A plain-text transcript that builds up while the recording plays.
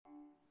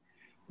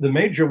The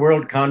major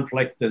world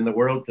conflict in the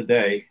world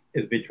today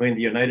is between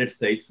the United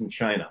States and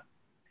China.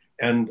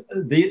 And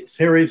the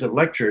series of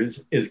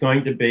lectures is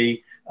going to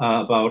be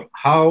about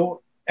how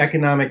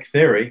economic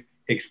theory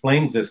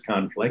explains this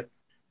conflict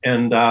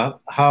and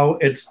how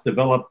it's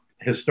developed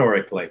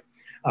historically.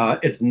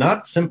 It's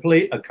not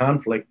simply a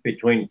conflict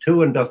between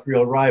two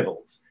industrial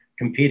rivals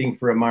competing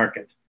for a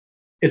market.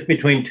 It's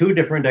between two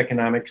different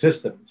economic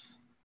systems.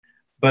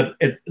 But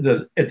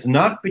it's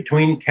not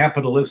between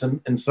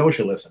capitalism and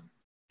socialism.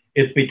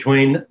 It's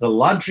between the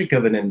logic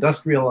of an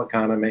industrial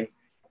economy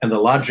and the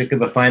logic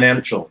of a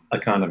financial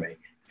economy,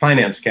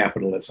 finance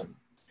capitalism.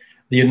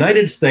 The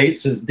United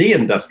States is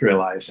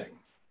deindustrializing,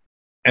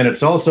 and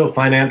it's also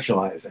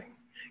financializing.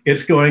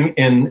 It's going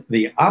in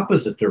the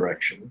opposite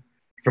direction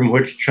from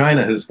which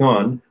China has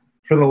gone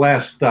for the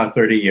last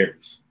 30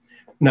 years.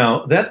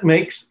 Now, that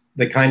makes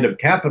the kind of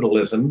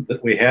capitalism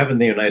that we have in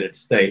the United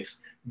States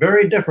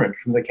very different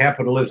from the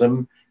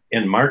capitalism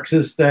in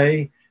Marx's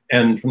day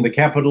and from the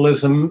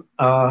capitalism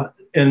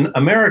in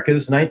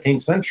America's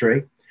 19th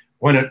century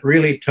when it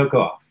really took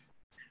off.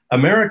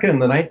 America in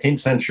the 19th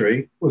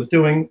century was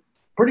doing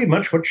pretty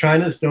much what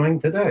China's doing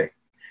today.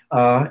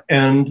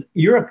 And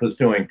Europe was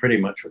doing pretty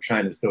much what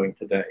China's doing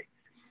today.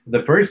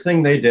 The first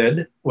thing they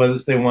did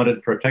was they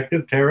wanted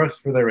protective tariffs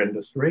for their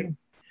industry.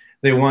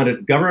 They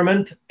wanted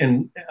government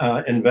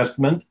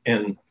investment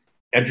in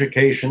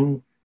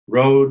education,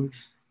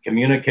 roads,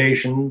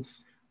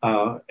 communications,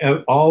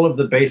 all of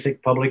the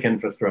basic public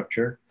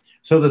infrastructure,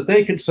 so that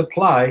they could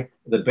supply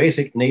the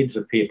basic needs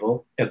of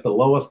people at the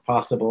lowest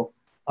possible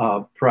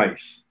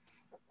price.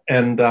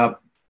 And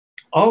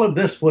all of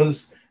this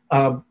was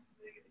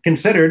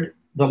considered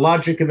the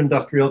logic of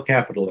industrial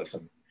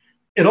capitalism.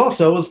 It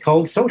also was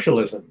called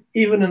socialism,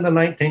 even in the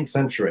 19th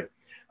century.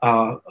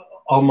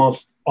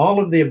 Almost all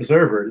of the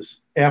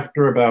observers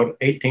after about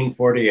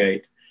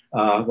 1848,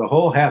 the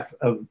whole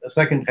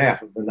second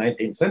half of the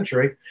 19th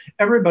century,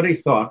 everybody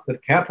thought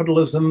that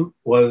capitalism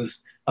was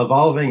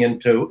evolving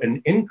into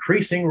an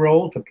increasing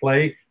role to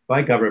play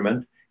by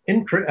government,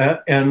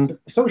 and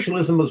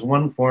socialism was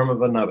one form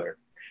of another.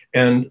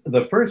 And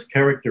the first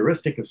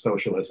characteristic of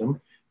socialism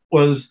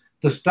was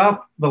to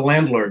stop the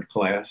landlord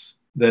class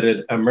that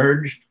had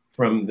emerged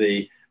from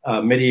the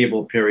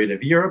medieval period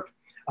of Europe,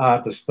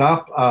 to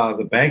stop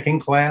the banking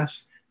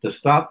class, to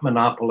stop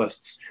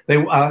monopolists.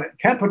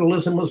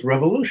 Capitalism was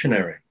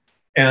revolutionary,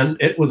 and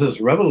it was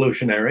as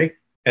revolutionary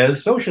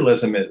as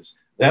socialism is.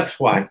 That's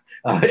why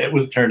it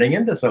was turning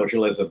into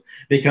socialism,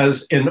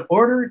 because in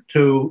order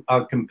to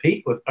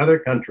compete with other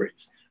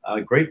countries,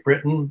 Great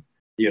Britain,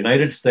 the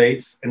United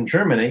States, and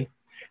Germany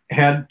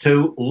had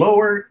to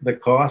lower the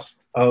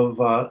cost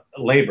of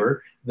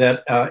labor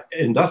that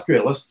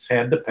industrialists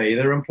had to pay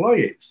their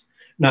employees.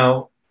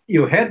 Now,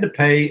 you had to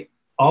pay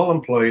all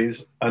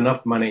employees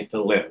enough money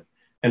to live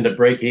and to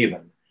break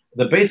even.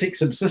 The basic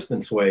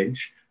subsistence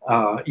wage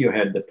you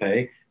had to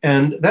pay,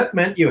 and that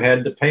meant you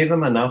had to pay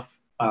them enough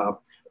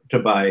to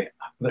buy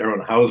their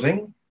own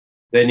housing.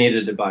 They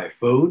needed to buy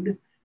food.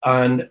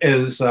 And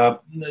as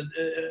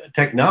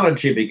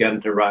technology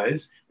began to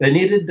rise, they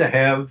needed to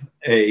have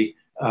a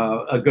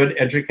good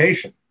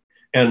education.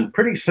 And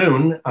pretty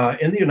soon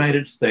in the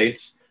United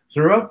States,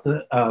 throughout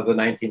the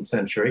 19th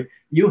century,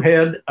 you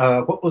had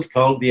what was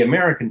called the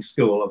American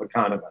School of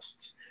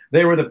Economists.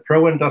 They were the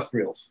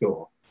pro-industrial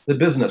school, the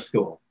business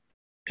school.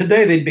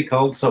 Today, they'd be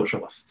called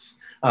socialists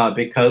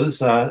because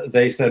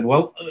they said,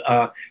 well,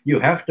 you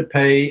have to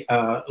pay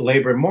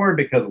labor more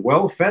because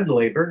well-fed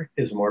labor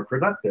is more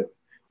productive.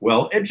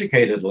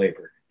 Well-educated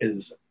labor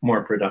is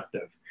more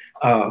productive.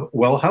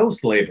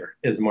 Well-housed labor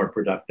is more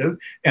productive,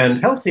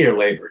 and healthier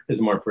labor is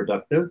more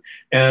productive.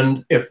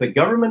 And if the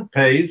government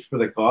pays for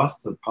the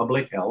costs of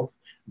public health,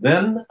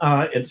 then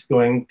it's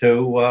going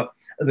to,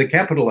 the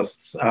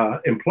capitalists'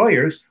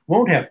 employers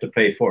won't have to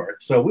pay for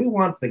it. So we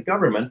want the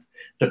government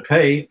to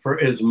pay for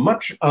as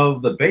much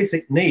of the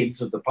basic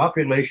needs of the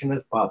population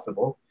as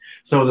possible,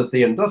 so that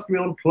the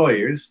industrial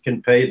employers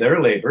can pay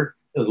their labor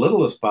as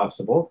little as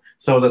possible,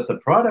 so that the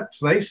products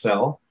they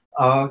sell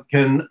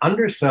can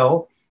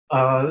undersell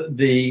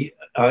the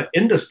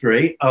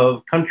industry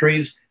of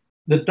countries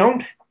that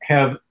don't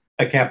have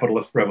a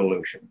capitalist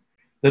revolution,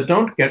 that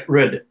don't get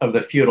rid of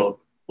the feudal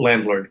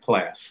landlord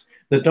class,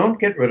 that don't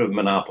get rid of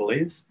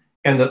monopolies,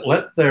 and that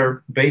let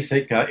their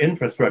basic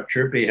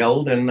infrastructure be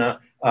held in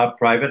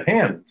private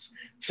hands.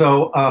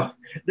 So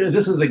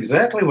this is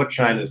exactly what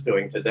China's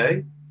doing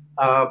today.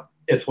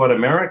 It's what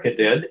America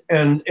did,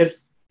 and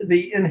it's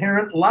the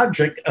inherent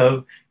logic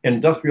of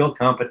industrial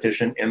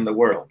competition in the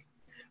world.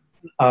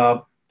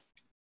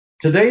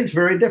 Today is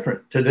very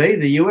different. Today,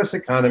 the US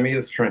economy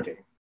is shrinking,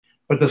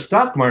 but the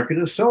stock market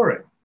is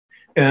soaring.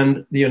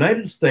 And the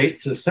United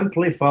States is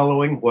simply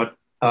following what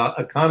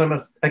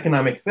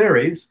economic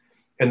theories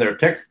and their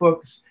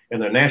textbooks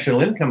and their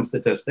national income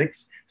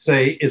statistics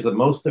say is the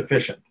most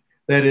efficient.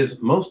 That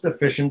is, most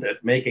efficient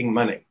at making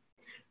money.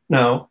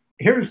 Now,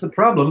 here's the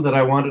problem that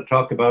I want to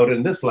talk about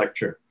in this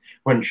lecture.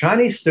 When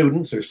Chinese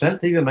students are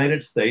sent to the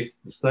United States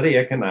to study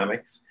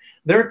economics,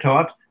 they're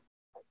taught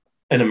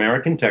in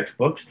American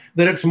textbooks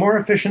that it's more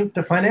efficient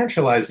to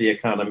financialize the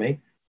economy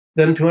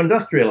than to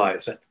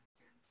industrialize it.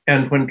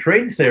 And when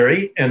trade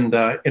theory and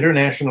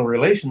international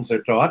relations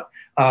are taught,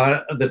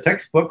 the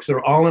textbooks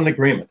are all in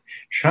agreement.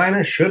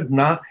 China should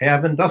not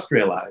have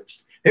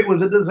industrialized. It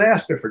was a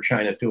disaster for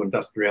China to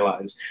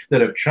industrialize.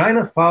 That if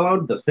China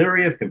followed the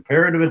theory of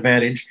comparative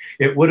advantage,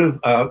 it would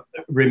have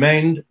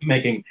remained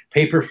making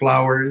paper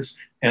flowers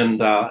and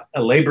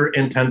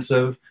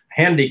labor-intensive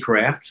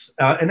handicrafts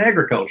in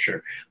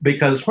agriculture.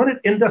 Because when it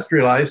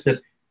industrialized,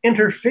 it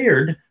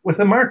interfered with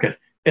the market.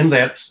 And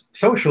that's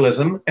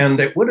socialism, and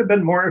it would have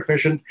been more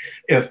efficient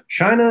if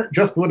China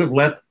just would have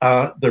let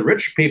the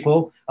rich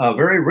people, a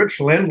very rich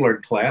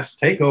landlord class,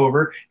 take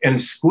over and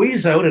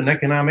squeeze out an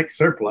economic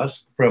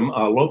surplus from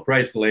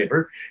low-priced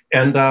labor,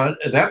 and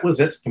that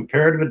was its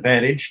comparative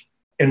advantage.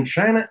 And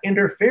China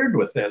interfered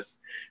with this.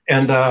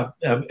 And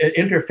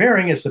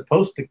interfering is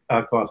supposed to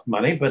cost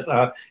money,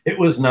 but it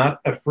was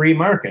not a free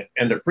market.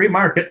 And a free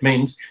market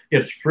means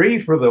it's free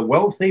for the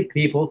wealthy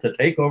people to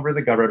take over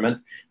the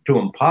government to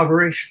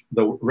impoverish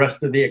the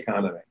rest of the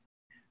economy.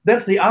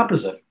 That's the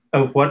opposite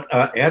of what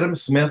Adam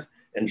Smith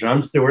and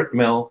John Stuart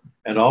Mill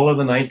and all of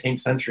the 19th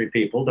century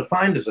people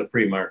defined as a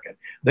free market.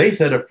 They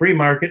said a free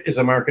market is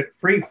a market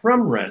free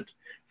from rent,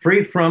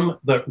 free from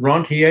the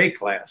rentier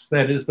class,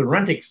 that is the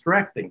rent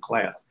extracting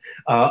class,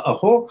 a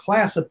whole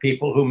class of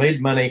people who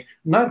made money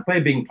not by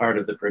being part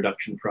of the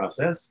production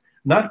process,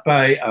 not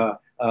by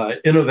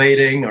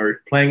innovating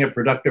or playing a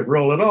productive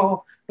role at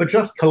all, but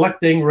just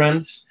collecting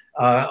rents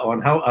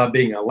on how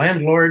being a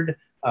landlord,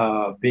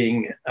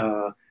 being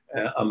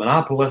a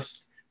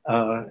monopolist,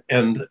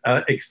 and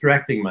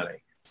extracting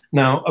money.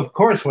 Now, of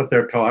course, what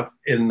they're taught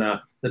in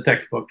the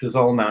textbooks is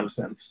all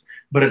nonsense,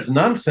 but it's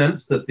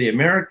nonsense that the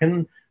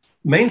American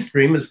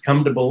mainstream has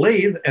come to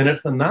believe, and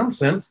it's the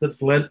nonsense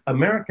that's led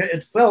America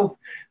itself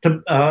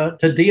to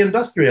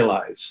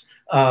deindustrialize.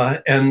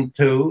 And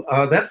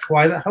that's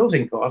why the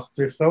housing costs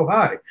are so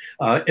high.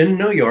 In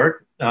New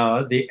York,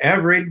 the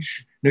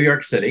average, New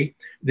York City,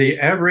 the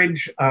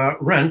average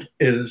rent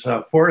is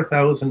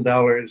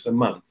 $4,000 a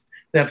month.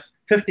 That's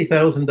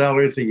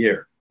 $50,000 a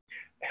year.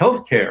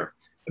 Healthcare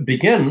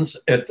begins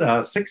at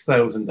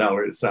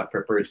 $6,000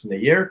 per person a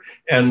year.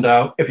 And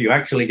if you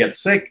actually get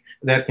sick,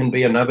 that can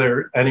be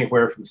anywhere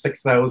from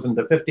 $6,000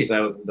 to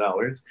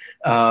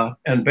 $50,000.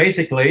 And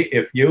basically,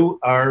 if you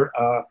are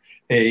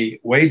a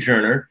wage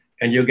earner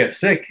and you get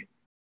sick,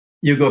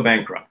 you go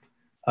bankrupt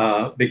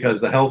because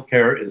the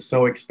healthcare is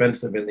so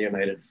expensive in the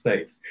United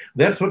States.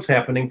 That's what's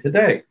happening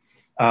today.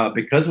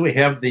 Because we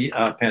have the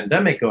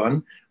pandemic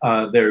on,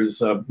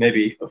 there's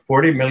maybe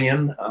 40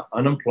 million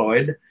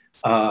unemployed.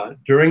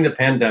 During the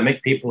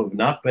pandemic, people have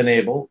not been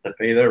able to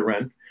pay their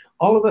rent.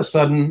 All of a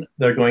sudden,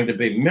 there are going to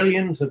be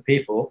millions of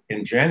people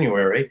in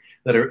January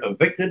that are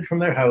evicted from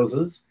their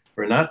houses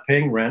for not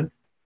paying rent.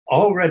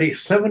 Already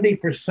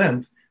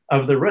 70%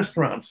 of the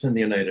restaurants in the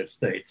United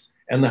States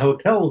and the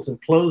hotels have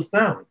closed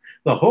down.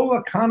 The whole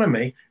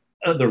economy,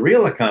 the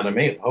real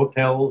economy of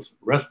hotels,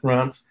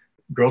 restaurants,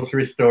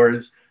 grocery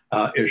stores,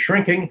 is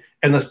shrinking,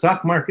 and the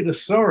stock market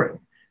is soaring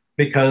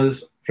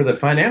because for the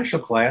financial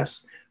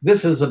class,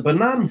 this is a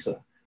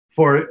bonanza.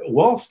 For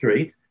Wall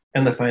Street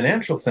and the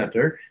financial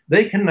center,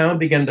 they can now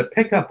begin to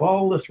pick up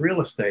all this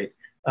real estate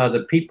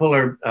that people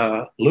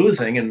are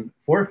losing and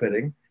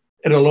forfeiting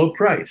at a low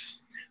price.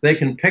 They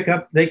can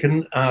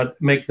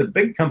make the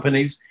big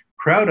companies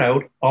crowd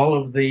out all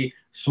of the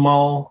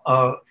small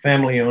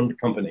family-owned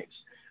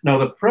companies. Now,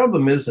 the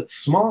problem is that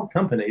small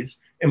companies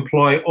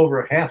employ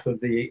over half of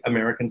the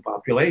American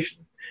population.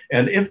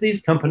 And if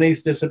these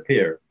companies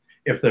disappear,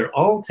 if they're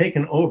all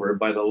taken over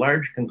by the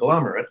large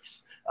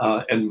conglomerates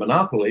and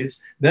monopolies,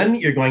 then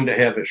you're going to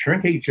have a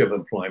shrinkage of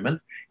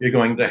employment. You're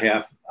going to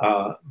have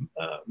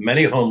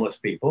many homeless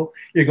people.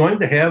 You're going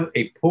to have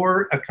a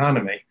poor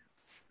economy.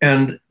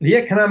 And the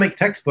economic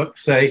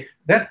textbooks say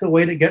that's the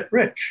way to get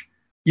rich.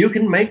 You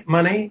can make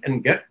money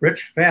and get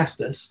rich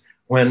fastest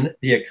when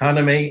the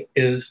economy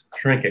is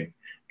shrinking.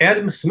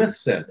 Adam Smith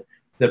said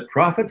that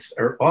profits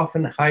are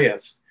often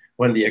highest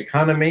when the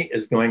economy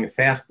is going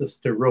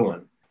fastest to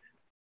ruin.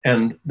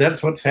 And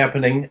that's what's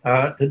happening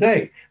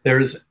today.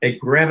 There's a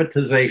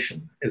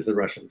gravitation, as the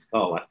Russians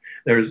call it.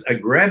 There's a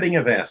grabbing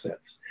of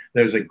assets.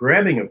 There's a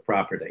grabbing of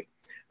property.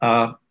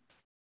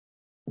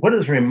 What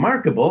is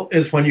remarkable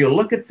is when you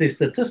look at the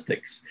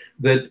statistics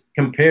that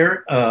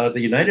compare the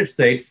United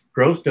States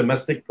gross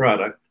domestic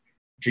product,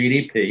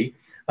 GDP,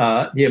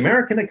 the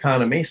American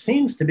economy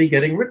seems to be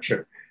getting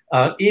richer,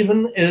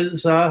 even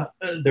as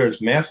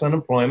there's mass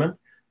unemployment,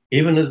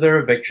 even as there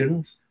are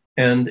evictions,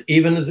 and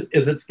even as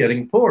it's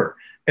getting poor.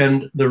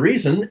 And the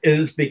reason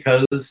is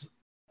because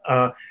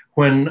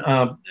when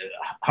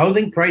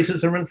housing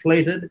prices are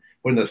inflated,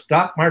 when the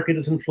stock market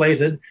is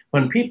inflated,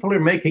 when people are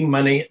making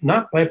money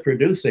not by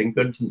producing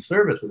goods and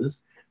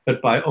services,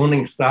 but by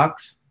owning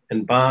stocks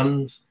and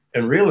bonds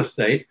and real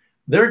estate,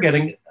 they're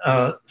getting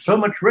so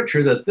much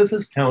richer that this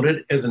is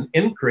counted as an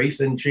increase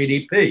in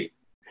GDP.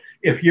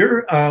 If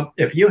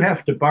you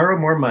have to borrow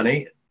more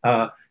money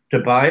to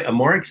buy a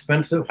more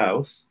expensive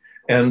house,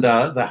 and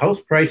the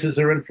house prices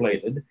are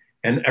inflated,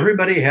 and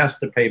everybody has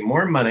to pay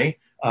more money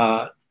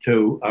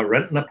to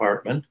rent an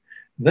apartment,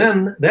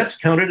 then that's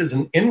counted as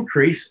an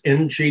increase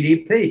in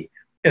GDP,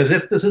 as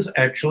if this is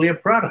actually a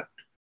product.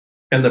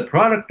 And the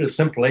product is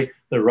simply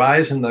the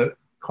rise in the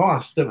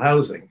cost of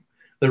housing,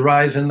 the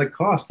rise in the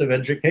cost of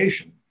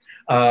education.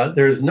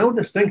 There's no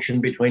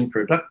distinction between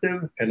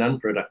productive and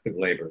unproductive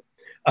labor.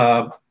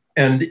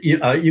 And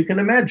you can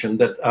imagine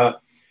that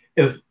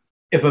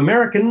if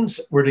Americans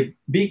were to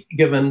be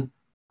given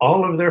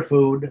all of their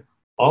food,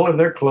 all of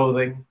their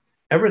clothing,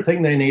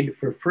 everything they need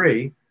for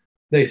free,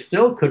 they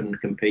still couldn't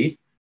compete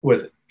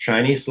with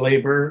Chinese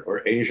labor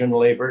or Asian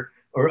labor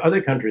or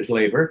other countries'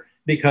 labor,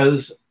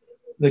 because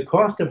the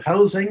cost of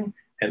housing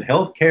and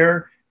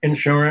healthcare,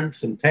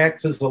 insurance, and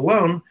taxes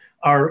alone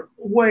are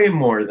way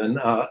more than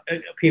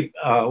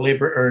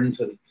labor earns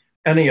in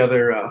any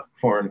other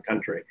foreign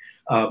country.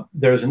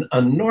 There's an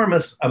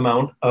enormous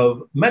amount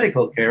of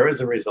medical care as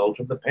a result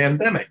of the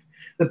pandemic.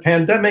 The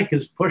pandemic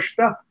has pushed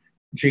up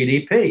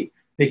GDP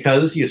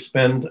because you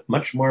spend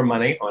much more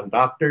money on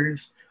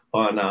doctors,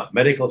 on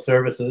medical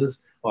services,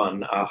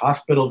 on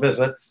hospital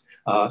visits.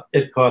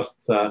 It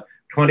costs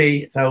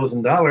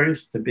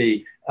 $20,000 to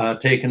be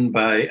taken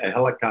by a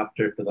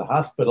helicopter to the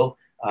hospital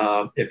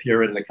if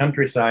you're in the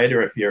countryside,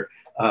 or if you're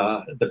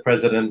the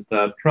President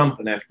Trump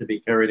and have to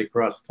be carried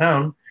across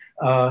town.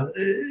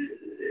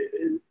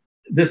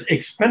 This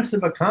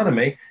expensive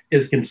economy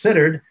is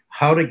considered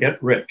how to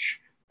get rich.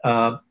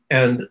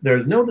 And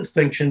there's no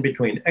distinction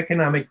between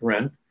economic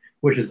rent,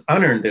 which is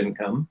unearned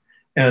income,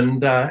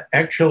 and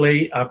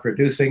actually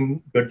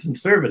producing goods and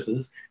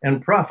services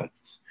and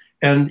profits.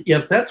 And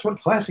yet that's what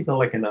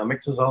classical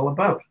economics is all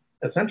about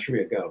a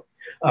century ago.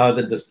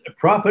 The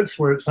profits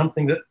were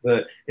something that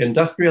the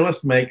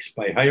industrialist makes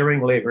by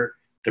hiring labor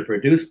to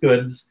produce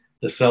goods,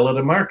 to sell at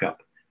a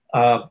markup.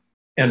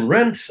 And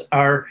rents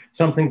are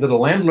something that a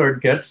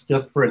landlord gets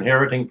just for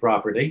inheriting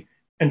property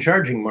and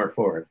charging more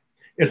for it.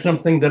 It's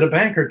something that a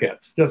banker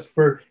gets just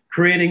for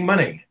creating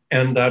money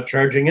and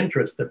charging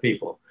interest to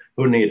people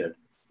who need it.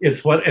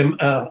 It's what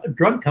a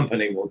drug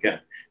company will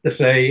get to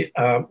say,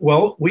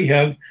 well, we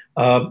have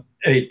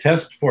a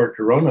test for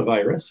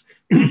coronavirus.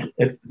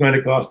 It's going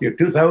to cost you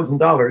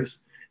 $2,000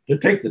 to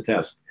take the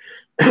test.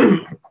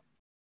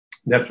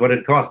 That's what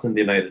it costs in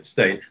the United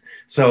States.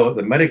 So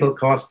the medical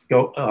costs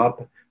go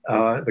up,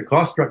 the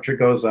cost structure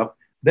goes up.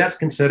 That's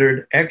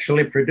considered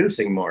actually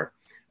producing more.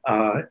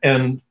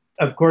 And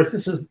of course,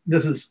 this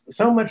is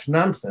so much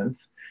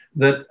nonsense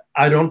that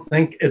I don't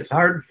think it's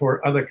hard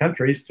for other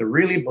countries to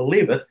really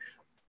believe it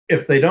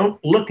if they don't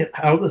look at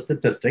how the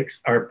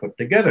statistics are put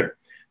together.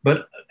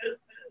 But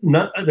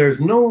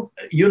there's no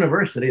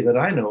university that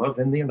I know of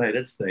in the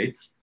United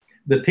States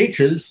that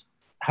teaches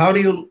how do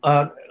you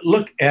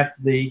look at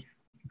the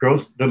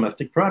gross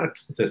domestic product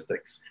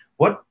statistics.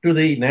 What do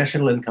the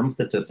national income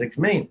statistics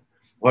mean?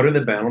 What are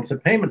the balance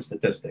of payment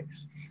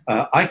statistics?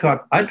 I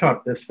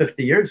taught this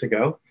 50 years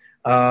ago,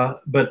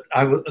 but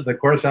the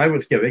course I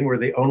was giving were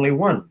the only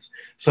ones.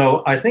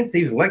 So I think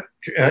these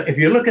if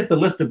you look at the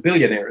list of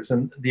billionaires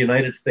in the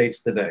United States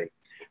today,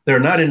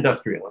 they're not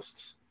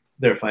industrialists.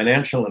 They're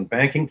financial and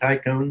banking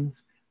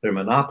tycoons. They're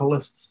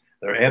monopolists.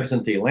 They're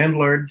absentee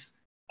landlords.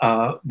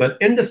 But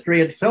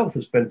industry itself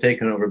has been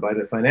taken over by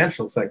the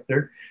financial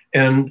sector.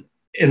 And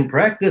in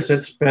practice,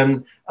 it's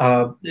been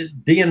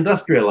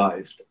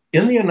deindustrialized.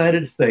 In the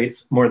United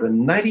States, more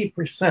than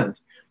 90%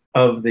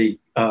 of the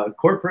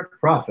corporate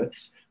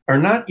profits are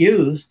not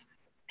used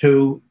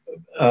to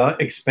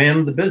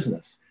expand the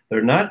business.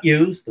 They're not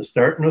used to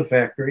start new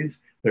factories.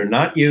 They're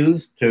not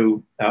used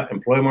to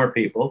employ more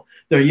people.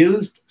 They're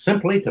used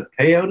simply to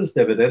pay out as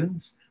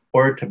dividends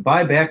or to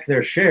buy back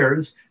their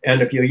shares.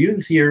 And if you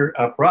use your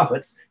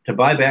profits to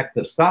buy back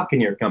the stock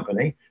in your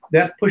company,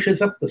 that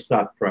pushes up the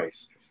stock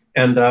price.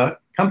 And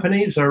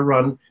companies are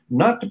run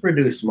not to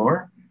produce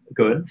more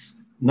goods,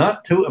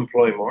 not to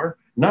employ more,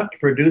 not to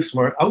produce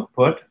more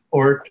output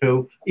or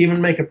to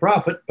even make a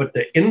profit, but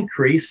to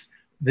increase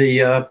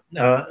the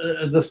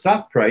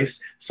stock price.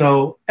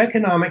 So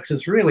economics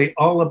is really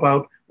all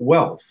about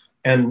wealth,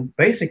 and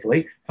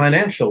basically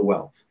financial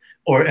wealth,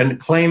 and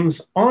claims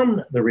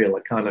on the real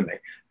economy.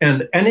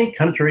 And any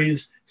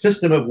country's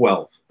system of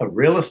wealth, of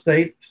real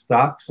estate,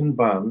 stocks, and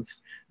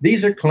bonds,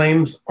 these are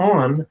claims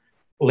on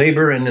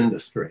labor and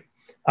industry.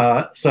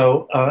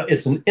 So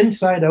it's an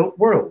inside-out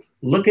world.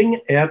 Looking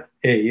at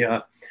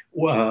an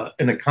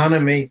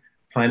economy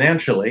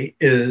financially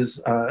is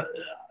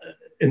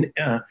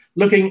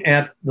looking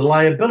at the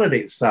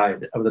liability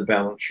side of the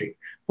balance sheet.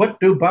 What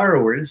do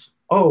borrowers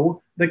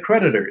owe the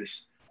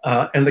creditors?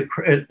 And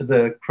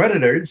the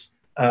creditors,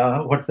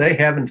 what they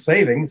have in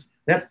savings,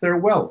 that's their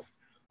wealth.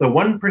 The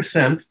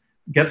 1%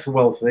 gets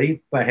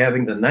wealthy by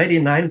having the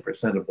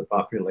 99% of the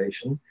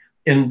population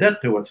in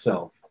debt to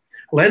itself.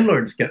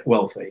 Landlords get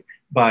wealthy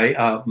by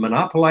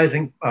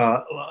monopolizing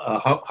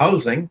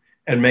housing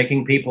and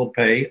making people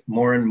pay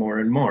more and more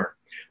and more.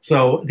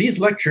 So these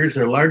lectures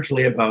are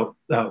largely about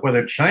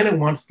whether China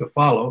wants to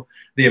follow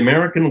the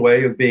American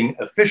way of being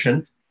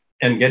efficient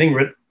and getting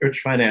rich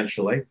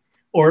financially,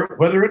 or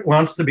whether it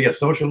wants to be a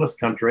socialist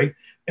country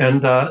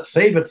and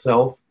save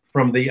itself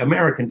from the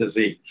American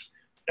disease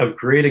of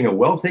creating a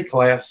wealthy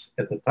class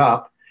at the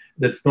top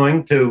that's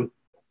going to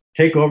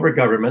take over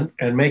government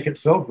and make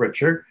itself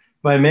richer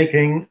by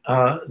making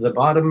the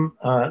bottom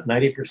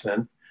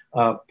 90%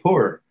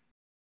 poor.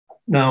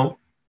 Now,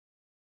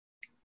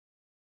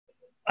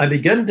 I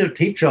began to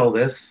teach all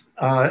this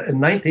in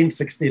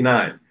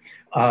 1969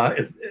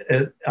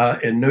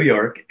 in New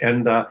York.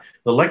 And the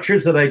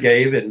lectures that I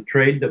gave in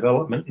trade,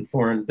 development, and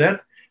foreign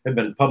debt have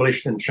been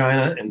published in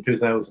China in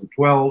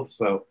 2012.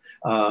 So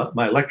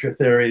my lecture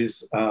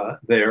theories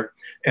there.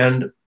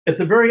 And at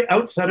the very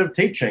outset of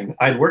teaching,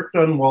 I'd worked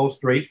on Wall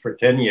Street for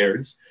 10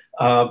 years.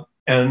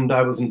 And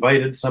I was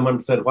invited, someone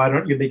said, why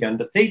don't you begin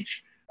to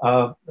teach?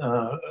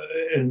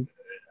 And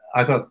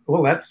I thought,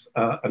 well, that's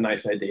a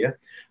nice idea.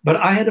 But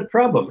I had a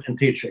problem in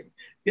teaching.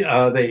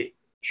 They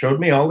showed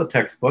me all the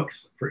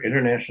textbooks for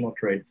international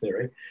trade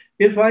theory.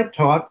 If I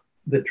taught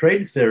the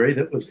trade theory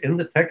that was in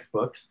the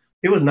textbooks,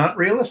 it was not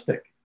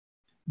realistic.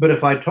 But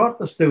if I taught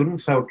the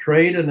students how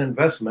trade and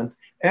investment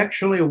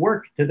actually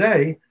work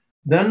today,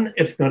 then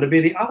it's going to be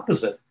the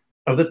opposite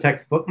of the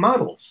textbook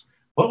models.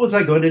 What was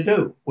I going to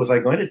do? Was I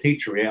going to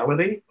teach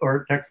reality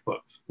or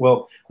textbooks?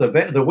 Well,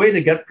 the way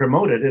to get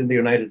promoted in the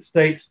United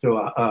States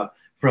to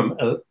from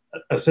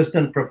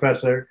assistant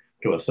professor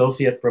to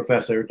associate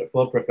professor to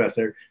full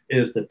professor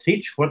is to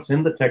teach what's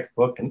in the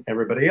textbook and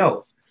everybody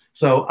else.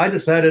 So I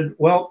decided,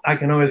 well, I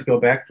can always go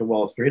back to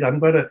Wall Street. I'm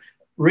going to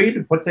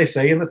read what they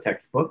say in the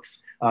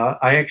textbooks.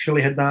 I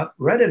actually had not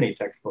read any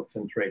textbooks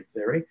in trade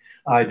theory.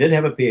 I did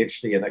have a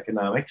PhD in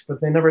economics,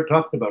 but they never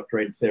talked about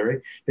trade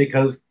theory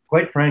because,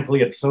 quite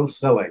frankly, it's so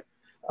silly.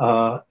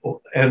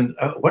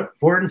 What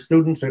foreign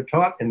students are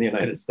taught in the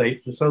United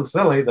States is so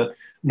silly that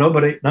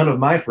none of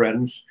my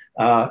friends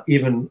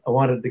even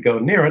wanted to go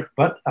near it.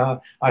 But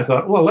I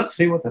thought, well, let's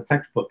see what the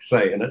textbooks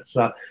say. And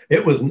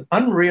it was an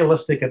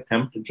unrealistic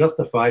attempt to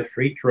justify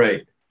free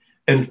trade.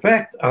 In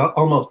fact,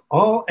 almost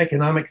all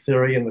economic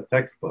theory in the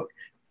textbook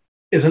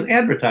is an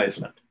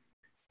advertisement.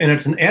 And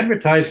it's an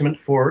advertisement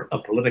for a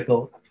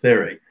political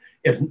theory.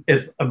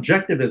 Its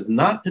objective is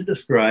not to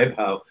describe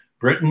how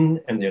Britain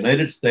and the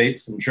United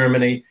States and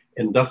Germany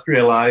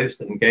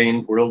industrialized and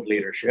gained world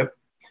leadership.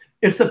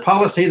 It's the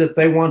policy that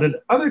they wanted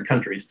other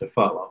countries to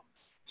follow.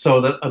 So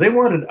that they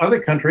wanted other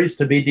countries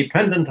to be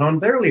dependent on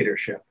their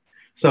leadership.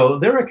 So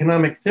their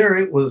economic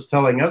theory was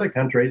telling other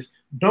countries,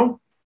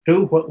 don't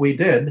do what we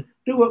did,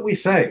 do what we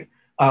say.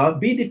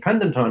 Be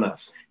dependent on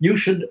us. You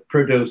should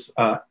produce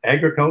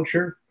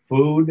agriculture,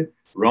 food,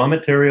 raw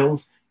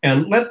materials,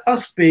 and let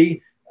us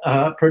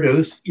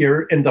produce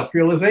your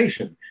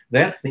industrialization.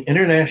 That's the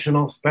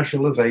international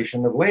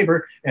specialization of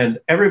labor, and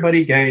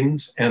everybody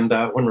gains. And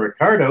when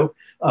Ricardo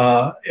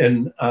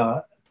in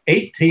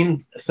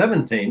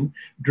 1817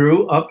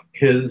 drew up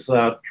his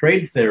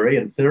trade theory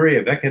and theory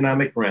of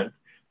economic rent,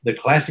 the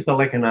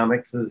classical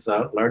economics is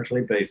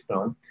largely based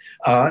on,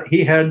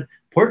 he had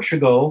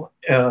Portugal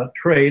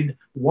trade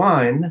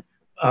wine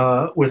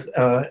with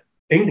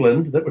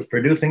England that was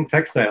producing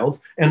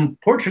textiles, and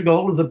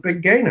Portugal was a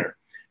big gainer.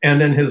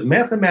 And in his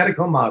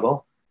mathematical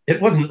model, it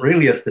wasn't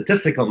really a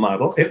statistical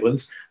model. It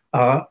was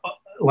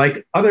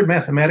like other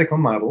mathematical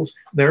models,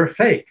 they're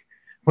fake.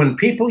 When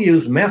people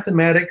use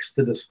mathematics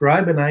to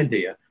describe an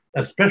idea,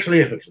 especially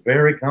if it's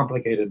very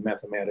complicated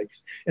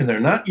mathematics, and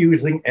they're not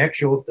using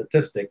actual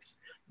statistics,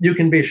 you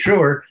can be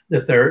sure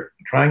that they're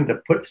trying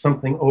to put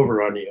something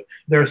over on you.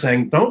 They're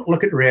saying, don't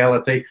look at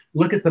reality,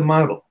 look at the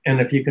model. And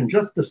if you can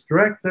just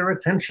distract their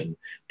attention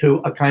to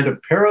a kind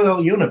of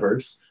parallel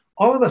universe,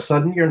 all of a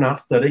sudden you're not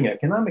studying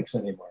economics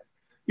anymore.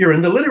 You're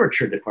in the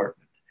literature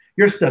department.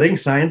 You're studying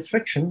science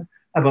fiction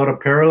about a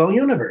parallel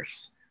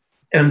universe.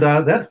 And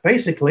that's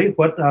basically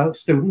what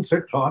students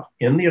are taught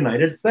in the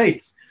United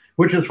States,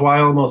 which is why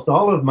almost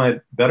all of my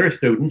better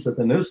students at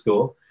the New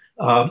School,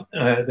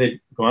 they'd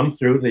gone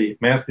through the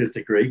master's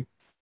degree,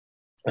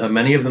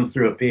 many of them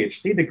through a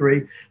PhD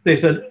degree. They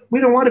said, we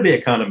don't want to be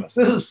economists.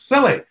 This is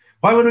silly.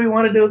 Why would we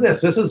want to do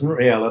this? This isn't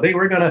reality.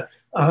 We're going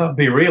to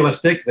be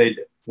realistic. They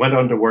went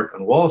on to work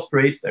on Wall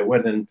Street. They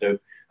went into,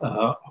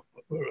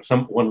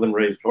 one of them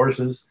raised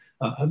horses.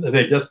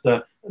 They just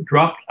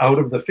dropped out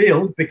of the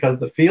field because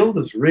the field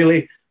is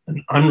really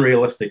an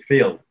unrealistic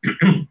field.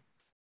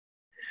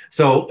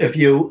 So if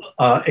you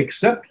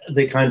accept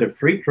the kind of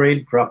free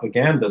trade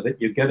propaganda that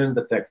you get in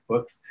the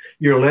textbooks,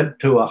 you're led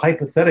to a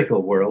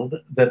hypothetical world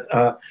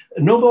that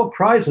Nobel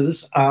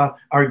Prizes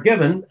are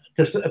given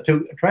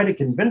to try to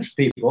convince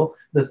people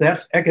that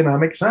that's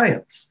economic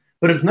science.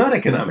 But it's not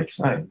economic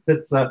science.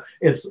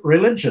 It's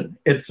religion.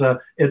 It's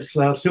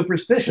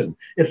superstition.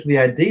 It's the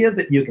idea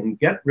that you can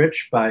get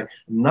rich by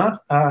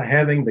not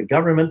having the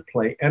government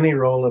play any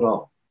role at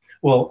all.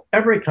 Well,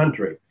 every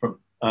country from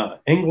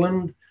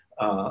England,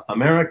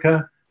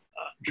 America,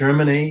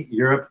 Germany,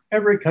 Europe,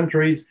 every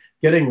country's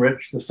getting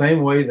rich the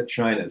same way that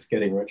China is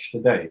getting rich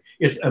today.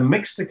 It's a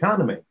mixed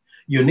economy.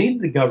 You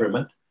need the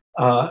government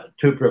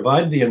to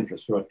provide the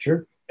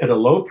infrastructure at a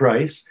low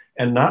price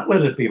and not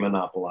let it be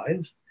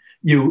monopolized.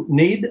 You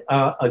need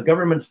a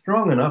government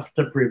strong enough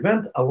to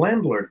prevent a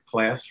landlord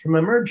class from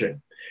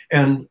emerging.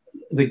 And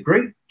the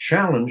great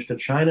challenge to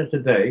China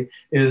today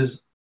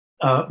is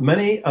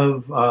many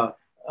of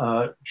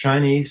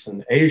Chinese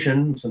and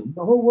Asians and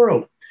the whole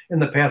world in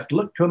the past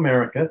looked to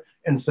America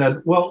and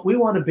said, well, we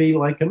want to be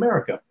like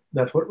America.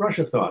 That's what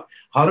Russia thought.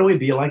 How do we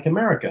be like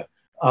America?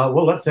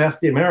 Well, let's ask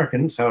the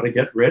Americans how to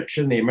get rich.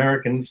 And the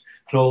Americans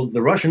told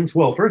the Russians,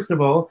 well, first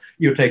of all,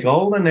 you take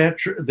all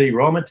the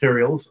raw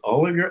materials,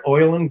 all of your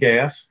oil and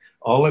gas,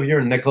 all of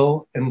your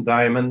nickel and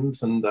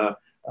diamonds and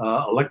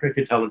electric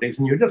utilities,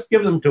 and you just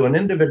give them to an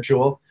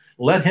individual,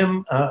 let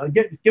him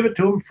give it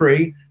to him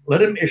free,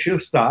 let him issue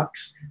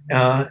stocks,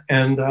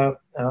 and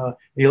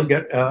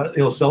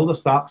he'll sell the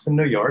stocks in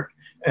New York,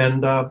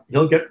 and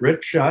he'll get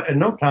rich in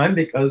no time,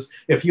 because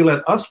if you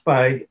let us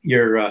buy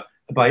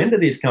into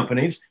these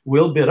companies,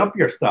 we'll bid up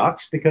your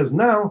stocks, because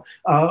now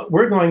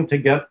we're going to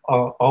get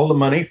all the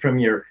money from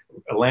your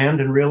land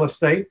and real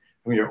estate,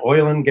 from your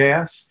oil and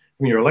gas,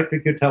 from your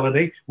electric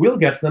utility. We'll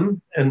get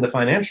them in the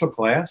financial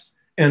class,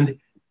 and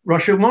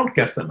Russia won't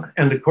get them.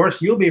 And of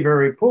course, you'll be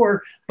very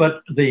poor,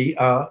 but the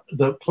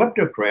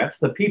kleptocrats,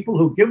 the people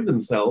who give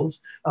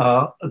themselves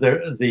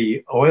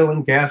the oil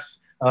and gas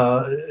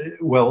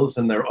wells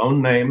in their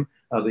own name,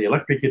 the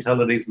electric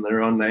utilities in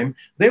their own name,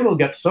 they will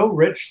get so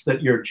rich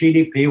that your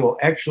GDP will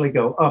actually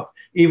go up,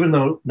 even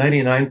though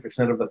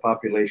 99% of the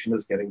population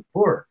is getting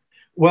poor.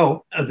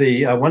 Well,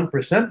 the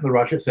 1% in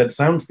Russia said,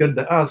 sounds good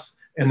to us,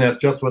 and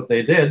that's just what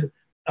they did.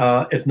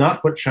 It's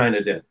not what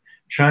China did.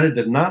 China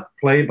did not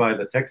play by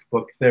the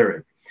textbook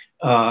theory.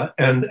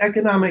 And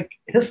economic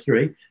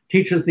history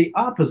teaches the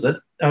opposite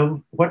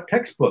of what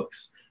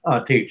textbooks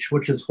teach,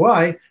 which is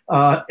why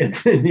in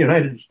the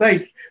United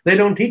States, they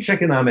don't teach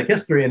economic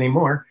history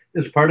anymore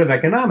as part of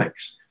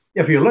economics.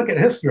 If you look at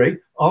history,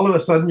 all of a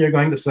sudden you're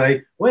going to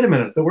say, wait a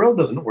minute, the world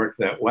doesn't work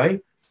that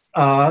way.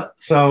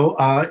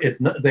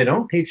 They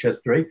don't teach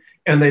history,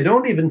 and they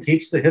don't even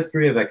teach the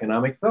history of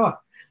economic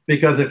thought.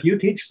 Because if you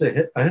teach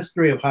the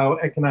history of how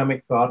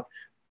economic thought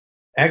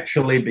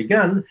actually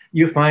begun,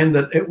 you find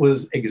that it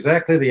was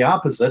exactly the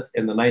opposite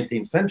in the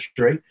 19th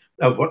century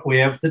of what we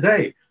have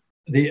today.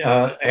 The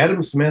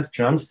Adam Smith,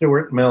 John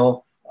Stuart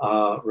Mill,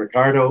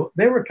 Ricardo,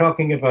 they were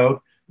talking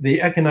about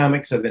the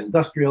economics of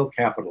industrial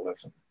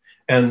capitalism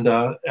and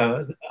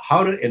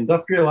how to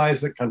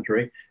industrialize the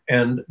country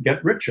and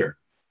get richer.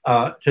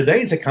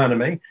 Today's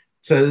economy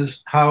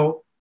says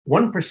how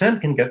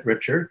 1% can get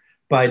richer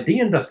by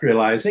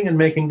deindustrializing and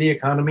making the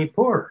economy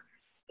poorer.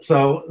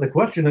 So the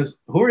question is,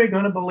 who are you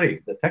going to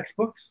believe, the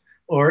textbooks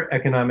or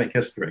economic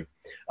history?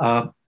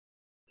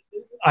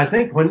 I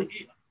think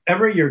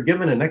whenever you're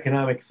given an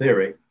economic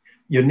theory,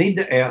 you need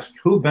to ask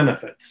who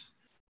benefits.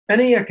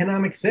 Any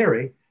economic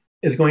theory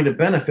is going to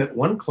benefit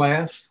one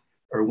class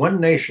or one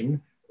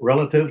nation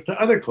relative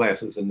to other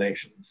classes and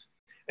nations.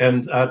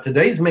 And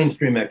today's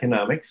mainstream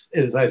economics,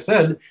 as I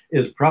said,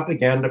 is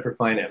propaganda for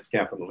finance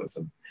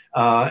capitalism.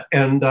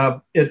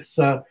 It's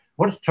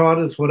what's taught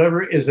is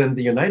whatever is in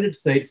the United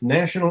States'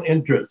 national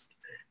interest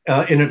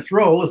in its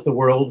role as the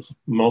world's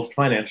most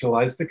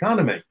financialized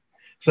economy.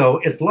 So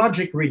its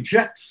logic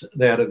rejects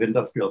that of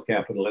industrial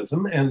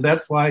capitalism, and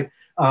that's why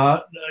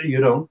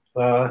you don't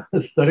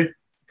study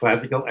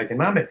classical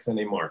economics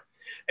anymore.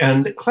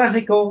 And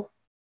classical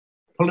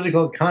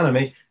political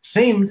economy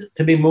seemed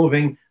to be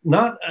moving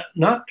not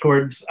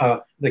towards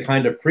the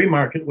kind of free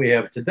market we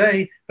have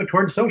today, but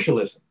towards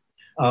socialism.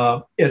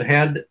 It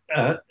had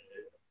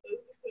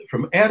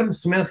from Adam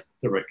Smith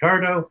to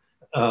Ricardo,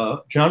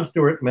 John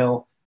Stuart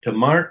Mill to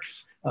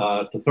Marx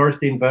to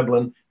Thorstein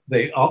Veblen,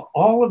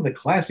 all of the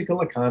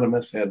classical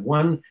economists had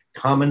one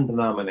common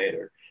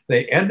denominator.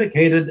 They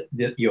advocated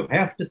that you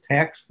have to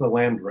tax the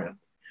land rent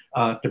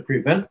to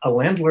prevent a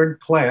landlord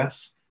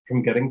class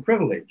from getting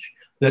privilege,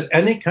 that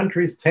any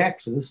country's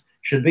taxes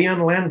should be on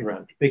land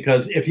rent,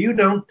 because if you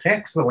don't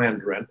tax the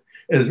land rent,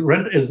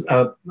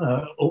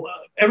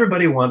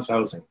 everybody wants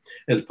housing.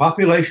 As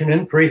population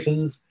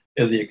increases,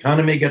 as the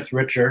economy gets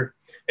richer,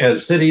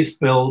 as cities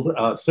build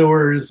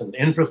sewers and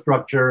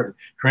infrastructure and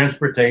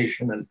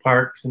transportation and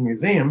parks and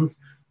museums,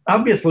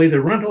 obviously the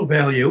rental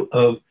value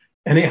of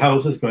any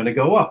house is going to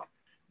go up.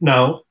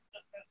 Now,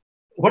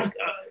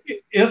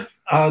 if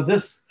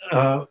this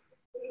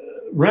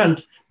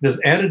rent, this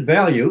added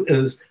value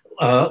is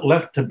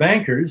left to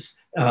bankers,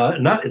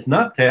 it's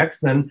not taxed,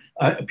 then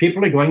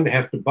people are going to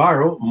have to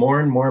borrow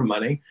more and more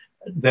money.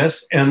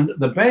 And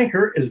the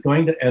banker is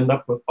going to end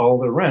up with all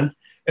the rent.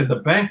 And the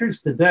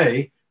bankers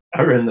today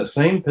are in the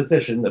same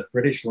position that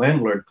British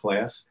landlord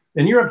class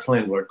and Europe's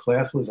landlord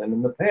class was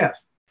in the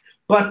past.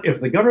 But if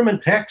the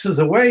government taxes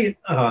away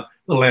the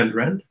land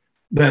rent,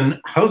 then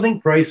housing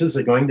prices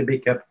are going to be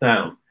kept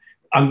down.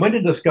 I'm going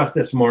to discuss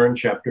this more in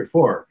chapter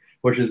 4,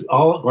 which is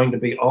going to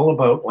be all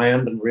about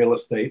land and real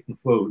estate and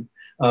food.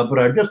 But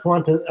I just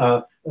want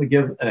to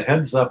give a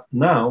heads up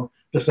now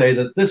to say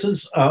that this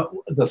is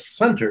the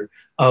center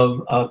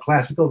of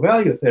classical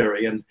value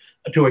theory. And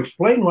to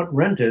explain what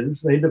rent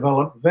is, they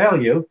developed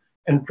value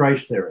and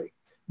price theory.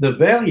 The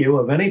value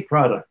of any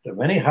product, of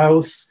any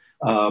house,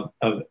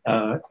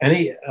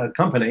 any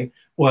company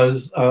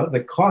was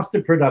the cost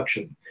of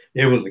production.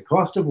 It was the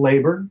cost of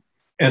labor,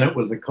 and it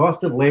was the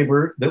cost of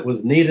labor that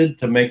was needed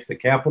to make the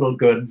capital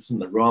goods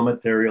and the raw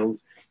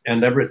materials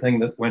and everything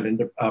that went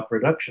into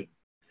production.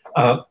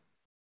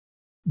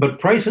 But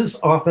prices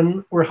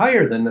often were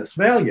higher than this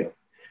value.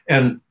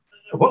 And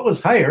what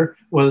was higher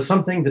was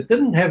something that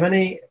didn't have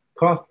any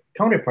cost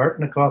counterpart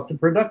in the cost of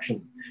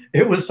production.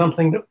 It was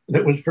something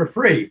that was for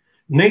free.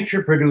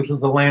 Nature produces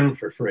the land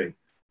for free.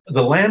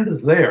 The land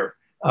is there.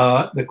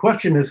 The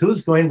question is,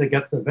 who's going to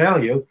get the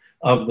value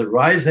of the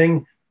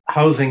rising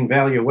housing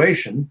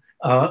valuation?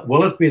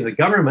 Will it be the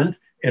government,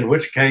 in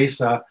which case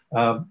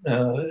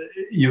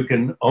you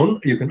can own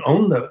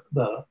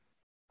the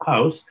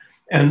house?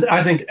 And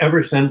I think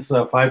ever since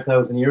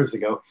 5,000 years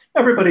ago,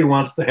 everybody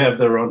wants to have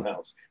their own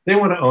house. They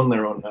want to own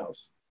their own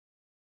house.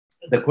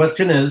 The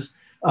question is,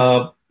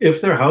 if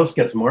their house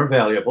gets more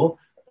valuable,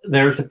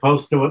 they're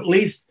supposed to at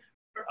least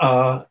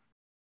earn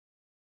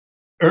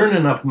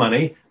enough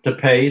money to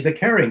pay the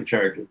carrying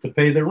charges, to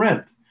pay the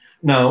rent.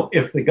 Now,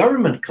 if the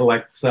government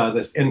collects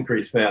this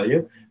increased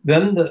value,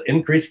 then the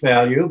increased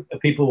value,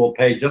 people will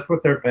pay just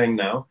what they're paying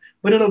now,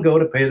 but it'll go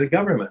to pay the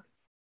government.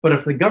 But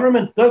if the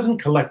government doesn't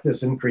collect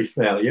this increased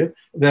value,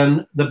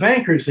 then the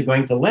bankers are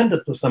going to lend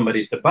it to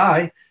somebody to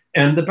buy,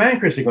 and the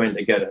bankers are going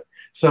to get it.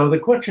 So the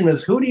question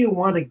is, who do you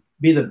want to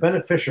be the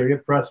beneficiary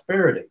of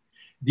prosperity?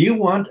 Do you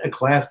want a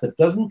class that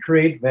doesn't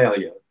create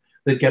value,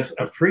 that gets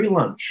a free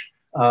lunch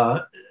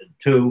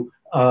to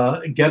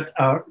get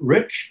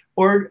rich,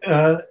 or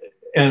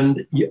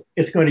and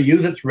it's going to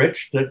use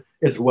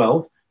its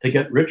wealth to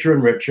get richer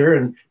and richer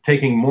and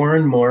taking more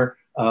and more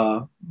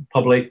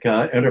public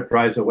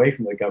enterprise away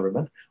from the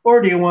government?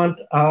 Or do you want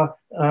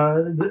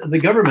the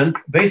government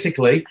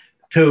basically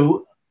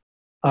to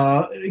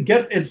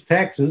get its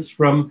taxes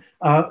from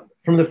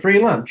the free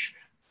lunch?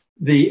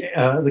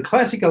 The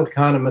classical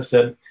economist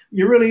said,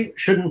 you really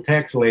shouldn't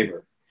tax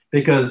labor,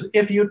 because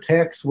if you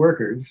tax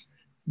workers,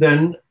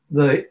 then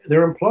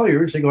their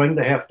employers are going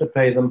to have to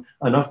pay them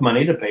enough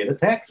money to pay the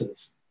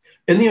taxes.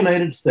 In the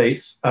United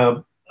States,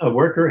 a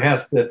worker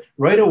has to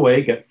right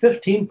away get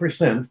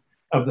 15%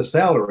 of the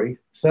salary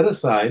set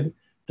aside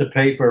to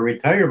pay for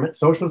retirement,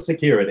 Social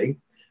Security,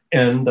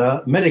 and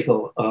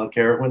medical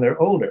care when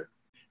they're older.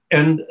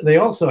 And they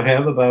also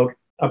have about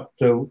up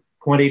to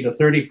 20 to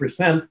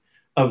 30%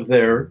 of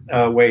their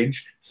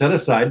wage set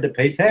aside to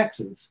pay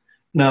taxes.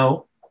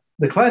 Now,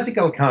 the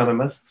classical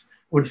economists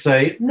would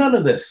say none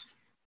of this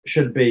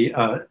should be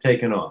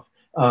taken off.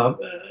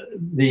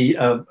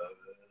 The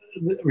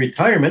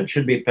retirement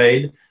should be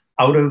paid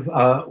out of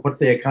what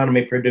the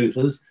economy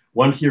produces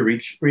once you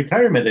reach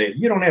retirement age.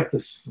 You don't have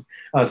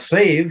to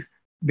save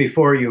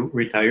before you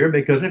retire,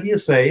 because if you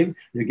save,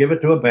 you give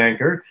it to a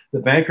banker. The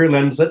banker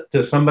lends it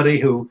to somebody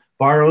who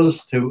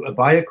borrows to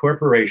buy a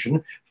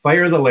corporation,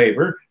 fire the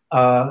labor,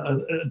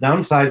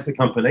 downsize the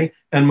company,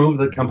 and move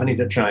the company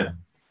to China.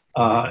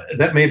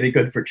 That may be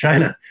good for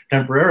China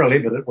temporarily,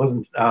 but it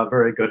wasn't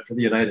very good for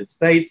the United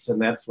States,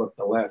 and that's what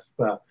the last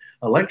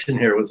election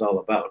here was all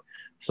about.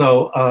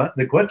 So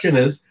the question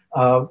is,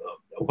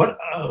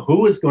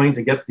 who is going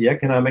to get the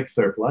economic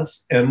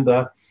surplus, and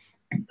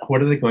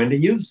what are they going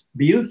to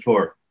be used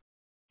for?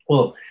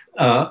 Well,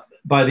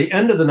 by the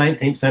end of the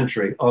 19th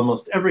century,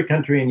 almost every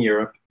country in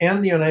Europe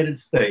and the United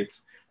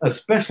States,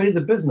 especially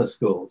the business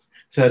schools,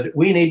 said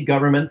we need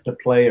government to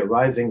play a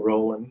rising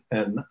role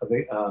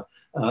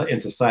in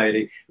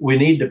society. We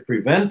need to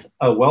prevent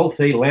a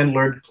wealthy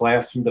landlord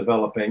class from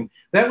developing.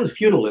 That was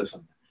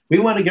feudalism. We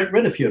want to get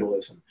rid of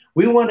feudalism.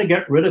 We want to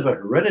get rid of a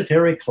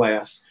hereditary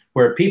class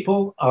where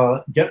people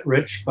get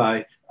rich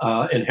by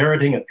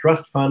inheriting a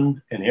trust fund,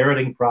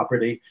 inheriting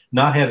property,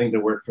 not having to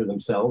work for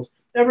themselves.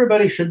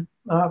 Everybody should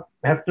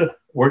have to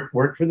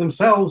work for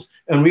themselves,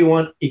 and we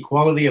want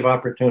equality of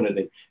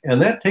opportunity.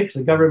 And that takes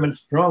a government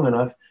strong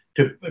enough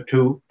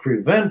to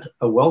prevent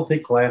a wealthy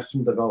class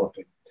from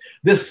developing.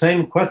 This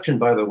same question,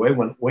 by the way,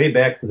 went way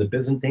back to the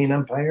Byzantine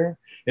Empire.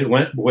 It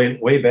went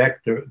way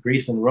back to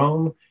Greece and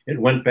Rome. It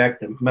went back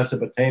to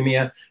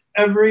Mesopotamia.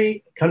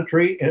 Every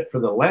country for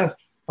the last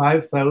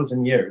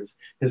 5,000 years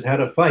has had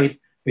a fight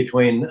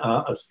between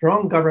a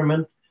strong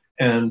government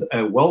and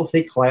a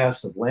wealthy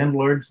class of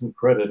landlords and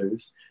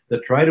creditors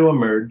that try to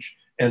emerge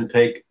and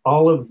take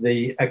all of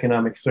the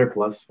economic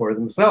surplus for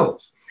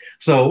themselves.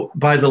 So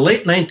by the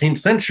late 19th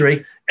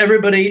century,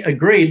 everybody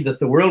agreed that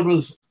the world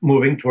was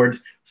moving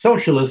towards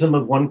socialism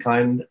of one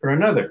kind or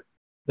another.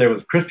 There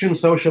was Christian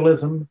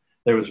socialism,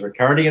 there was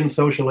Ricardian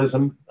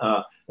socialism,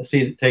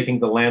 taking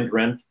the land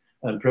rent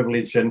and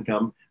privileged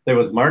income. There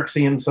was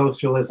Marxian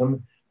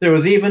socialism. There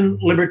was even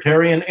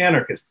libertarian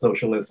anarchist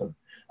socialism.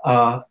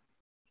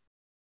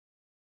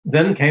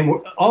 Then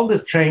came, all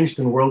this changed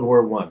in World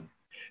War I.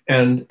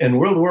 And in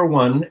World War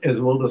I, as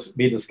we'll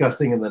be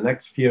discussing in the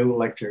next few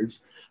lectures,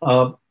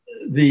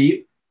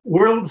 the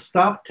world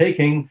stopped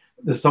taking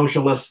the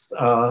socialist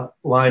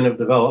line of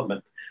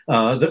development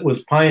that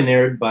was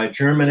pioneered by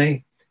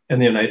Germany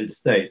and the United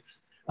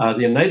States. The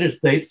United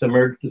States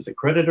emerged as a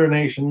creditor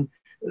nation.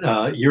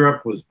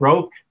 Europe was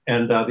broke,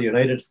 and the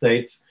United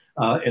States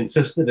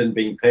insisted in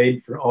being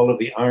paid for all of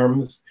the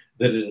arms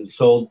that it had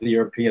sold to the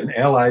European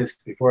allies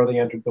before they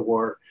entered the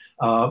war.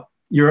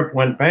 Europe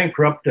went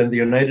bankrupt, and the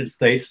United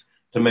States,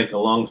 to make a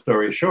long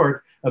story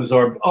short,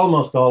 absorbed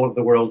almost all of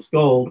the world's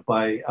gold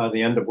by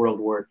the end of World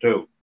War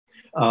II.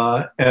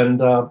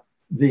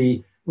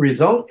 The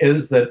result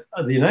is that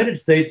the United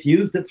States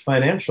used its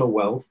financial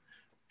wealth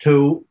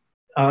to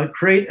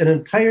create an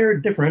entire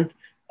different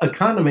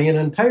economy, an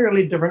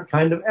entirely different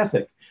kind of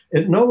ethic.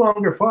 It no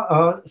longer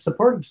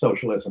supported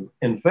socialism.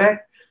 In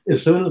fact,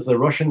 as soon as the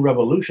Russian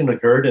Revolution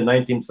occurred in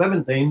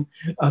 1917,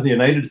 the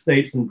United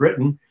States and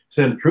Britain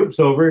sent troops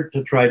over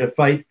to try to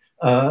fight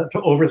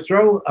to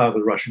overthrow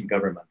the Russian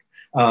government.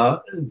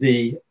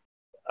 The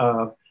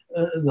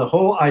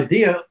whole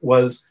idea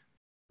was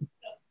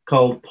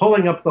called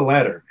pulling up the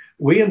ladder.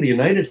 We in the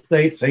United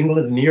States,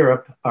 England, and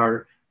Europe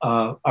are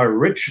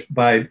rich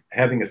by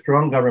having a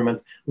strong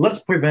government. Let's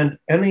prevent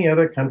any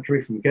other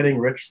country from getting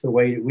rich the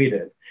way we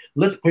did.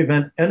 Let's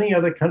prevent any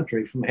other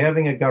country from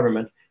having a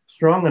government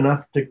strong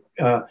enough to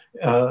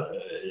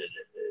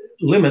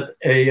limit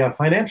a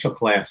financial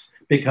class,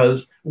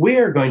 because we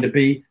are going to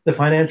be the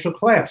financial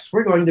class.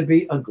 We're going to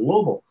be a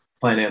global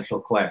financial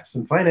class,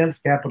 and finance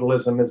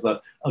capitalism is a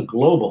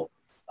global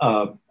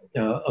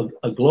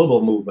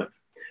movement.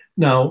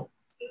 Now,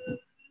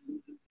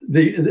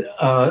 the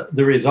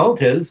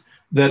result is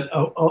that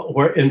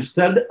where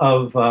instead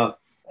of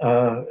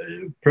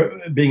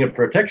being a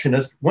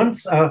protectionist,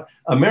 once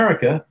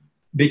America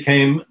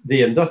became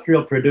the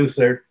industrial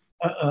producer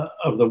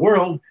of the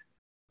world,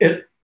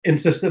 it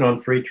insisted on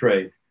free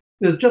trade.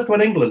 It's just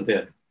what England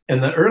did.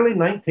 In the early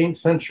 19th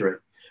century,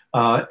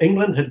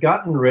 England had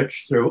gotten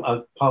rich through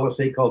a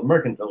policy called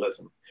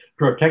mercantilism,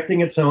 protecting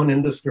its own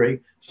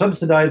industry,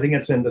 subsidizing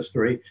its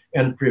industry,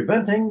 and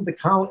preventing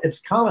its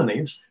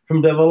colonies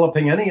from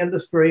developing any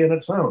industry in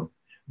its own.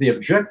 The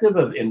objective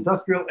of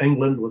industrial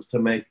England was to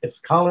make its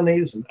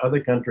colonies and other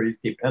countries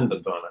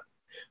dependent on it.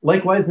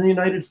 Likewise, in the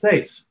United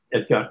States,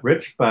 it got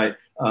rich by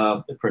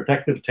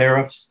protective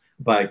tariffs,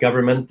 by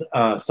government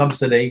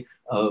subsidy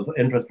of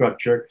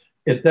infrastructure.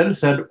 It then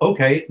said,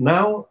 okay,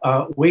 now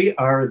we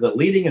are the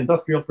leading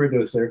industrial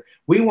producer.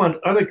 We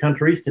want other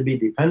countries to be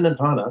dependent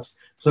on us.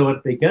 So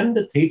it began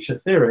to teach a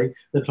theory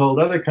that told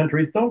other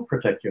countries, don't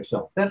protect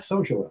yourself. That's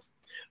socialist.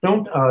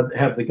 Don't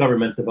have the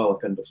government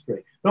develop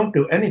industry. Don't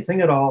do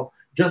anything at all.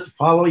 Just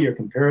follow your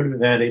comparative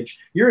advantage.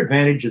 Your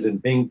advantage is in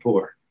being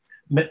poor.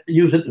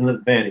 Use it in an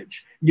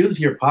advantage. Use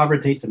your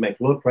poverty to make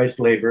low-priced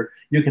labor.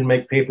 You can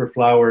make paper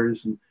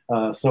flowers and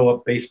sew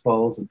up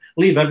baseballs and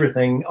leave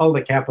everything, all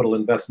the capital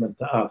investment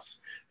to us.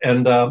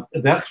 And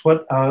that's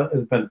what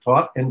has been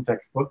taught in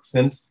textbooks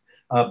since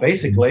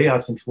basically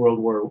since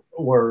World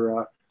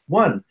War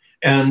I.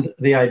 And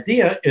the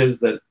idea is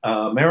that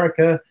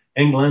America,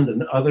 England,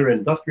 and other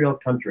industrial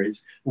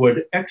countries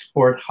would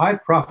export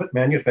high-profit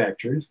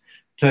manufactures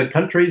to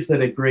countries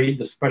that agreed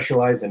to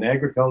specialize in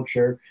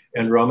agriculture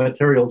and raw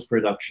materials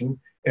production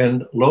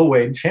and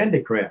low-wage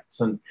handicrafts.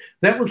 And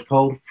that was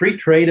called free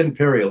trade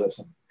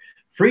imperialism.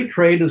 Free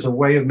trade is a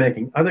way of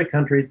making other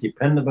countries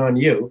dependent on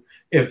you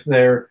if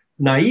they're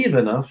naive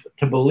enough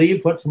to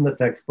believe what's in the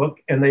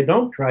textbook and they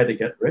don't try to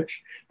get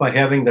rich by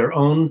having their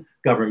own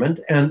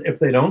government, and if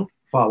they don't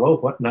follow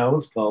what now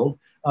is called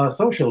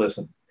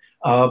socialism.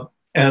 As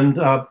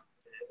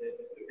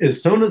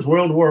soon as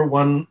World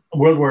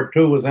War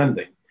II was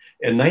ending,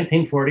 in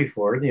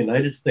 1944, the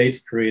United States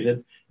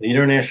created the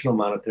International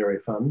Monetary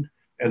Fund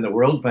and the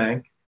World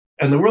Bank.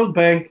 And the World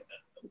Bank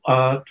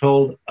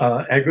told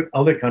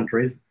other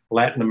countries,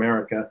 Latin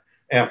America,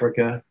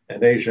 Africa,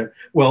 and Asia,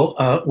 well,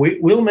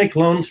 we'll make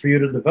loans for you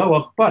to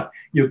develop, but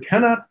you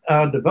cannot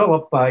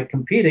develop by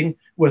competing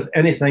with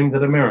anything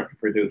that America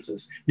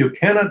produces. You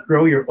cannot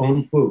grow your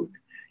own food.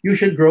 You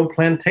should grow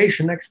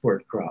plantation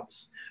export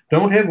crops.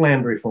 Don't have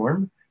land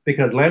reform,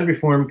 because land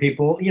reform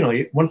people,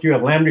 once you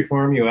have land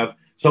reform, you have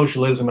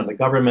socialism and the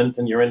government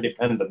and you're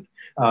independent.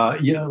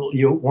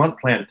 You want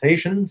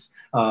plantations.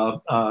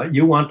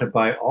 You want to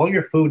buy all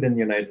your food in the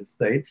United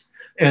States,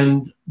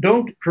 and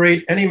don't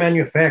create any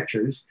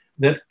manufacturers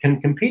that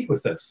can compete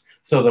with this.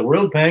 So the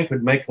World Bank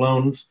would make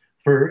loans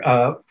for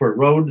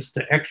roads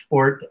to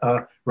export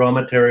raw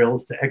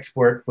materials, to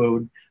export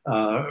food,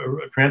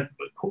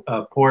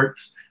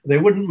 ports. They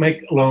wouldn't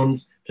make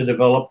loans to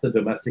develop the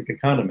domestic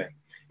economy.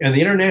 And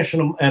the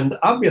international, and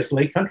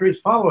obviously countries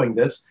following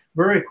this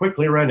very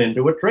quickly ran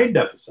into a trade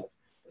deficit.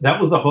 That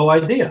was the whole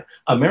idea.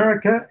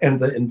 America and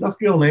the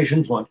industrial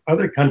nations want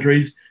other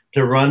countries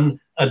to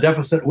run a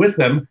deficit with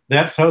them.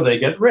 That's how they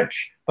get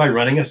rich, by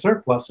running a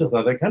surplus with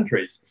other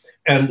countries.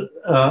 And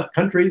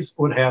countries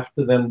would have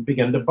to then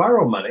begin to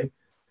borrow money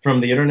from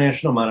the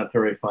International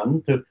Monetary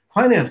Fund to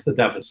finance the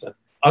deficit.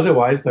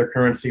 Otherwise, their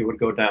currency would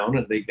go down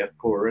and they get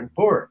poorer and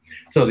poorer.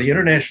 So the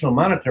International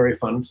Monetary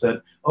Fund said,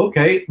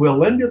 okay, we'll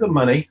lend you the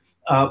money,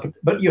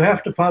 but you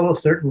have to follow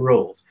certain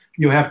rules.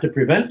 You have to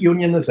prevent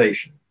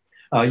unionization.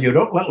 You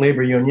don't let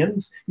labor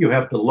unions. You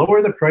have to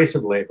lower the price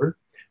of labor.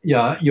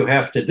 You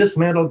have to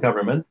dismantle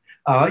government.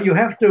 you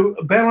have to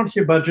balance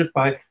your budget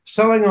by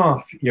selling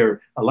off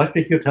your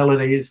electric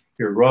utilities,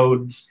 your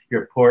roads,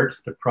 your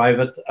ports to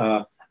private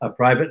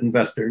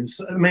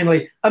investors,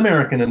 mainly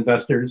American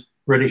investors,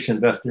 British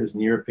investors,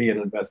 and European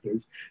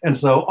investors. And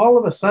so all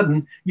of a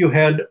sudden, you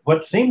had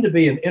what seemed to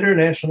be an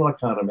international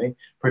economy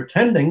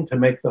pretending to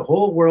make the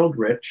whole world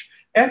rich,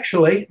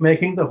 actually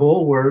making the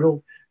whole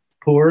world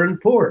poor and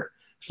poor.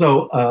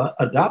 So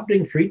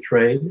adopting free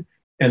trade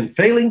and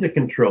failing to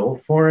control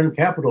foreign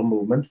capital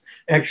movements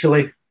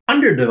actually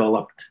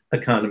underdeveloped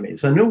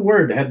economies. A new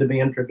word had to be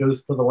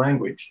introduced to the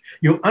language.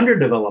 You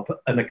underdevelop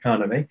an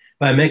economy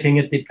by making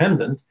it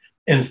dependent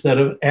instead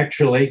of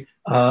actually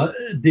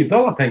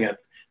developing it.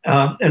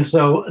 And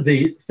so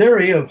the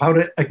theory of how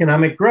to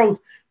economic growth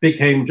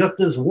became just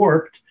as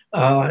warped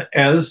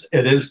as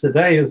it is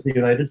today, as the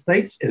United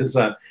States is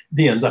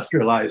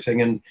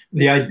deindustrializing. And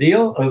the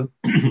ideal of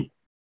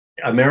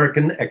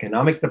American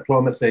economic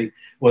diplomacy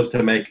was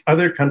to make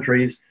other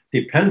countries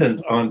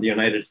dependent on the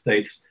United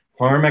States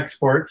farm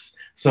exports,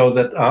 so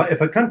that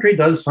if a country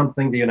does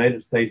something the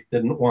United States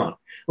didn't want,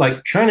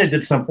 like China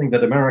did something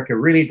that America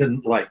really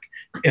didn't like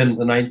in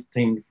the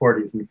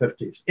 1940s and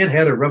 50s. It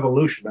had a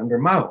revolution under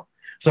Mao.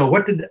 So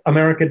what did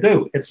America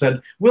do? It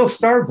said, we'll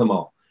starve them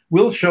all.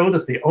 We'll show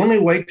that the only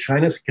way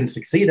China can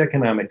succeed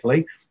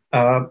economically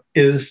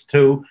is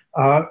to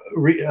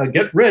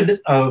get rid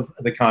of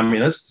the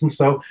communists. And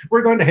so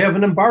we're going to have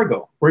an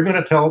embargo. We're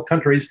going to tell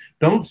countries,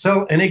 don't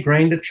sell any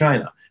grain to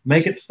China,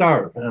 make it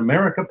starve. And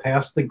America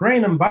passed the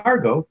grain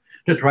embargo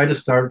to try to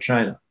starve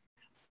China.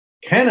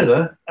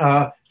 Canada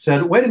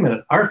said, wait a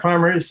minute, our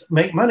farmers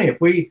make money.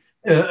 If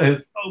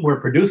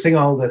we're producing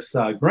all this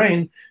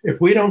grain,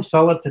 if we don't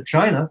sell it to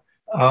China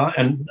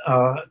and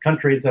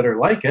countries that are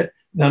like it,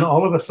 then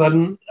all of a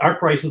sudden our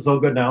prices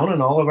will go down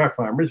and all of our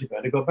farmers are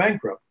going to go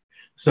bankrupt.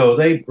 So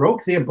they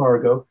broke the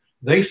embargo,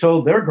 they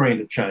sold their grain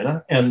to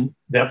China, and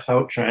that's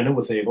how China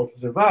was able to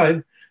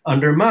survive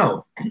under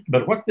Mao.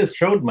 But what this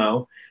showed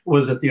Mao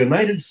was that the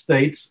United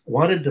States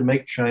wanted to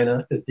make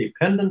China as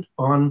dependent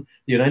on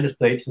the United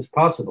States as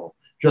possible.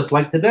 Just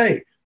like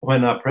today,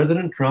 when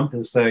President Trump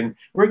is saying,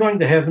 we're going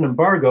to have an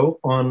embargo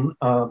on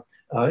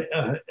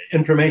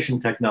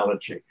information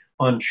technology,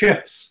 on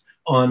chips,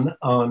 on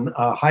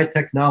high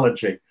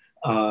technology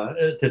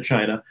to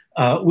China,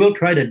 we'll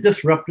try to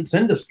disrupt its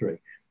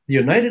industry. The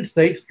United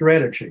States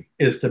strategy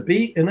is to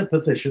be in a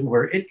position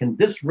where it can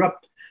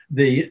disrupt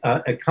the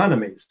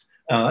economies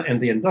and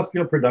the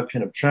industrial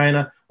production of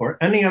China or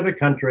any other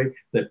country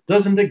that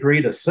doesn't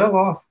agree to sell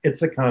off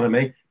its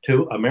economy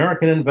to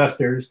American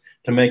investors,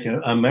 to make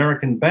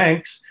American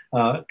banks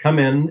come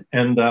in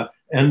and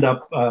end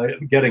up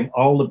getting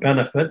all the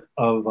benefit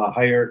of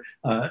higher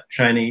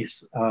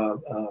Chinese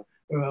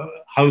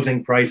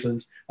housing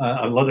prices,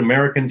 let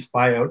Americans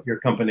buy out your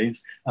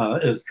companies,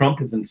 as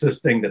Trump is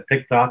insisting that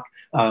TikTok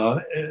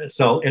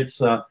sell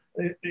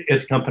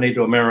its company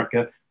to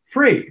America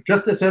free,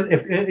 just as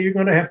if you're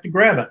going to have to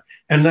grab it.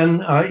 And then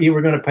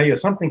we're going to pay you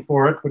something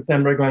for it, but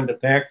then we're going to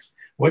tax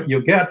what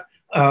you get.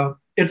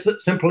 It's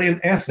simply an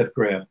asset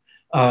grab.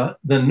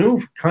 The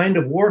new kind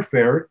of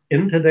warfare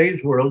in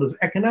today's world is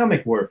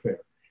economic warfare.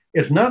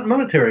 It's not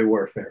military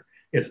warfare,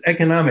 it's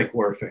economic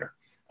warfare.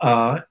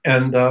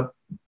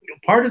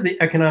 Part of the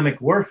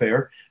economic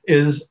warfare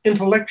is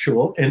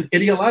intellectual and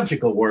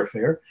ideological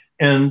warfare.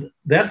 And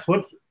that's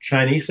what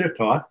Chinese are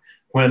taught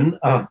when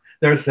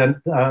they're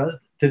sent to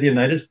the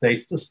United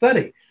States to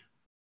study.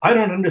 I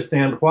don't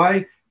understand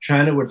why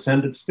China would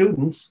send its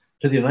students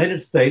to the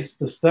United States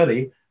to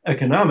study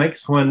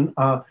economics when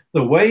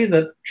the way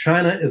that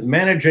China is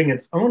managing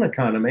its own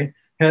economy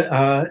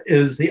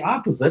is the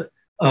opposite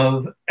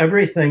of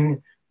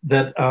everything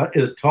that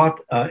is taught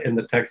in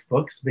the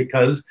textbooks.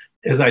 Because,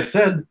 as I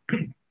said,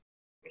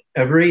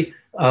 every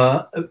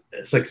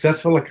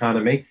successful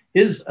economy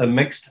is a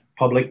mixed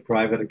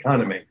public-private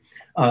economy.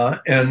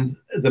 And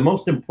the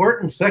most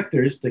important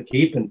sectors to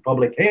keep in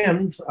public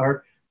hands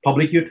are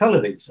public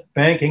utilities,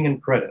 banking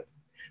and credit.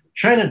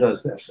 China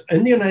does this.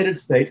 In the United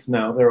States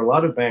now, there are a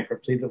lot of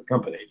bankruptcies of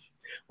companies.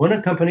 When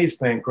a company is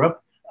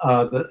bankrupt,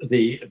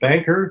 the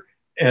banker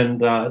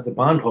and the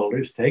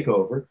bondholders take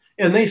over,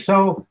 and they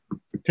sell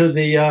to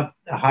the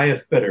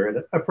highest bidder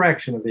at a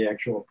fraction of the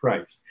actual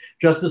price.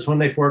 Just as when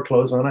they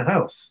foreclose on a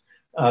house,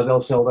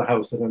 they'll sell the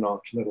house at an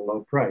auction at a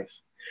low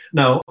price.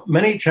 Now,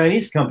 many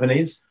Chinese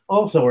companies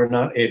also are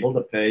not able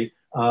to pay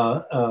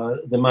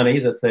the money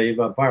that they've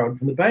borrowed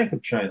from the Bank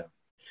of China.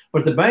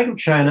 But the Bank of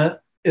China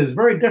is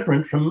very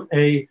different from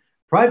a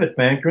private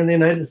banker in the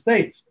United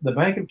States. The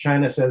Bank of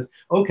China says,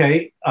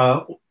 okay,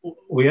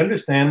 we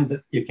understand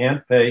that you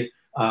can't pay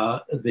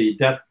the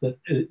debt that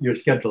you're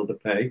scheduled to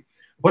pay.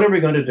 What are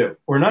we going to do?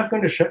 We're not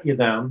going to shut you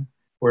down.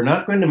 We're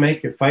not going to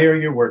make you fire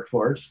your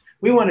workforce.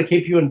 We want to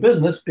keep you in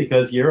business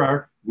because you're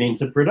our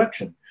means of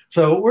production.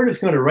 So we're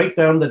just going to write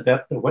down the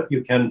debt to what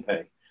you can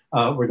pay.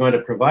 We're going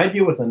to provide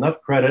you with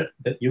enough credit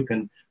that you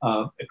can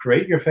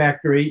create your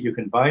factory, you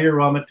can buy your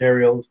raw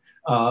materials,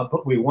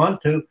 but we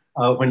want to,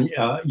 when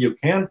you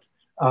can't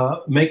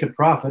make a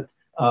profit,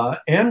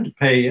 and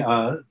pay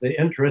the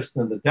interest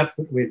and the debt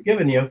that we've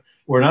given you,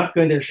 we're not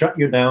going to shut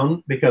you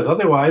down, because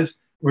otherwise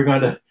we're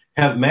going to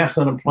have mass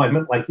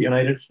unemployment like the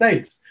United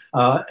States.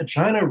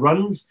 China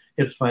runs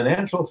its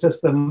financial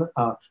system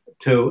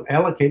to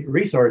allocate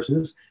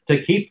resources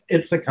to keep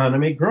its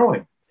economy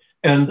growing.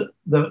 And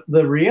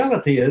the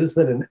reality is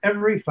that in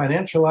every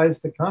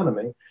financialized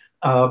economy,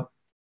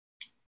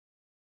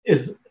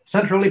 is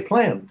centrally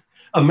planned.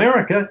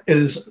 America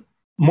is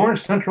more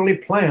centrally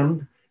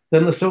planned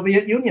than the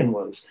Soviet Union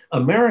was.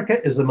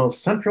 America is the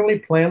most centrally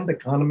planned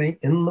economy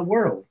in the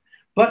world,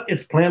 but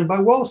it's planned by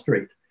Wall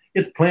Street.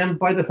 It's planned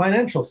by the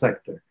financial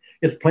sector.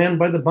 It's planned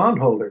by the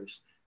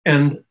bondholders.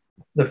 And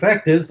the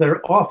fact is,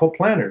 they're awful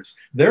planners.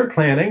 Their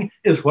planning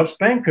is what's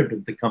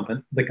bankrupted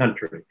the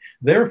country.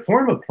 Their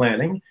form of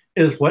planning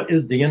is what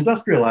is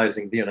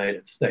deindustrializing the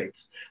United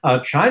States.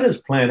 China's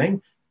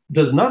planning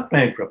does not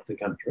bankrupt the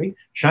country.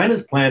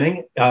 China's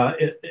planning,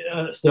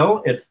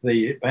 still, it's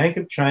the Bank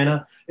of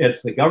China,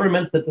 it's the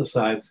government that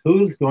decides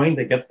who's going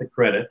to get the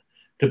credit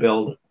to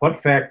build what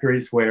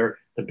factories where,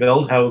 to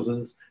build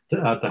houses,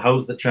 to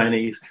house the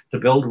Chinese, to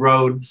build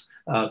roads,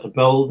 to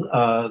build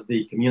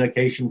the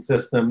communication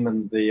system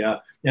and the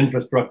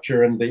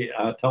infrastructure and the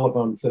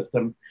telephone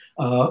system.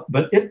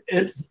 But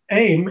its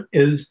aim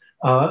is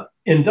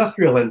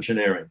industrial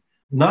engineering,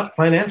 not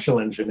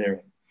financial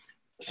engineering.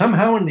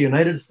 Somehow in the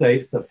United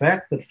States, the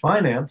fact that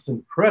finance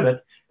and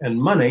credit and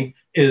money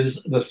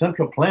is the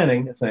central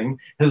planning thing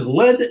has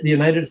led the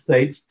United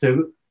States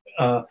to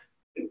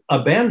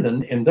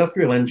abandon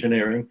industrial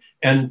engineering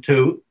and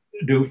to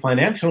do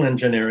financial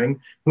engineering,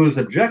 whose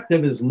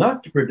objective is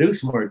not to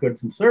produce more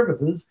goods and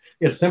services.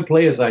 It's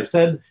simply, as I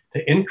said,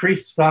 to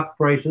increase stock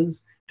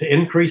prices, to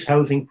increase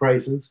housing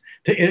prices,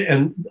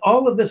 and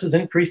all of this is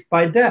increased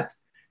by debt.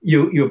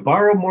 You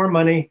borrow more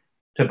money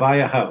to buy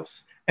a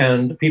house.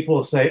 And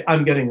people say,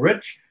 I'm getting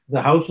rich,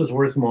 the house is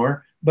worth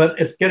more, but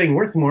it's getting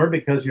worth more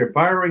because you're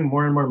borrowing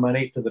more and more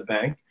money to the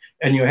bank,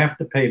 and you have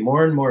to pay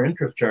more and more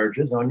interest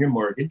charges on your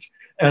mortgage.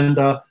 And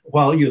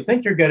while you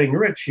think you're getting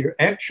rich, you're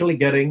actually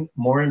getting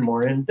more and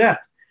more in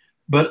debt.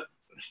 But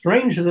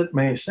strange as it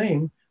may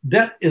seem,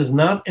 debt is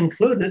not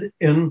included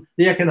in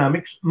the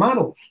economics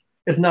models.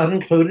 It's not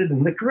included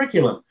in the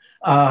curriculum.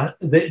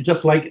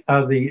 Just like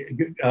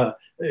the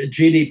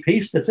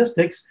GDP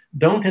statistics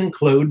don't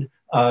include,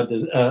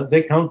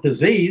 they count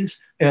disease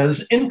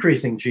as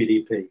increasing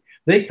GDP.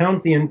 They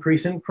count the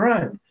increase in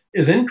crime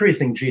as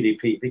increasing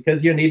GDP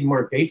because you need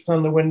more gates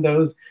on the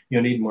windows,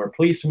 you need more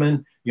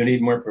policemen, you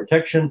need more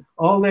protection.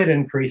 All that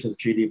increases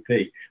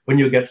GDP. When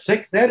you get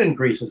sick, that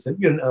increases it.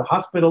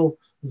 Hospital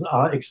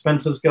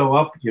expenses go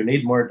up, you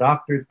need more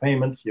doctors'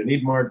 payments, you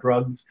need more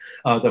drugs.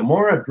 The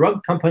more a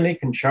drug company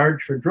can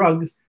charge for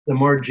drugs, the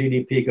more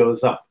GDP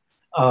goes up.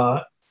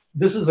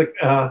 This is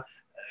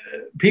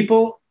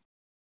people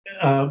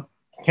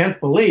can't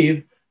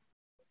believe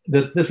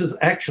that this is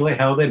actually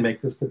how they make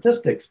the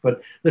statistics.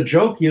 But the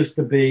joke used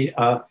to be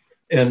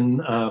in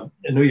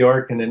New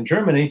York and in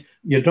Germany,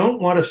 you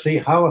don't want to see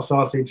how a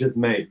sausage is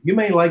made. You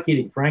may like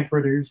eating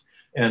frankfurters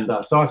and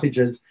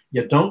sausages.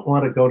 You don't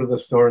want to go to the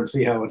store and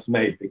see how it's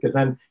made because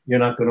then you're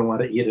not going to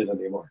want to eat it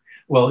anymore.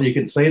 Well, you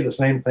can say the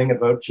same thing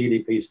about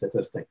GDP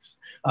statistics.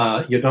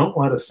 You don't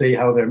want to see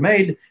how they're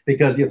made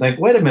because you think,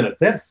 wait a minute,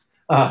 that's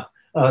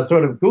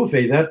sort of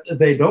goofy, that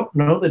they don't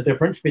know the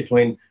difference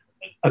between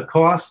a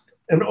cost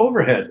and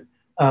overhead,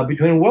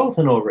 between wealth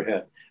and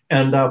overhead.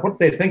 And what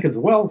they think is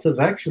wealth is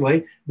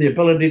actually the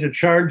ability to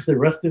charge the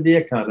rest of the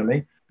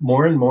economy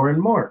more and more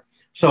and more.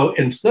 So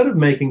instead of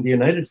making the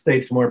United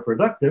States more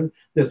productive,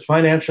 this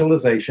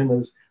financialization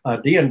has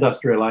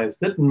deindustrialized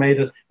it and made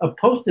it a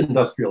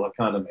post-industrial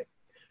economy.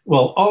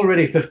 Well,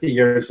 already 50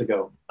 years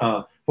ago,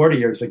 40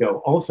 years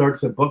ago, all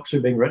sorts of books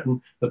are being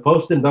written, the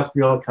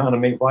post-industrial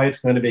economy, why it's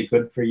going to be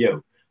good for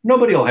you.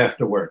 Nobody will have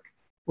to work.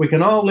 We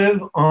can all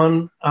live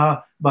on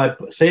by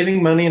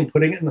saving money and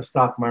putting it in the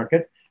stock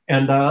market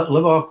and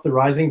live off the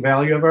rising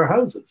value of our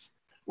houses.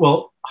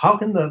 Well, how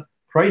can the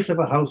price of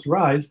a house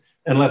rise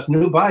unless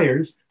new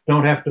buyers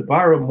don't have to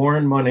borrow more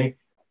and more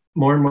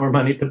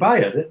money to buy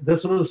it?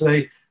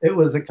 It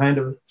was a kind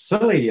of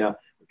silly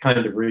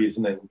kind of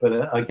reasoning.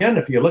 But again,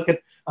 if you look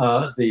at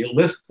the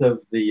list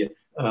of the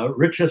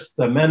richest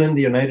men in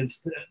the United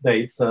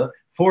States,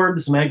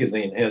 Forbes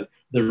magazine has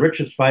the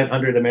richest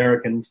 500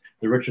 Americans,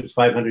 the richest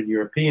 500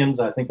 Europeans.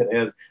 I think it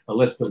has a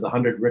list of the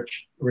 100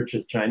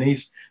 richest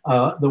Chinese.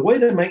 The way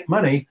to make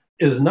money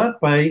is not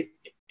by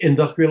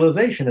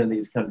industrialization in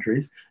these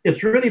countries.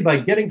 It's really by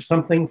getting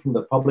something from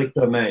the public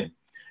domain.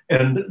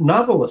 And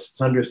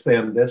novelists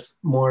understand this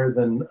more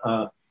than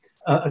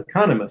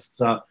economists.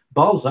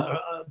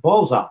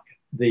 Balzac,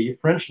 the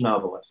French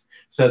novelist,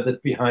 said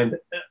that behind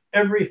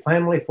every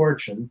family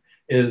fortune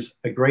is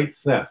a great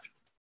theft.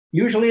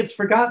 Usually it's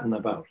forgotten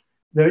about.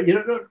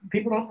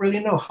 People don't really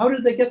know, how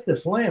did they get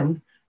this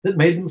land that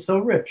made them so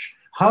rich?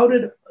 How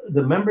did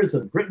the members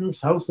of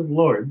Britain's House of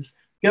Lords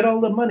get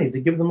all the money to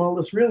give them all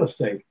this real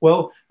estate?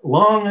 Well,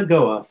 long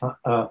ago,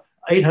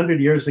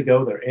 800 years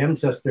ago, their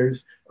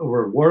ancestors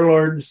were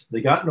warlords.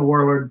 They got in a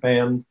warlord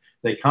band.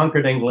 They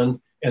conquered England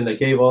and they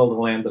gave all the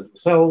land to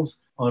themselves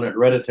on a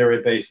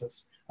hereditary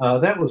basis.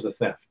 That was a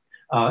theft.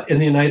 In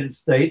the United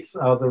States,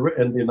 in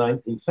the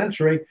 19th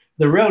century,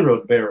 the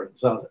railroad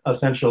barons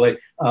essentially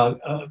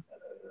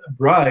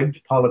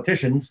bribed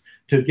politicians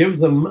to give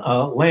them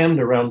land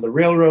around the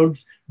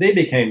railroads. They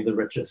became the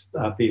richest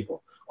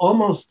people.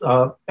 Almost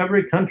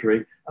every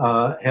country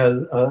has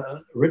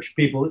rich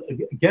people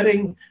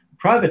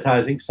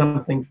privatizing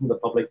something from the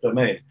public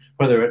domain,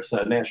 whether it's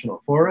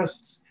national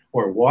forests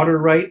or water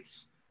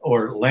rights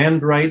or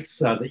land rights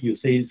that you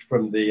seize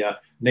from the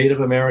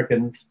Native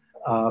Americans.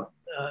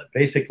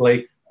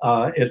 Basically,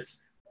 it's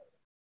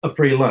a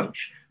free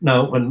lunch.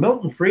 Now, when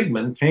Milton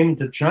Friedman came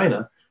to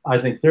China, I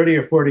think 30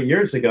 or 40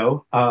 years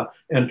ago,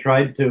 and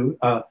tried to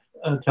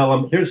tell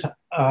them, here's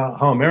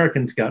how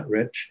Americans got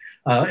rich.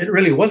 It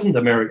really wasn't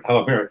how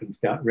Americans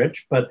got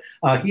rich, but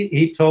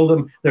he told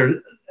them,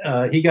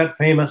 he got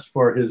famous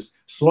for his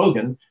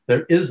slogan,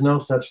 there is no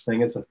such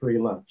thing as a free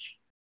lunch.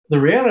 The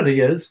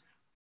reality is,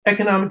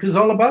 economics is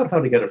all about how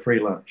to get a free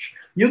lunch.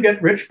 You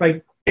get rich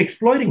by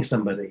exploiting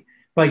somebody,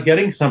 by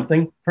getting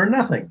something for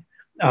nothing.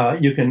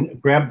 You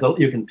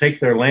can take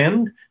their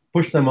land,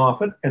 push them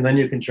off it, and then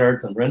you can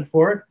charge them rent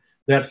for it.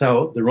 That's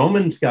how the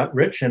Romans got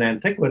rich in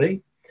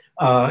antiquity.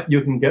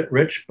 You can get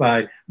rich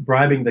by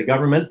bribing the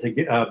government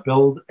to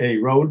build a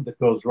road that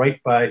goes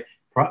right by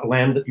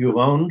land that you've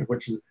owned,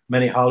 which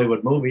many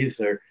Hollywood movies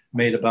are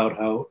made about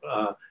how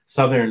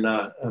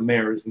Southern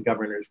mayors and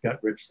governors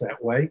got rich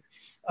that way.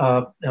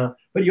 But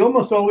you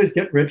almost always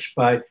get rich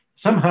by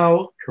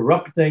somehow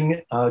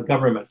corrupting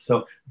government.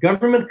 So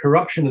government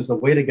corruption is the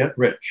way to get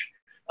rich.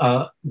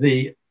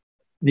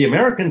 The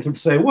Americans would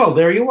say, well,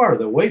 there you are.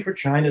 The way for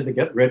China to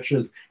get rich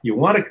is you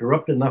want to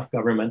corrupt enough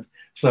government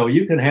so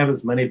you can have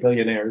as many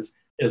billionaires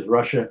as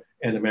Russia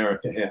and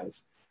America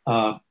has.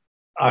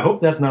 I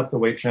hope that's not the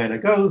way China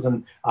goes.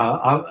 And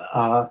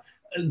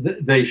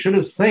they should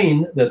have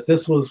seen that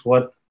this was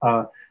what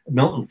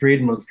Milton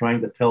Friedman was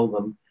trying to tell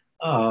them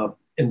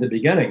in the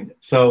beginning.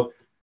 So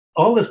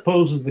all this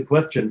poses the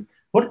question,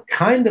 what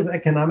kind of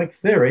economic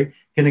theory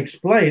can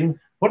explain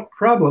what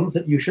problems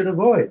that you should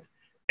avoid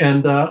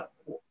and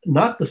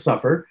not to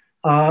suffer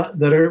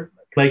that are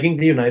plaguing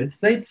the United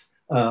States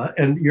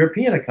and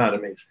European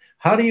economies?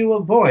 How do you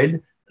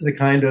avoid the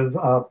kind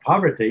of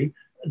poverty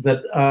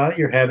that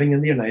you're having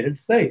in the United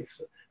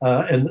States?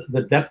 And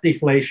the debt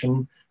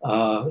deflation,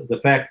 the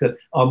fact that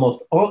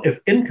almost all, if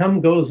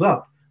income goes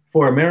up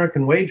for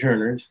American wage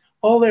earners,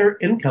 all their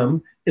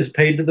income is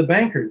paid to the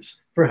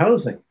bankers for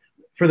housing,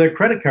 for their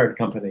credit card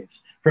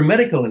companies, for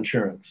medical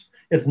insurance.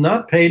 It's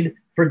not paid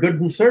for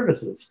goods and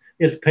services.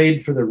 It's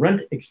paid for the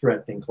rent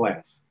extracting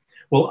class.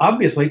 Well,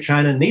 obviously,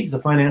 China needs a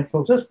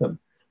financial system.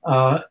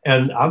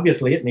 And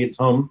obviously, it needs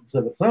homes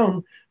of its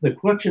own. The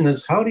question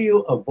is, how do you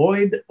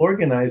avoid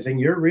organizing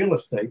your real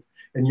estate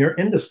and your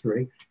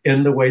industry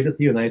in the way that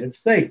the United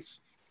States?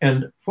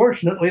 And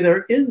fortunately,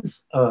 there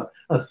is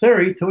a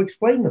theory to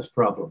explain this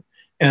problem.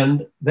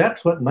 And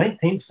that's what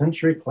 19th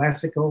century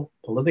classical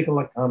political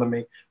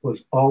economy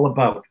was all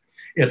about.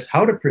 It's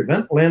how to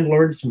prevent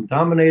landlords from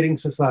dominating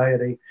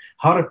society,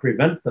 how to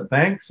prevent the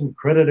banks and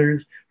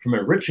creditors from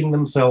enriching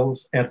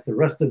themselves at the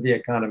rest of the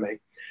economy.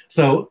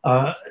 So,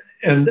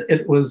 and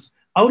it was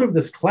out of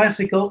this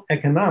classical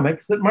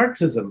economics that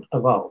Marxism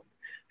evolved.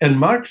 And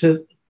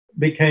Marxism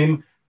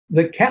became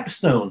the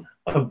capstone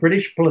of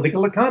British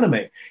political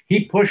economy.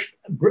 He pushed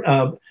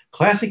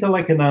classical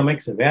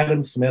economics of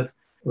Adam Smith,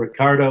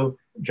 Ricardo,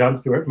 John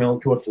Stuart Mill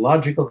to its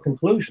logical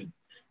conclusion.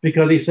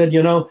 Because he said,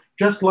 you know,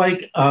 just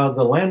like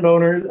the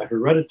landowners, the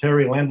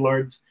hereditary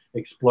landlords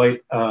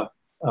exploit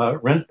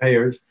rent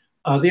payers,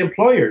 the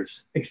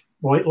employers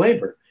exploit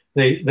labor.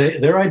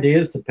 Their idea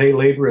is to pay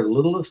labor as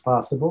little as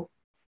possible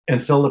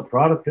and sell the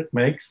product it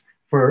makes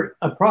for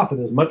a profit,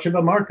 as much of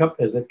a markup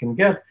as it can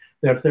get.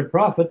 That's their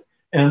profit.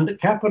 And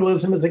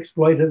capitalism is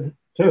exploitive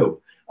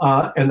too.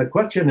 And the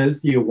question is,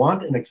 do you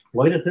want an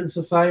exploitative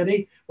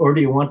society or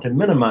do you want to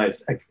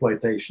minimize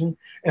exploitation?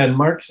 And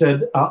Marx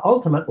said,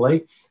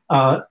 ultimately,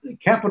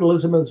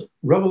 capitalism is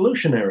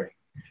revolutionary.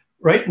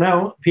 Right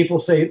now, people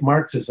say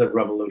Marx is a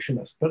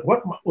revolutionist, but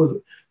what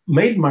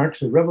made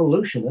Marx a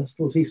revolutionist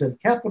was he said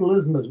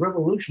capitalism is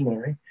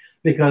revolutionary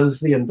because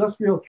the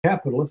industrial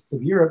capitalists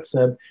of Europe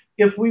said,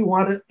 if we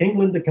wanted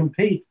England to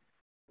compete,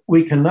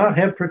 we cannot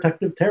have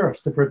protective tariffs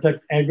to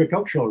protect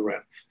agricultural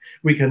rents.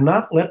 We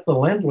cannot let the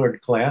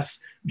landlord class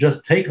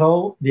just take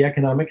all the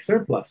economic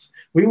surplus.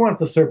 We want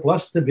the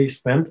surplus to be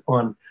spent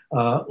on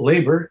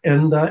labor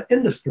and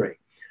industry.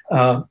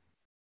 And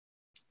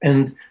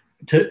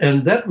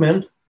that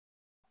meant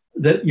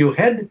that you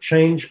had to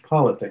change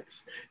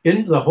politics.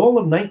 In the whole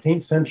of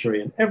 19th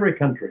century, in every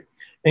country,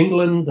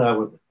 England,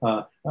 with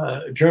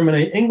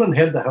Germany, England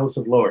had the House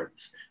of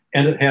Lords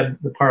and it had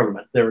the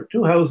Parliament. There were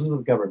two houses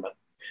of government.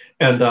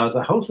 And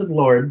the House of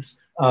Lords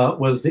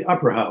was the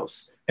upper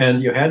house.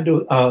 and you had to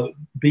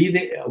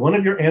one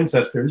of your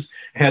ancestors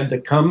had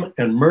to come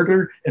and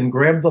murder and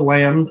grab the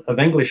land of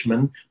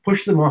Englishmen,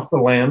 push them off the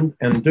land,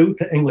 and do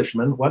to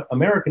Englishmen what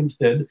Americans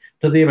did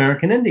to the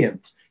American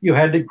Indians. You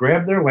had to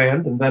grab their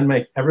land and then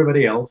make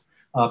everybody else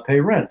pay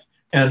rent.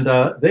 And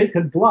they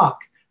could block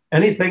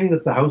anything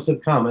that the House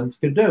of Commons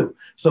could do.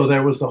 So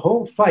there was the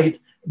whole fight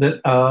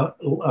that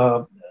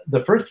the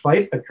first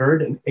fight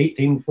occurred in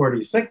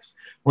 1846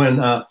 when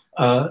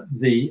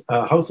the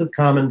House of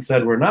Commons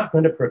said, we're not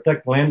going to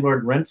protect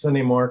landlord rents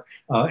anymore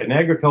in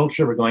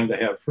agriculture. We're going to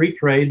have free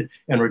trade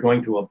and we're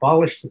going to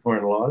abolish the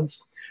Corn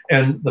Laws.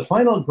 And the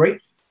final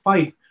great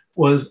fight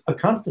was a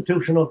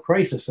constitutional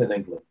crisis in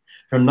England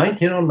from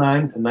 1909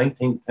 to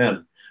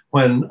 1910.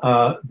 When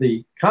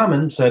the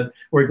Commons said,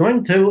 we're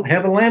going to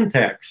have a land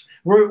tax.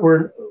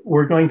 We're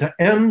going to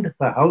end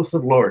the House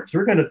of Lords.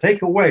 We're going to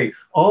take away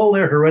all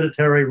their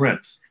hereditary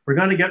rents. We're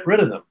going to get rid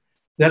of them.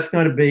 That's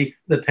going to be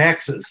the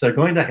taxes. They're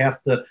going to have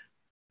to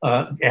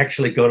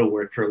actually go to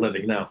work for a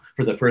living now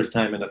for the first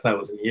time in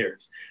 1,000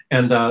 years.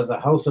 And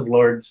the House of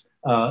Lords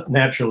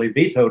naturally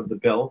vetoed the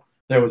bill.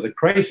 There was a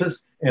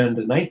crisis, and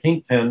in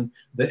 1910,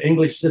 the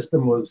English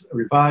system was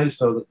revised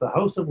so that the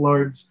House of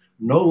Lords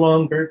no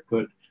longer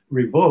could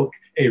revoke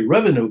a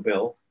revenue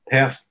bill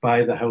passed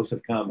by the House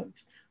of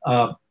Commons.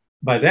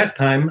 By that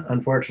time,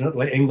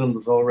 unfortunately, England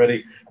was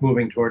already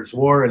moving towards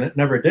war, and it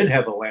never did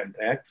have a land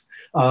tax.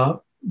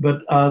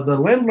 But the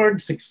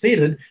landlord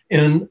succeeded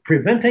in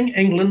preventing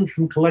England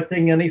from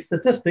collecting any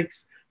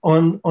statistics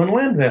on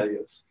land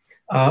values.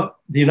 The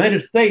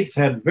United States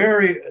had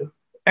very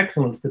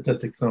excellent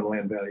statistics on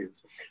land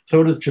values.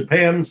 So does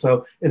Japan.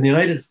 So in the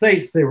United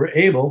States, they were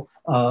able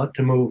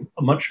to move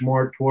much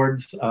more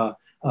towards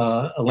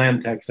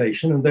land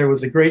taxation, and there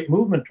was a great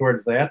movement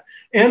towards that.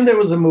 And there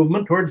was a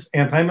movement towards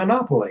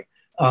anti-monopoly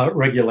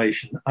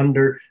regulation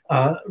under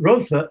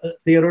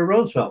Theodore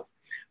Roosevelt.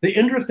 The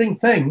interesting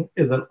thing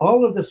is that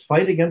all of this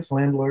fight against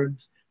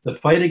landlords, the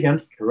fight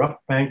against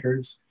corrupt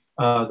bankers,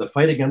 the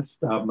fight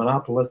against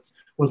monopolists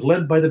was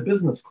led by the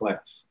business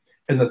class.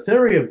 And the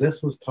theory of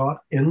this was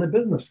taught in the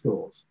business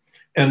schools.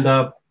 And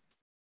the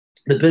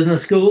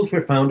business schools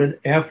were founded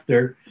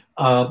after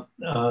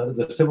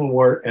the Civil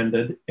War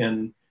ended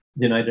in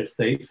the United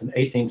States in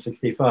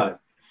 1865.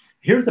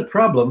 Here's the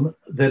problem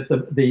that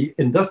the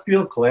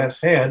industrial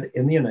class had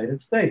in the United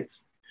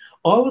States.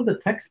 All of the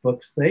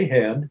textbooks they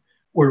had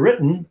were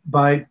written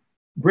by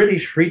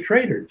British free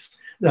traders.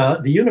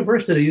 The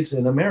universities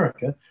in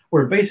America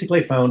were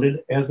basically founded,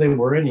 as they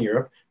were in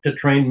Europe, to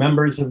train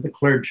members of the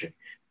clergy,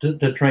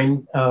 to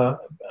train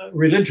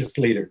religious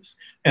leaders.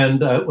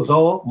 And it was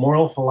all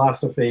moral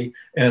philosophy,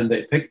 and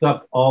they picked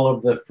up all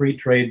of the free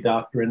trade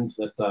doctrines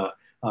that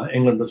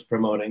England was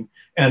promoting.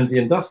 And the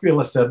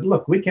industrialists said,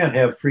 look, we can't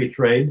have free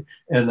trade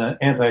and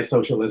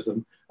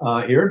anti-socialism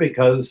here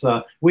because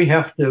we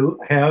have to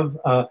have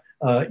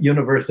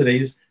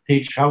universities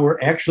teach how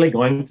we're actually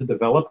going to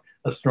develop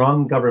a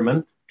strong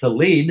government to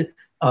lead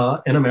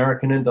in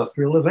American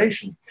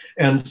industrialization.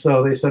 And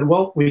so they said,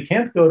 well, we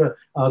can't go to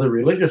the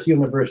religious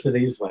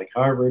universities like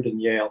Harvard and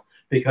Yale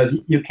because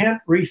you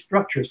can't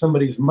restructure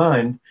somebody's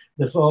mind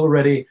that's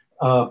already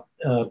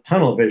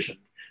tunnel vision.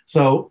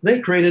 So they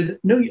created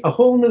a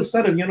whole new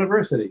set of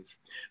universities.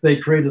 They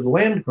created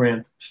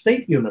land-grant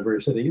state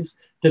universities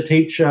to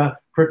teach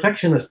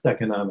protectionist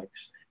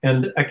economics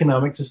and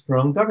economics of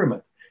strong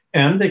government.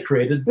 And they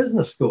created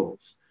business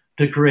schools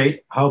to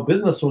create how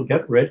business will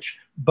get rich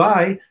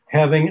by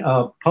having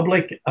a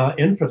public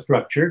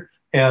infrastructure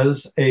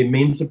as a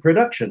means of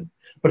production.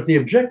 But the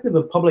objective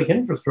of public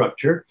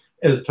infrastructure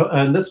is to,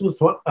 and this was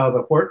what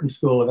the Wharton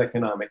School of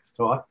Economics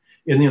taught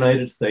in the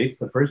United States,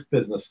 the first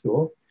business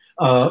school.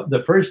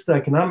 The first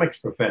economics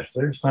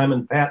professor,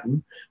 Simon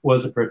Patton,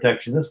 was a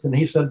protectionist, and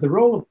he said the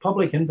role of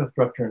public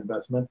infrastructure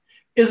investment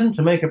isn't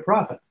to make a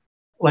profit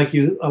like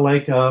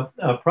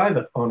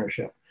private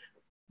ownership.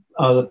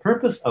 The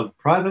purpose of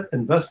private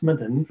investment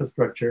in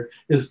infrastructure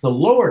is to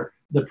lower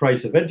the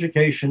price of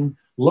education,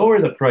 lower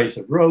the price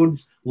of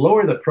roads,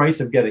 lower the price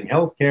of getting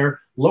health care,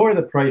 lower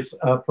the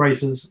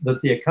prices that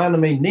the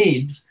economy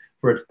needs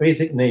for its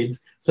basic needs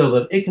so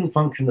that it can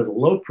function at a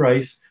low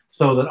price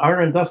so that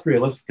our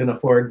industrialists can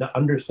afford to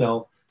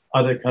undersell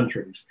other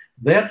countries.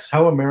 That's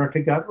how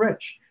America got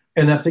rich.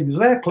 And that's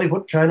exactly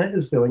what China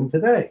is doing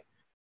today.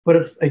 But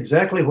it's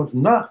exactly what's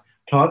not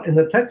taught in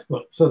the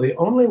textbook. So the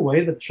only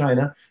way that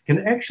China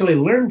can actually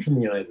learn from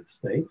the United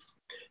States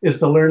is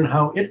to learn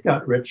how it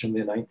got rich in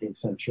the 19th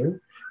century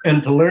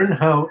and to learn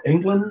how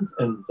England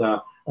and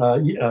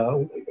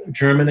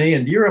Germany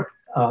and Europe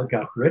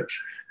got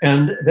rich.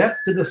 And that's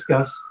to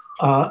discuss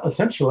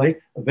essentially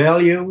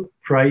value,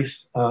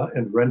 price,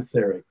 and rent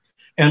theory.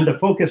 And to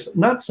focus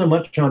not so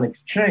much on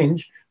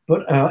exchange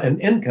and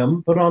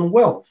income, but on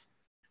wealth.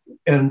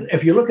 And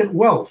if you look at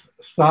wealth,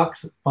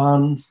 stocks,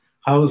 bonds,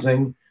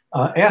 housing,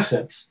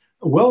 assets,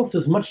 wealth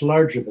is much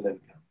larger than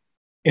income.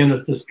 And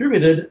it's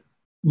distributed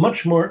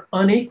much more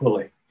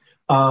unequally.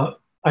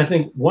 I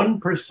think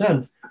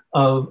 1%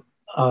 of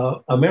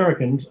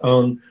Americans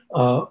own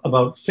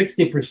about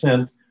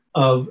 60%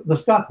 of the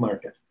stock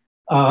market.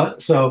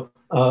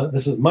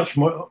 This is much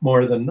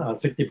more than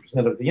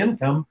 60% of the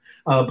income.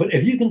 But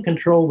if you can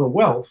control the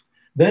wealth,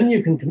 then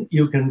you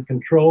can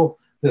control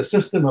the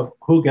system of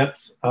who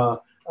gets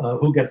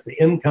the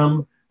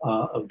income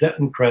of debt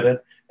and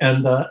credit,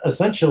 and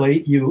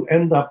essentially you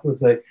end up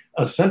with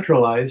a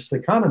centralized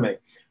economy.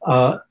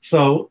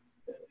 So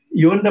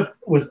you end up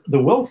with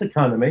the wealth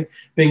economy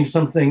being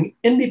something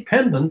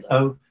independent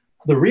of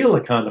the real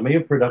economy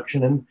of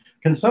production and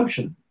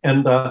consumption.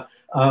 And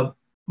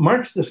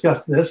Marx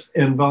discussed this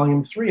in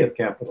volume 3 of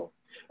Capital,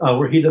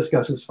 where he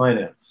discusses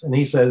finance. And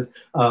he says,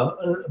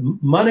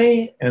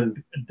 money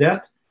and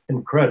debt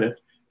and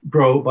credit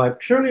grow by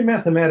purely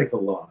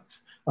mathematical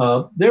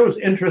laws. There was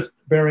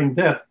interest-bearing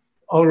debt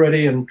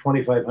already in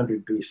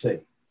 2500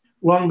 BC,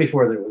 long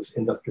before there was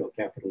industrial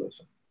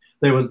capitalism.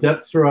 There was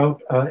debt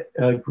throughout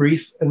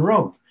Greece and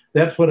Rome.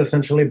 That's what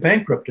essentially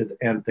bankrupted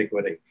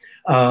antiquity.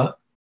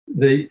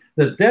 The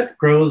debt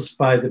grows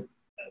by the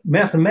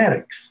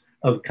mathematics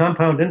of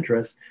compound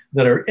interest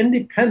that are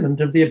independent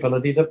of the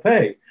ability to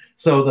pay.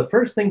 So the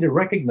first thing to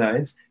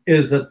recognize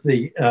is that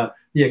the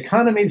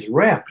economy is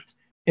wrapped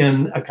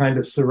in a kind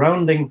of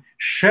surrounding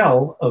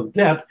shell of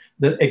debt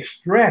that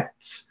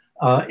extracts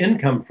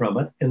income from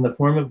it in the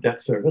form of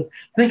debt service.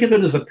 Think of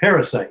it as a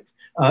parasite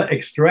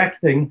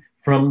extracting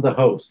from the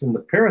host. And the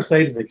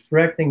parasite is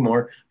extracting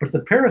more, but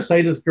the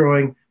parasite is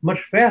growing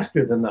much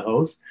faster than the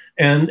host.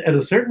 And at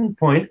a certain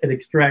point, it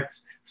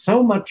extracts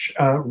so much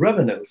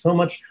revenue, so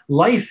much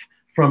life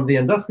from the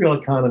industrial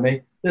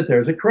economy that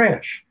there's a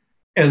crash.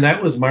 And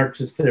that was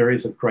Marx's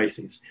theories of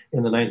crises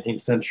in the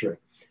 19th century.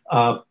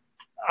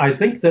 I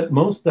think that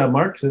most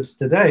Marxists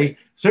today,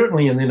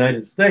 certainly in the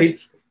United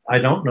States, I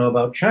don't know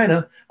about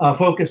China,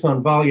 focus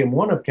on volume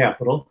 1 of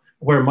Capital,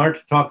 where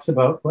Marx talks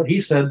about what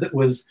he said that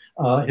was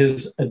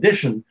his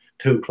addition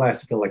to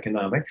classical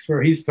economics,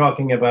 where he's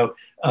talking about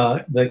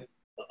the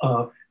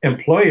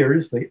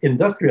employers, the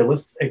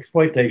industrialists'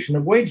 exploitation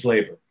of wage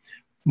labor,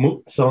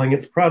 selling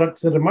its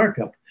products at a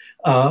markup.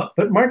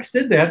 But Marx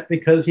did that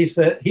because he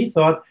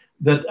thought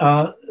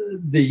that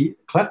the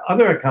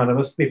other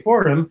economists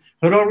before him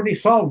had already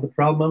solved the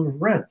problem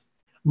of rent.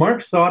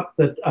 Marx thought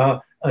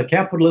that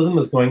capitalism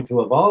was going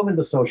to evolve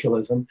into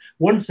socialism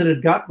once it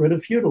had got rid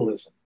of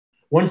feudalism,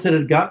 once it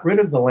had got rid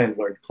of the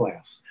landlord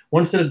class,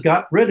 once it had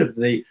got rid of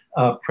the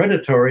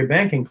predatory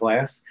banking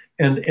class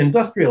and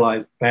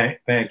industrialized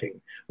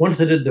banking, once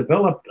it had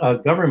developed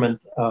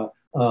government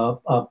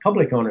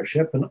public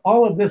ownership. And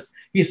all of this,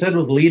 he said,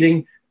 was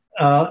leading,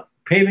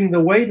 paving the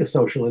way to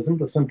socialism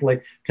to simply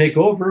take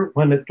over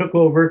when it took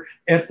over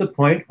at the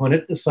point when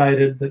it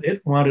decided that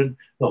it wanted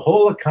the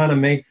whole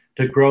economy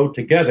to grow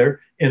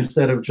together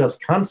instead of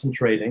just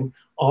concentrating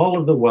all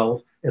of the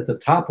wealth at the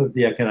top of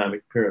the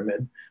economic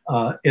pyramid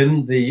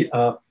in the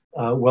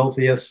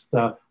wealthiest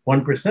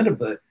 1% of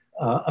the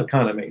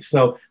economy.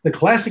 So the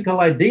classical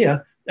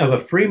idea of a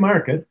free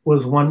market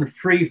was one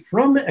free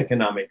from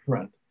economic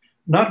rent,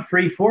 not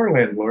free for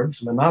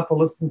landlords,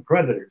 monopolists, and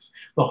creditors.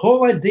 The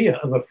whole idea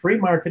of a free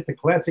market to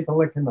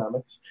classical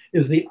economics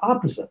is the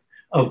opposite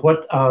of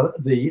what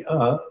the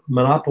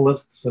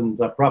monopolists and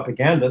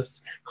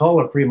propagandists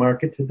call a free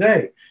market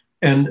today.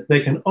 And they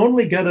can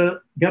only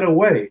get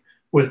away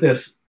with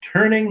this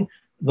turning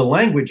the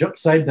language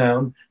upside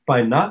down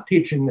by not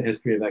teaching the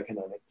history of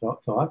economic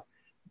thought,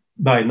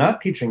 by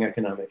not teaching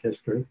economic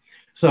history.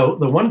 So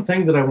the one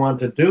thing that I want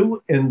to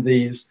do in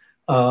these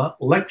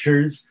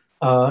lectures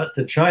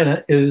to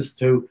China is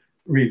to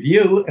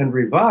review and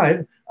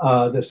revive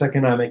this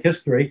economic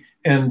history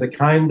and the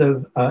kind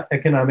of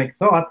economic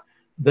thought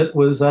that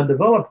was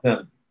developed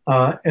then.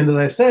 And as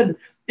I said,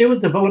 it was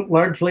developed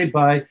largely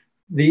by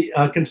the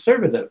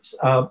conservatives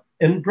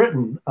in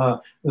Britain.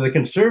 The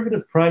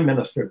conservative prime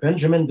minister,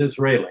 Benjamin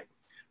Disraeli,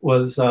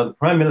 was the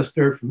prime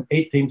minister from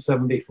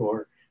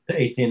 1874 to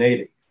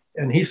 1880.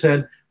 And he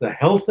said, the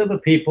health of a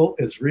people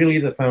is really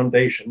the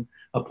foundation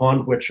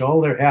upon which all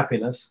their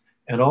happiness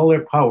and all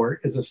their power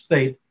as a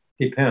state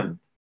depend.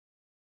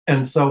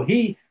 And so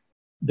he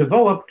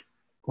developed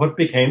what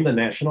became the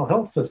national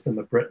health system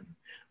of Britain.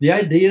 The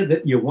idea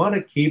that you want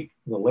to keep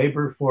the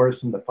labor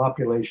force and the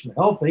population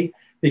healthy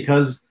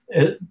because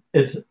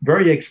it's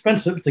very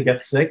expensive to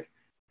get sick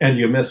and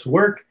you miss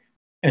work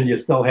and you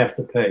still have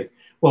to pay.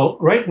 Well,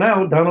 right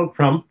now, Donald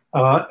Trump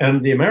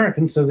and the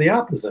Americans are the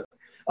opposite.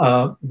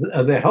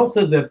 The health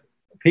of the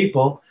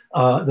people,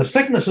 the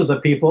sickness of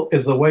the people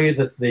is the way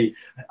that the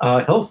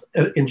health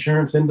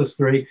insurance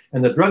industry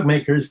and the drug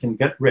makers can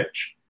get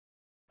rich.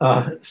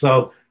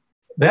 So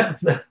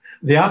that's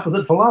the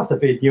opposite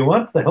philosophy. Do you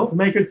want the health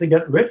makers to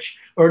get rich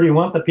or do you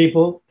want the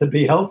people to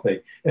be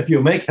healthy? If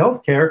you make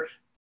healthcare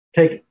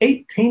take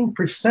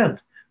 18%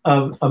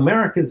 of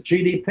America's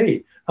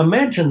GDP,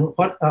 imagine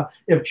what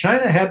if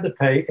China had to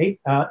pay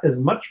as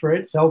much for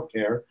its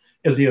healthcare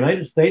as the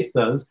United States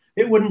does,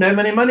 it wouldn't have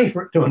any money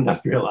to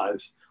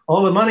industrialize.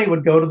 All the money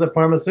would go to the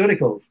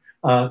pharmaceuticals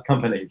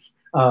companies.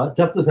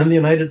 just as in the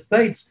United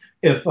States,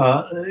 if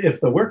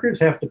the workers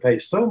have to pay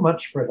so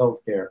much for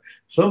healthcare,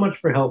 so much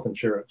for health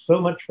insurance, so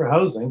much for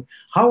housing,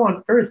 how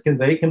on earth can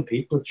they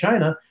compete with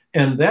China?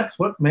 And that's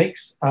what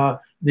makes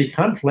the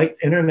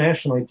conflict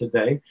internationally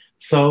today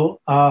so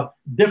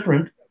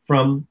different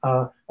from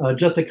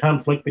just a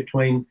conflict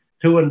between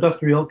two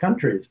industrial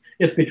countries.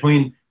 It's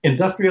between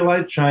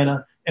industrialized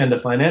China and the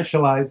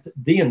financialized,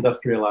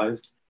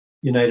 deindustrialized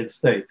United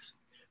States.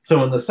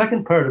 So in the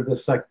second part of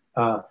this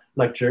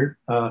lecture,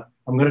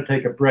 I'm going to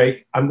take a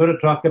break. I'm going to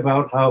talk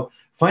about how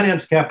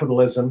finance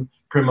capitalism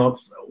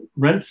promotes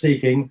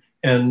rent-seeking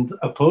and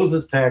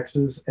opposes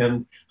taxes,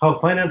 and how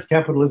finance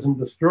capitalism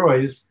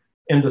destroys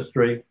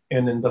industry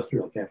and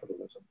industrial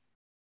capitalism.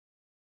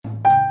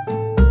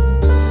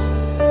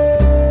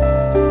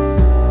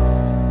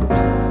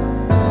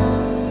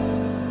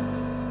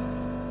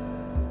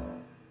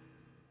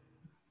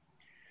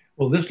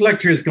 Well, this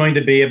lecture is going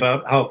to be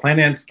about how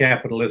finance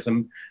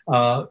capitalism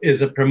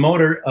is a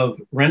promoter of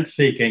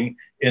rent-seeking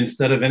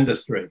instead of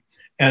industry.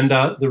 And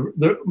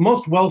the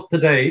most wealth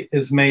today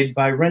is made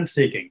by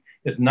rent-seeking.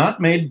 It's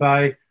not made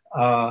by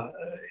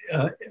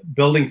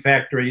building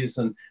factories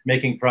and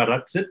making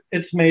products.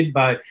 It's made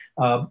by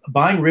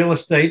buying real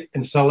estate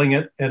and selling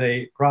it at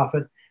a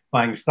profit,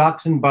 buying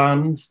stocks and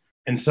bonds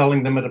and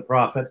selling them at a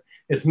profit.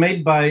 It's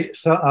made by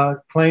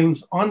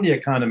claims on the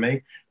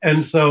economy.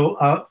 And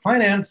so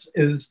finance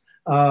is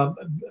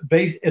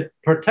it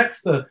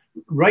protects the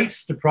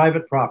rights to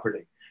private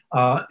property.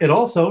 It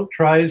also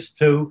tries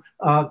to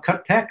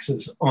cut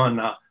taxes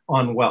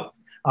on wealth.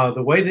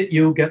 The way that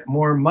you get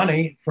more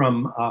money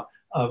from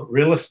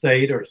real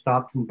estate or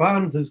stocks and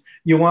bonds is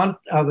you want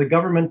the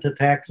government to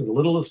tax as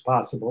little as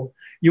possible.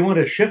 You want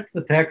to shift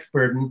the tax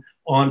burden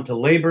onto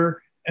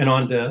labor and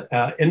onto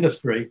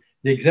industry,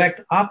 the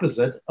exact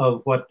opposite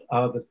of what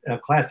the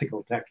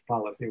classical tax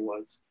policy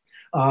was.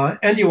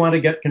 And you want to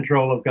get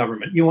control of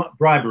government. You want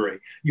bribery.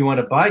 You want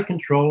to buy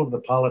control of the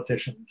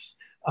politicians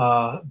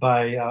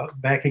by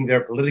backing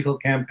their political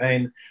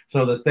campaign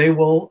so that they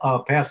will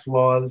pass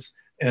laws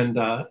and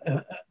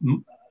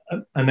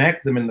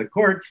enact them in the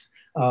courts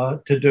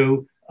to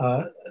do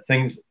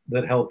things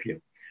that help you.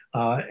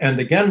 And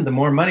again, the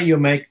more money you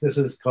make, this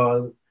is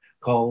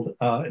called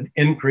an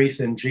increase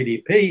in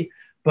GDP,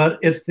 but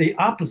it's the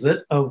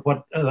opposite of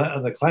what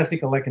the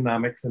classical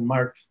economics and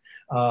Marx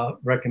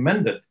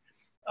recommended.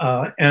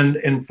 And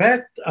in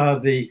fact,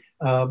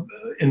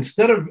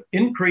 instead of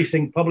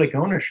increasing public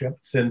ownership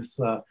since,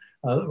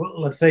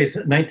 let's say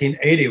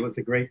 1980 was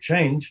the great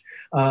change,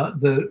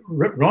 the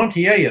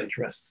rentier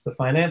interests, the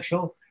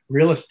financial,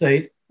 real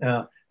estate,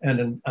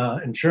 and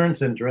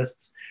insurance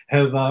interests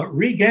have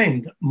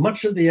regained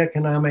much of the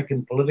economic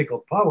and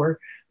political power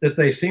that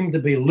they seemed to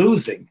be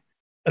losing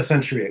a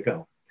century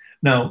ago.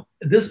 Now,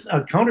 this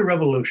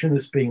counter-revolution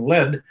is being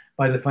led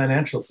by the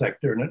financial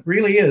sector, and it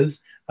really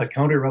is a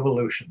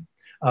counter-revolution.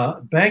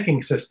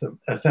 Banking system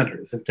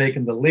centers have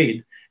taken the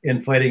lead in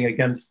fighting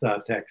against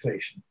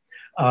taxation.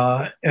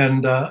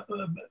 And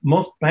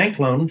most bank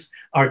loans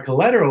are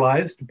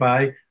collateralized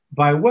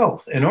by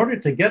wealth. In order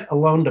to get a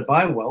loan to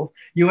buy wealth,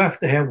 you have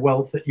to have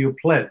wealth that you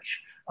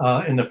pledge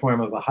in the form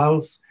of a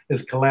house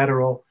as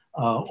collateral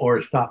or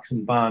stocks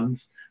and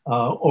bonds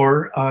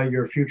or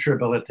your future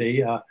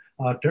ability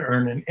to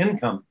earn an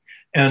income.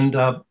 And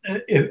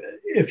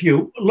if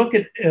you look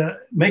at,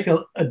 make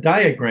a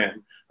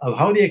diagram of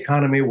how the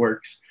economy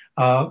works,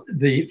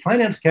 the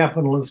finance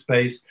capital is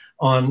based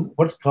on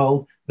what's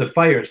called the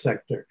FIRE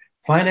sector: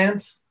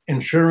 finance,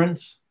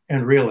 insurance,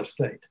 and real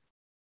estate,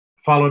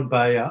 followed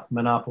by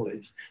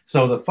monopolies.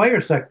 So the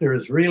FIRE sector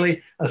is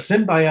really a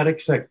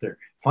symbiotic sector.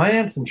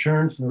 Finance,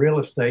 insurance, and real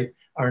estate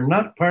are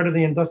not part of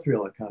the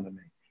industrial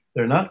economy.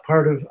 They're not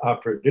part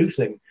of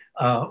producing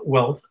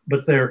wealth,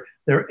 but they're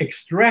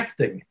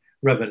extracting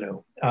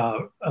revenue,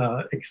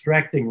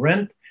 extracting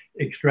rent,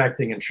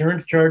 extracting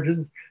insurance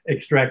charges,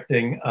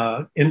 extracting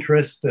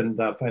interest and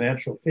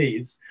financial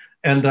fees.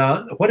 And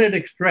what it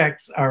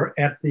extracts are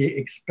at the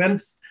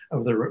expense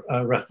of the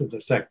rest of the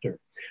sector.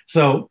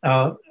 So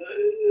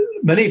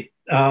many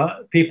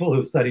people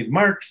who studied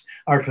Marx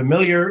are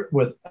familiar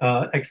with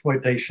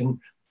exploitation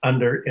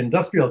under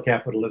industrial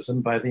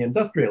capitalism by the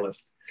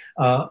industrialist.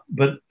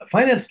 But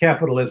finance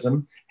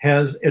capitalism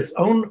has its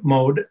own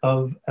mode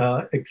of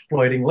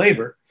exploiting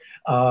labor.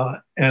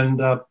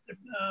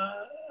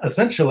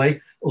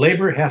 Essentially,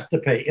 labor has to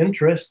pay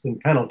interest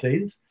and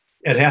penalties.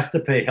 It has to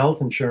pay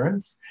health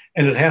insurance,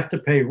 and it has to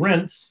pay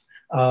rents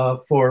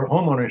for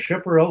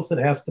homeownership, or else it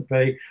has to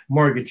pay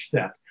mortgage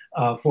debt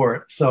for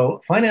it. So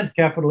finance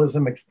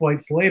capitalism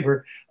exploits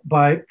labor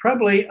by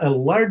probably a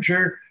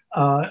larger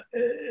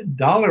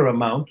dollar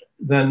amount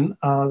than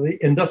the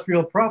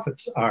industrial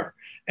profits are.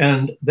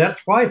 And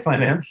that's why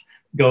finance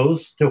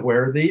goes to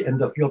where the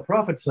industrial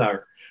profits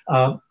are.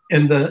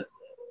 In the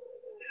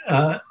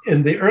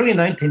early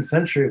 19th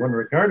century, when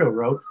Ricardo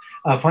wrote,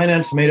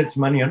 finance made its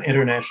money on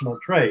international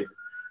trade.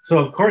 So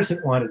of course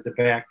it wanted to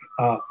back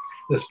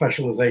the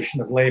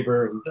specialization of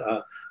labor,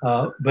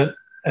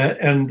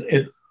 and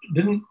it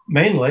didn't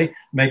mainly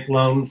make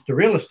loans to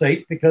real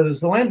estate because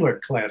the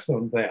landlord class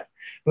owned that.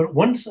 But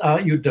once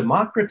you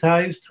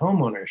democratized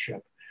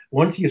homeownership,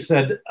 once you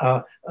said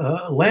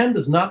land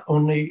is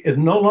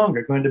no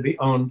longer going to be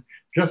owned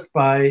just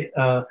by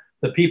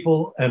the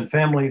people and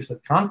families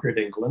that conquered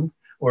England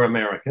or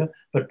America,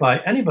 but by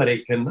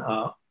anybody can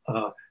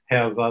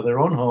have their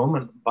own home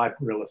and buy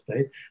real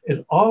estate.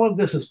 All of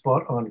this is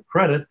bought on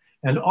credit,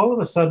 and all of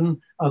a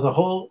sudden, the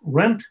whole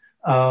rent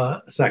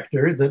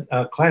sector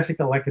that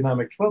classical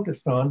economics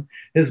focused on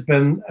has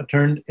been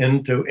turned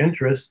into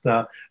interest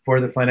for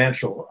the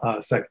financial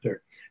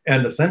sector.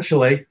 And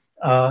essentially,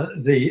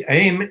 the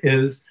aim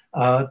is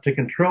to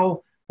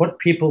control what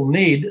people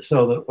need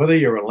so that whether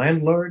you're a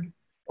landlord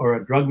or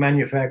a drug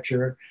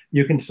manufacturer,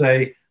 you can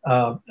say,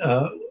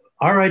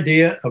 our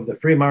idea of the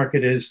free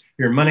market is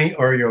your money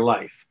or your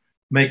life.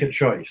 Make a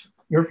choice.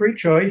 Your free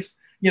choice,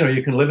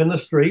 you can live in the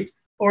street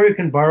or you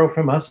can borrow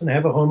from us and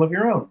have a home of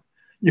your own.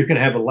 You can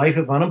have a life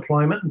of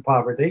unemployment and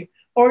poverty,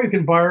 or you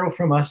can borrow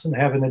from us and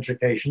have an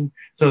education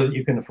so that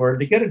you can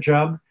afford to get a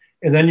job.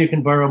 And then you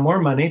can borrow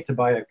more money to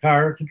buy a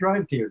car to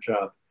drive to your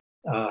job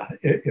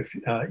if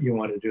you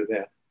want to do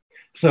that.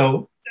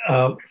 So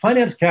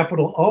finance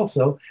capital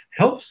also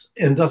helps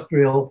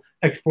industrial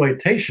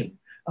exploitation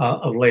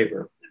of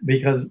labor,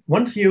 because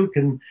once you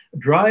can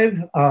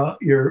drive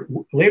your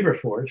labor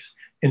force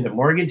into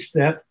mortgage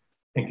debt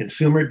and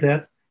consumer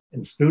debt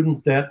and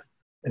student debt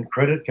and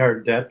credit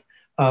card debt,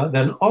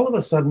 then all of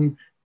a sudden,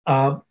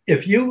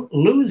 if you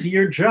lose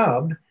your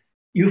job,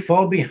 you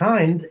fall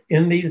behind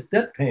in these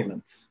debt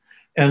payments.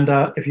 And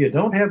if you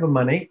don't have the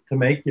money to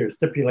make your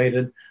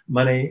stipulated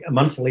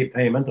monthly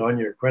payment on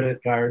your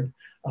credit card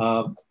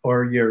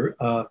or your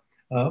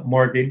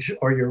mortgage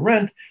or your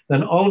rent,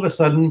 then all of a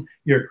sudden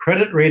your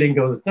credit rating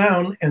goes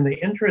down and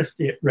the interest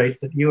rate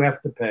that you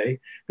have to pay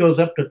goes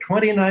up to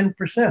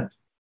 29%.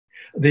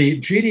 The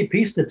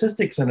GDP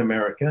statistics in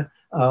America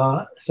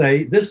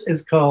say this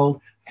is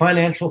called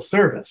financial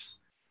service.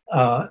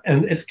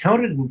 And it's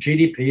counted in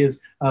GDP as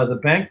the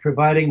bank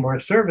providing more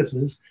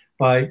services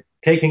by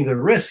taking the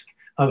risk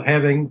of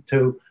having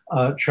to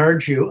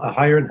charge you a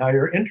higher and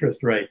higher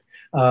interest rate.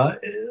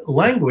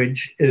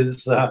 Language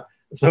is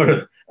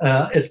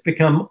it's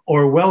become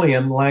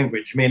Orwellian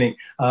language, meaning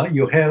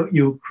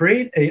you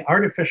create a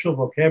artificial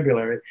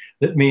vocabulary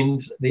that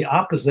means the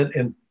opposite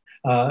in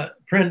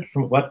print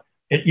from what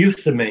it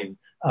used to mean.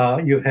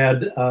 You've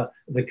had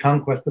the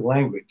conquest of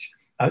language.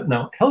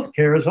 Now,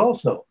 healthcare has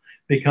also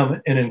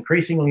become an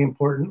increasingly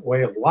important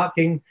way of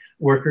locking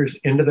workers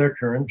into their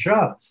current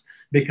jobs,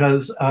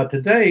 because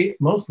today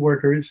most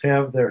workers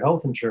have their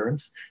health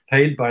insurance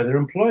paid by their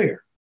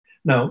employer.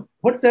 Now,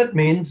 what that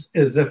means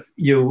is if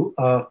you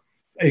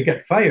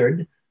get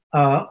fired,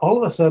 all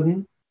of a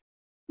sudden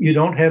you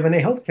don't have any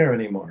healthcare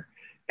anymore.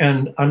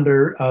 And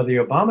under the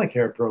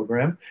Obamacare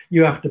program,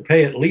 you have to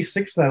pay at least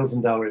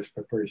 $6,000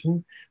 per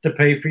person to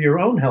pay for your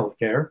own health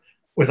care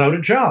without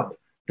a job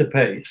to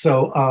pay.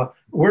 So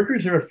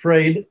workers are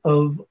afraid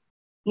of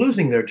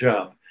losing their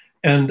job.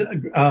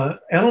 And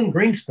Alan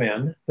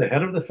Greenspan, the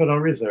head of the Federal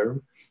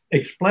Reserve,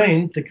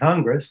 explained to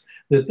Congress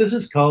that this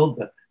is called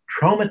the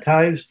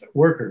traumatized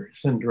worker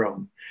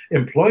syndrome.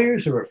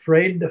 Employers are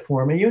afraid to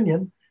form a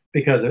union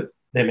because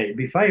they may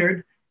be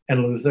fired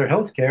and lose their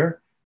health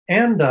care,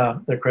 and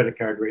their credit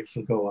card rates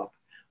will go up.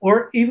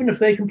 Or even if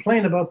they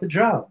complain about the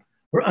job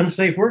or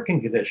unsafe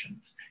working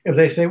conditions, if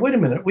they say, wait a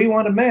minute, we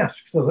want a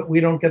mask so that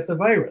we don't get the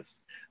virus,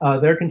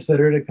 they're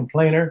considered a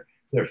complainer,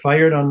 they're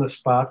fired on the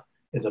spot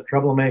as a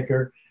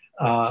troublemaker,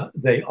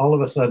 they all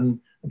of a sudden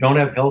don't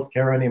have health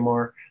care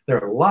anymore,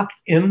 they're locked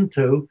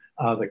into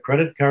the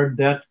credit card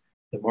debt,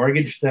 the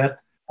mortgage debt,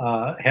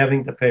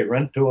 having to pay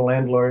rent to a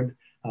landlord,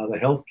 the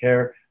health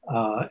care,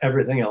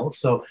 everything else.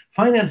 So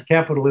finance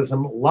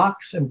capitalism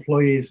locks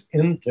employees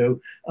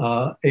into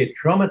a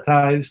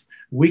traumatized,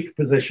 weak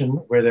position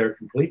where they're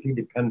completely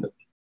dependent.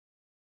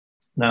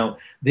 Now,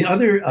 the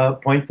other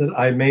point that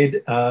I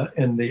made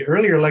in the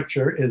earlier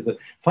lecture is that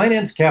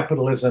finance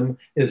capitalism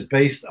is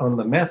based on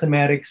the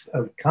mathematics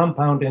of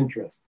compound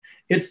interest.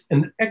 It's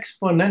an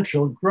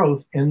exponential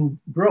growth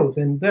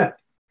in debt.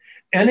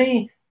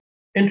 Any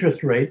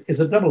interest rate is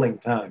a doubling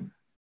time.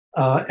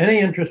 Any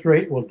interest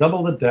rate will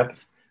double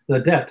the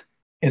debt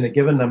in a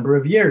given number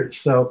of years.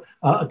 So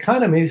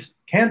economies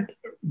can't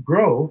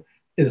grow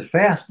as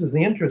fast as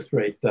the interest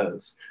rate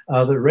does.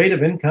 The rate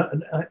of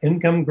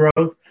income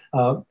growth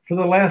for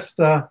the last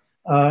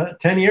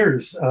 10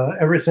 years,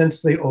 ever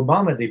since the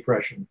Obama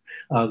depression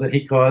that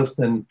he caused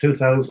in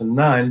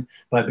 2009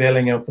 by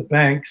bailing out the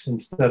banks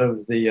instead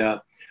of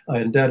the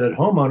indebted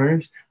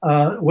homeowners,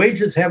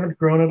 wages haven't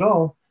grown at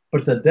all,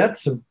 but the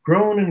debts have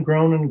grown and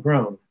grown and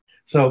grown.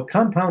 So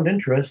compound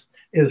interest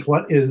is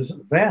what is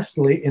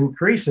vastly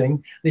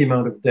increasing the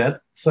amount of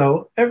debt.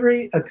 So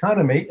every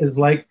economy is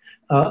like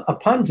a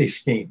Ponzi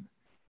scheme.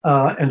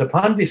 And a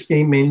Ponzi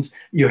scheme means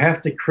you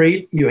have to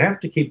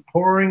keep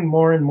pouring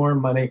more and more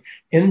money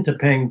into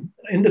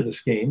the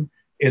scheme,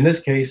 in this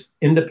case,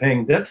 into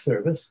paying debt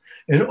service,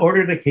 in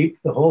order to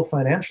keep the whole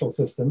financial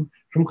system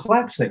from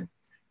collapsing.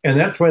 And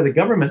that's why the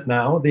government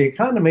now, the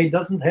economy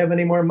doesn't have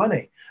any more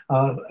money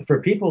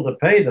for people to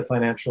pay the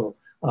financial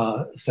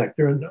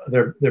sector and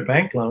their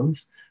bank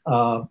loans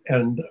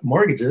and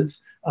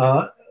mortgages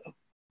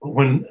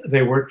when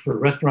they work for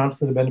restaurants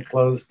that have been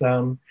closed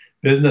down,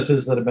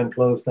 businesses that have been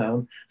closed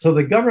down. So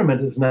the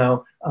government is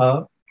now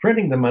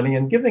printing the money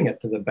and giving it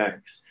to the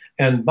banks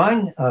and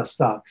buying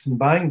stocks and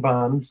buying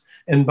bonds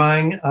and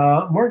buying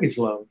mortgage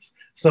loans.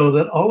 So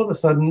that all of a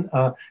sudden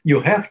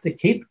you have to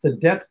keep the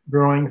debt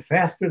growing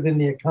faster than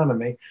the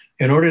economy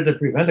in order to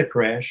prevent a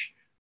crash.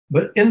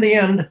 But in the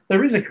end,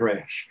 there is a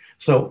crash.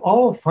 So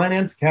all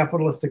finance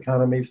capitalist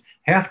economies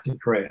have to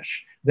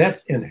crash.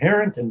 That's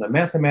inherent in the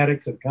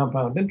mathematics of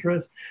compound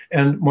interest.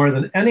 And more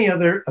than any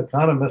other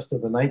economist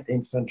of the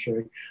 19th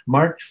century,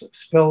 Marx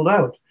spelled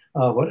out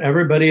what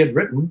everybody had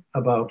written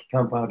about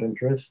compound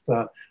interest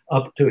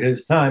up to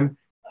his time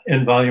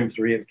in volume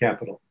 3 of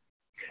Capital.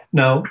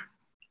 Now,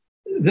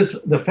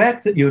 the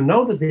fact that you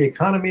know that the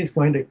economy is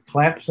going to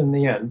collapse in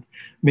the end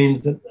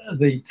means that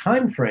the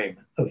time frame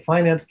of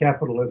finance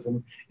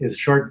capitalism is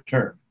short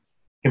term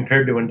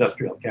compared to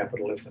industrial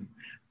capitalism.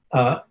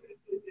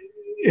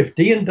 If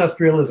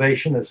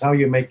deindustrialization is how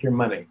you make your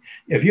money,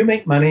 if you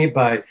make money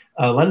by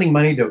lending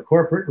money to a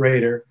corporate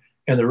raider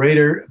and the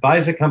raider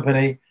buys a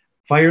company,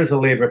 fires a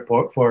labor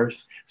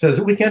force,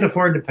 says, we can't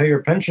afford to pay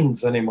your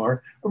pensions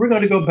anymore, or we're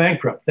going to go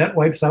bankrupt. That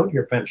wipes out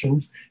your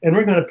pensions, and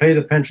we're going to pay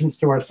the pensions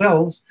to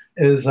ourselves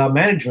as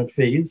management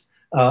fees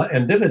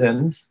and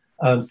dividends.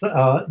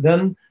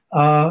 Then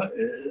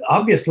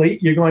obviously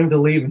you're going to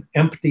leave an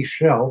empty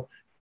shell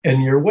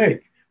in your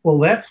wake. Well,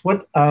 that's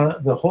what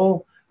the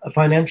whole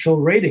financial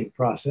rating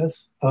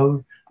process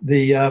of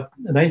the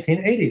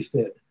 1980s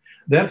did.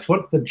 That's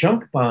what the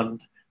junk bond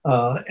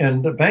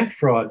and the bank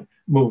fraud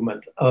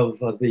movement of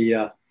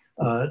the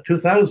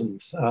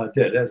 2000s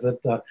did, as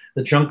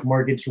the junk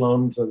mortgage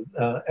loans of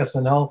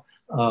S&L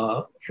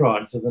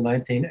frauds of the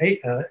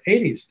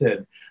 1980s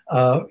did.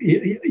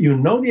 You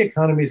know the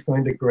economy is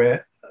going to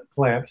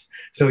collapse,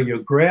 so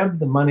you grab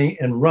the money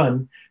and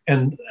run,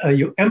 and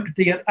you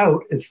empty it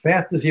out as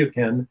fast as you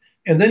can,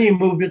 and then you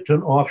move it to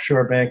an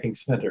offshore banking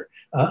center,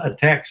 a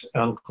tax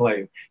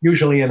enclave,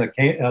 usually in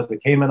the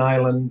Cayman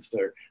Islands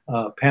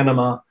or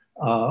Panama.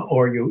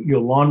 Or you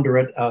launder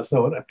it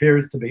so it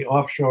appears to be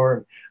offshore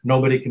and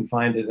nobody can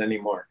find it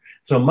anymore.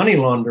 So money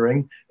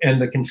laundering and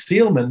the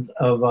concealment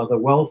of the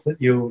wealth that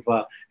you've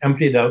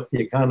emptied out the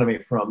economy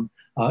from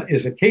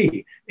is a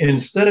key.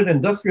 Instead of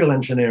industrial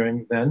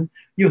engineering, then,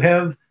 you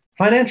have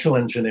financial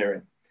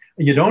engineering.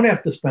 You don't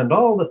have to spend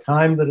all the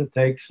time that it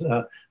takes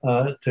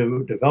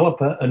to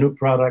develop a new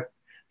product,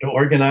 to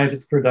organize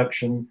its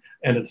production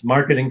and its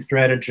marketing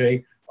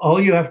strategy. All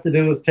you have to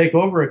do is take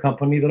over a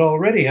company that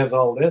already has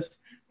all this,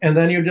 and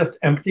then you just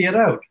empty it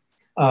out.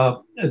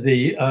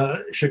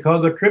 The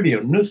Chicago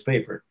Tribune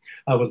newspaper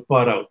was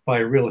bought out by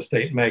a real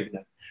estate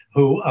magnate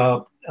who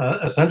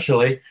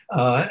essentially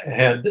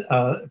had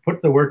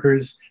put the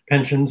workers'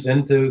 pensions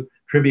into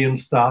Tribune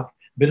stock,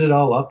 bid it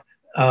all up,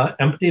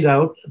 emptied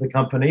out the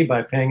company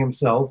by paying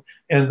himself,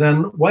 and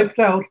then wiped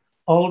out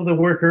all of the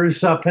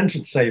workers'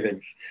 pension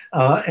savings.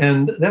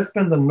 And that's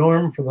been the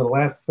norm for the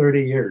last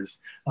 30 years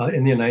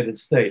in the United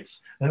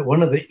States.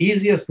 One of the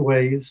easiest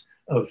ways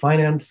of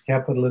finance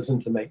capitalism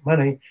to make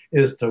money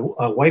is to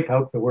wipe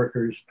out the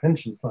workers'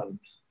 pension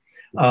funds.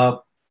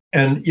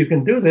 And you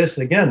can do this,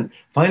 again,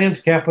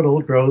 finance capital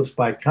grows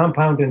by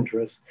compound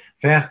interest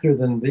faster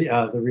than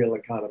the real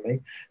economy.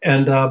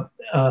 And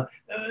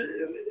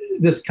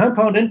this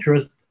compound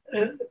interest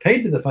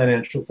paid to the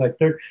financial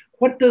sector,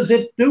 what does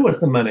it do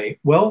with the money?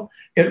 Well,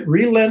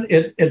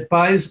 it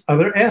buys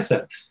other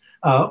assets.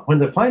 When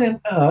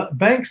the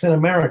banks in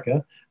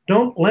America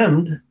don't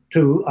lend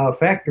to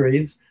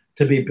factories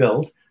to be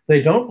built,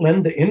 they don't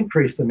lend to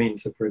increase the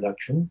means of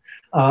production.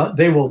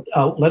 They will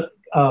let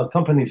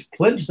companies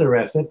pledge their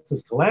assets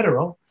as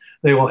collateral.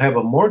 They will have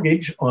a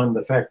mortgage on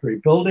the factory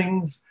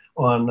buildings,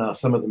 on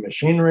some of the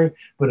machinery,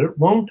 but it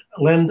won't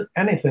lend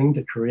anything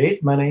to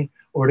create money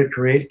or to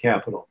create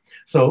capital.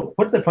 So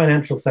what the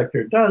financial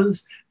sector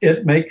does,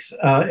 it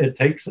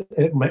takes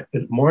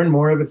more and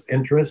more of its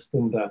interest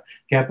and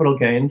capital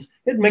gains,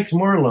 it makes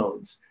more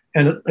loans,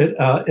 and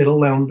it'll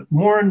lend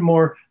more and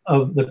more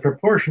of the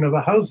proportion of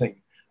a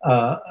housing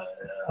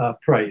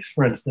price,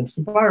 for instance,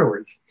 to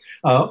borrowers.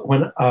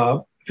 When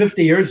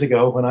 50 years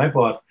ago, when I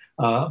bought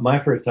my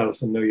first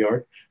house in New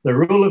York, the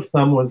rule of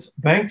thumb was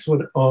banks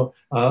would,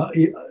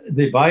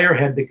 the buyer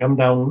had to come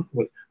down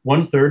with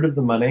 1/3 of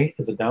the money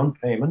as a down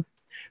payment.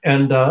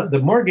 And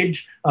the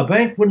mortgage, a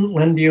bank wouldn't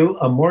lend you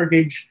a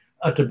mortgage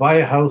to buy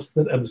a house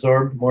that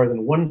absorbed more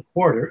than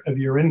 1/4 of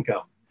your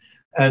income.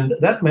 And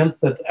that meant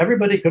that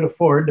everybody could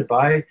afford to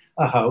buy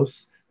a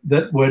house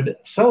that would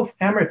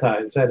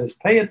self-amortize, that is,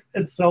 pay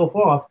itself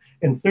off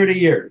in 30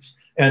 years.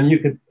 And you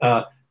could,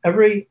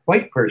 every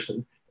white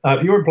person,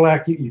 if you were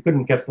black, you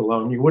couldn't get the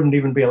loan. You wouldn't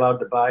even be allowed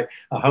to buy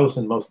a house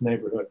in most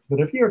neighborhoods.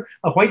 But if you're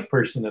a white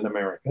person in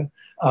America,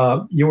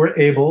 you were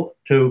able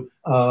to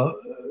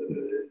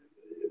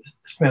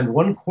spend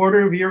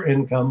 1/4 of your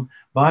income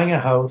buying a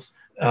house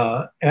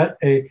at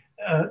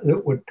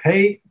that would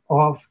pay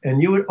off,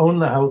 and you would own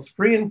the house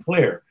free and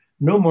clear,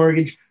 no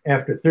mortgage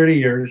after 30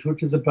 years,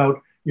 which is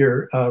about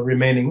your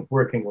remaining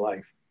working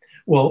life.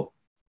 Well,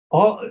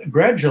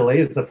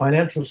 gradually, as the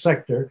financial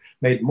sector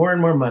made more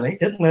and more money,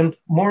 it lent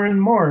more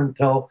and more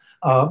until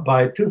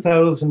by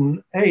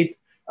 2008,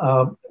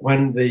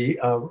 when the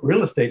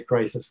real estate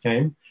crisis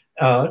came,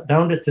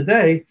 down to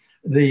today,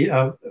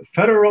 the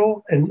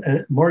Federal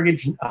and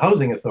Mortgage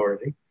Housing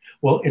Authority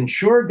will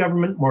insure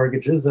government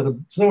mortgages that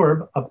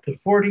absorb up to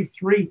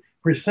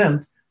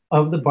 43%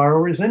 of the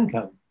borrower's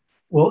income.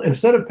 Well,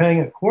 instead of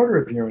paying a quarter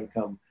of your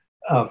income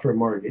for a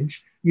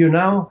mortgage, you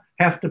now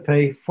have to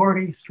pay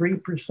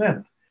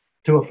 43%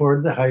 to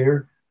afford the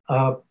higher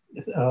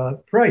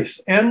price.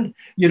 And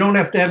you don't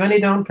have to have any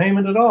down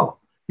payment at all.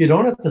 You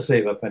don't have to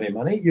save up any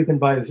money. You can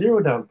buy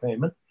zero down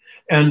payment,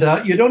 and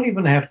you don't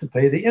even have to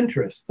pay the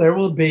interest. There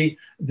will be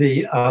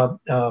the,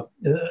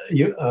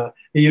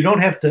 you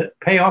don't have to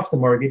pay off the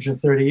mortgage in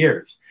 30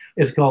 years.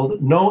 It's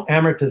called no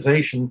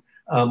amortization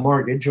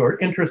mortgage or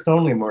interest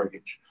only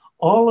mortgage.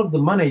 All of the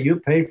money you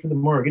pay for the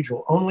mortgage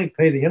will only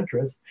pay the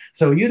interest,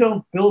 so you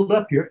don't build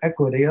up your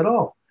equity at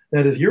all.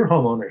 That is your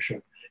home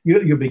ownership.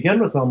 You begin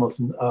with almost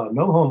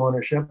no home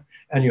ownership,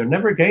 and you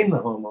never gain the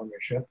home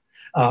ownership.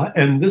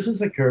 And this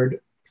has occurred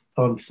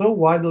on so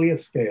widely a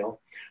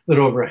scale that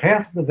over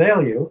half the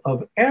value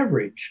of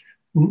average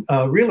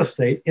real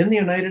estate in the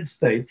United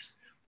States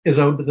is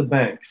owed to the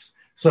banks.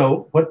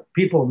 So what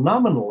people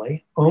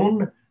nominally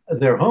own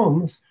their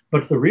homes,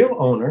 but the real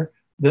owner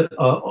that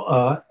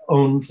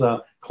owns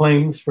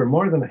claims for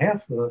more than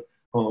half the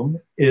home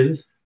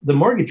is the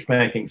mortgage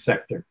banking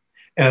sector.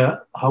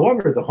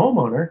 However, the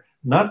homeowner,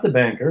 not the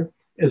banker,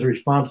 is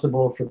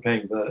responsible for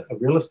paying the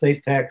real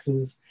estate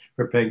taxes,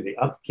 for paying the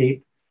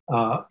upkeep,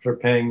 for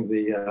paying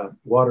the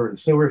water and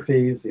sewer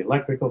fees, the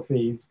electrical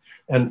fees,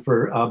 and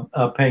for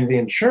paying the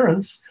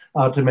insurance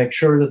to make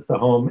sure that the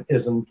home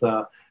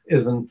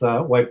isn't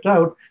wiped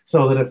out,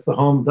 so that if the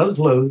home does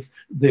lose,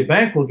 the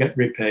bank will get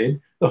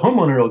repaid, the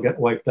homeowner will get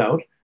wiped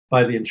out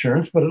by the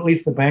insurance, but at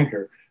least the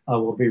banker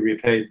will be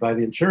repaid by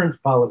the insurance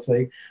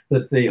policy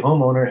that the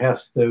homeowner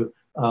has to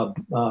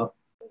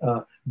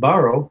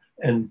borrow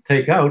and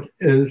take out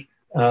is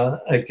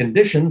a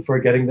condition for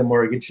getting the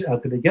mortgage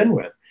to begin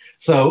with.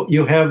 So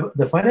you have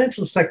the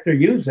financial sector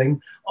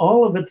using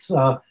all of its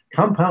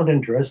compound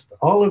interest,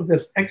 all of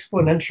this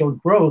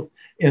exponential growth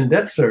in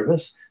debt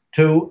service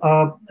to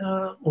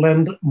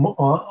lend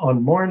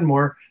on more and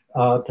more,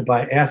 to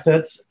buy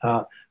assets,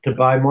 to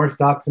buy more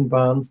stocks and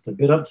bonds, to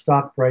bid up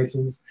stock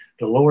prices,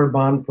 to lower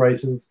bond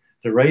prices,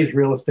 to raise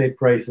real estate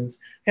prices,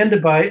 and to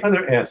buy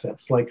other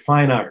assets like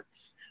fine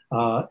arts,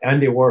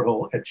 Andy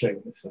Warhol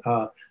etchings,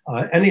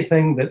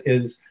 anything that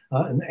is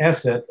an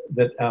asset,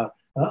 that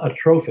a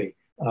trophy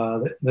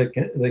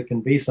that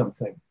can be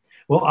something.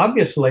 Well,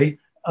 obviously,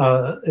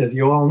 as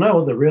you all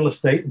know, the real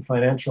estate and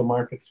financial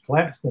markets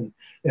collapsed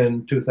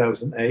in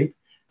 2008.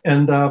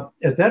 And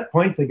at that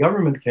point, the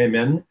government came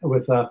in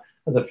with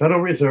the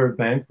Federal Reserve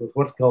Bank with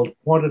what's called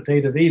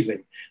quantitative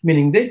easing,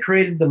 meaning they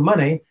created the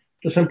money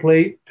to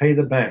simply pay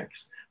the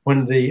banks.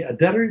 When the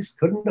debtors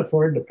couldn't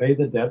afford to pay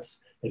the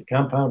debts at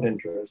compound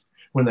interest,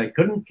 when they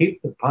couldn't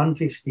keep the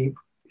Ponzi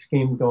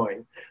scheme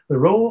going, the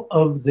role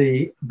of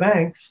the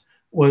banks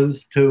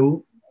was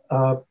to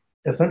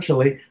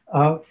essentially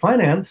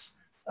finance,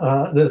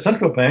 the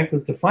central bank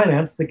was to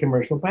finance the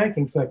commercial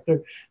banking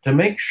sector to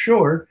make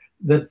sure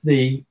that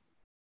the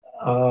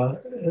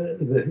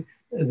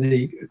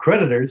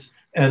creditors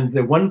and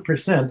the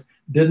 1%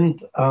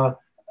 didn't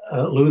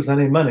lose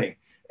any money.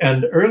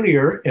 And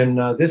earlier in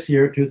this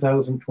year,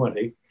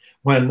 2020,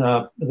 when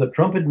the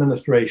Trump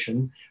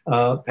administration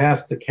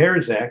passed the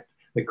CARES Act,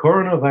 the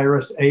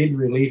Coronavirus Aid,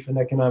 Relief, and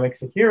Economic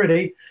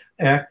Security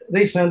Act,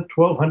 they sent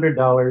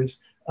 $1,200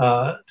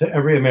 to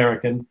every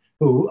American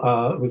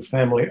whose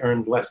family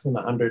earned less than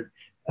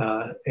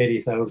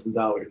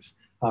 $180,000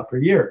 per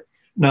year.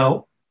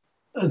 Now,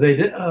 they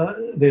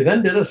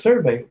then did a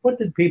survey. What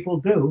did people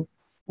do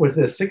with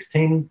this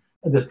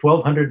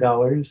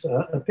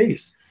 $1,200 a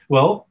piece?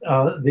 Well,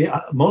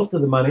 most of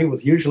the money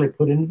was usually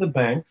put into the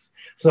banks.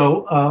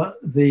 So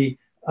the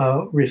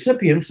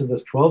recipients of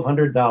this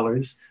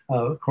 $1,200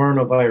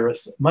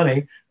 coronavirus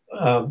money,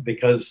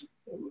 because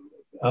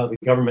the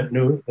government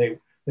knew they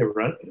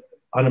were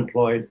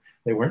unemployed,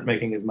 they weren't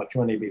making as much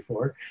money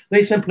before,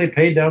 they simply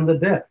paid down the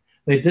debt.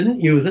 They didn't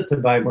use it to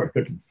buy more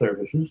goods and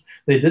services.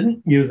 They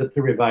didn't use it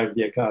to revive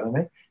the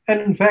economy. And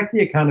in fact,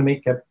 the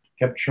economy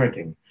kept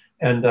shrinking.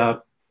 And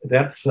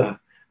that's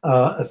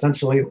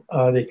essentially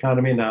the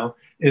economy now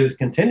is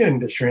continuing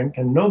to shrink,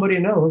 and nobody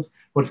knows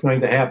what's going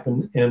to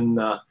happen in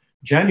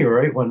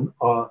January when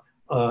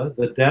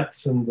the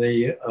debts and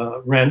the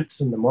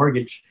rents and the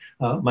mortgage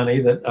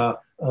money that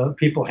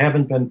people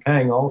haven't been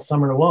paying all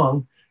summer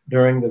long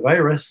during the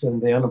virus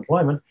and the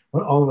unemployment,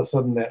 when all of a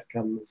sudden that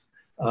comes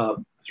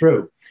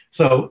through.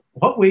 So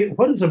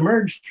what has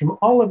emerged from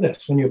all of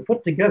this, when you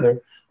put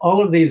together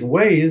all of these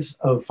ways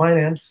of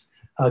finance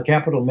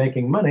capital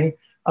making money,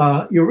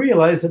 you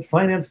realize that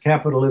finance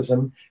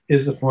capitalism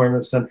is a form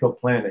of central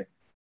planning.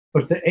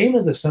 But the aim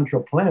of the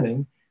central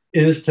planning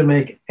is to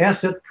make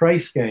asset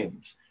price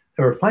gains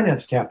or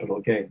finance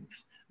capital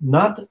gains,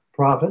 not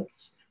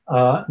profits,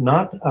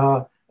 not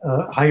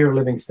higher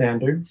living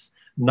standards,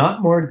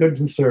 not more goods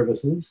and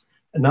services,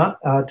 not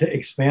to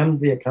expand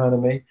the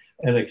economy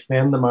and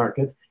expand the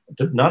market,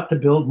 not to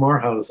build more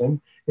housing.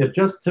 It's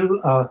just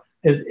to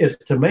it's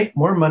to make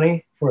more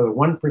money for the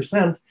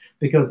 1%,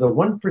 because the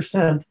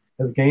 1%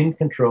 has gained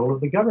control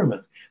of the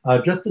government.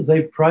 Just as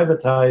they've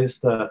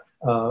privatized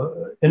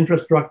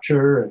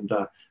infrastructure and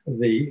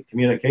the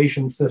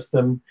communication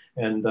system,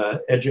 and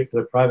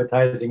they're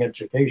privatizing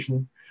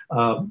education,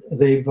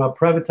 they've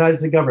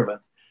privatized the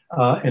government.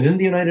 And in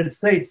the United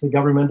States, the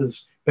government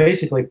is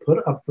basically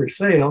put up for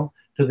sale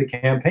to the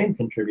campaign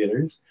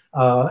contributors.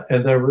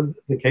 And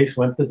the case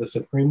went to the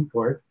Supreme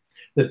Court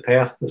that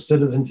passed the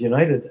Citizens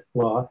United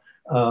law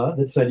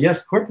that said, yes,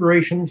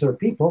 corporations are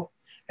people.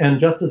 And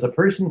just as a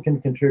person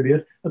can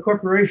contribute, a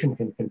corporation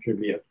can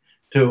contribute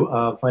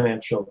to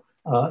financial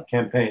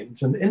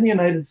campaigns. And in the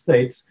United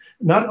States,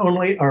 not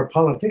only are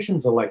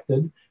politicians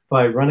elected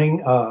by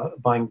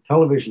buying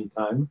television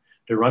time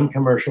to run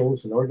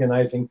commercials and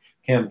organizing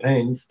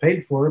campaigns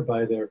paid for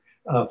by their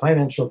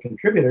financial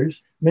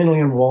contributors,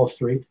 mainly on Wall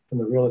Street in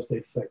the real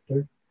estate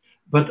sector,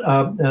 but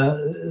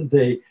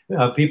the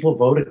people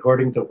vote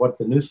according to what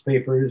the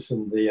newspapers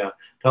and the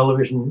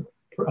television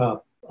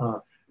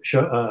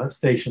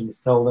stations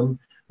tell them.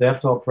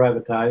 That's all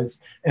privatized.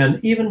 And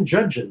even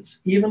judges,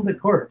 even the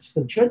courts,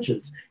 the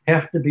judges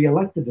have to be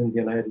elected in the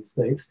United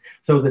States.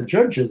 So the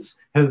judges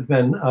have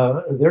been,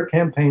 their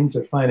campaigns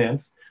are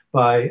financed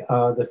by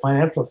the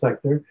financial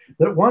sector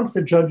that wants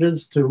the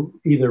judges to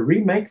either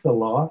remake the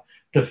law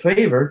to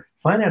favor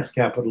finance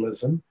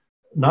capitalism,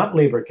 not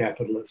labor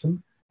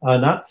capitalism,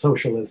 not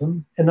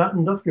socialism, and not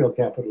industrial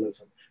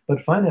capitalism,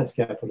 but finance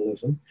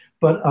capitalism.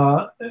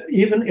 But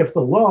even if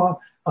the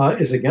law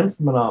is against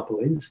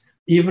monopolies,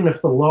 even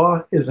if the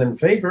law is in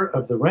favor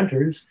of the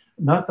renters,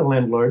 not the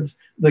landlords,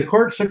 the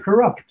courts are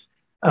corrupt.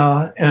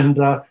 One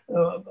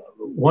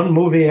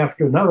movie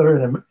after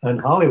another in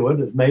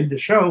Hollywood is made to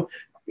show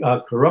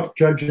corrupt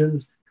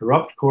judges,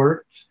 corrupt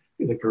courts,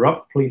 the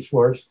corrupt police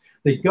force.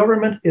 The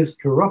government is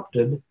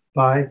corrupted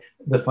by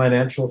the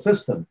financial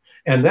system.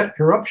 And that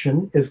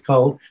corruption is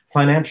called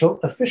financial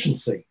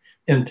efficiency,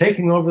 in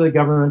taking over the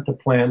government to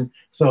plan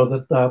so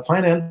that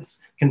finance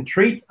can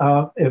treat,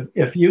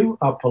 if you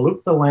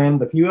pollute the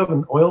land, if you have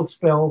an oil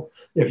spill,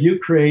 if you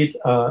create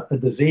a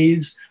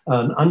disease,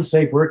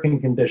 unsafe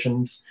working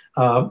conditions,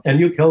 and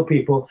you kill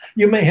people,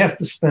 you may have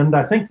to spend,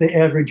 I think the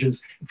average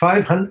is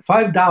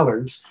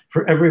 $5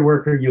 for every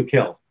worker you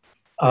kill.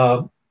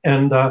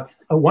 And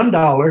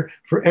 $1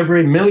 for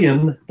every $1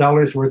 million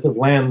worth of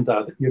land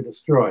that you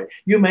destroy.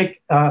 You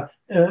make,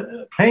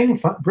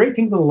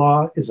 breaking the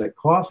law is a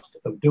cost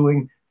of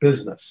doing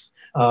business.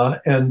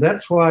 And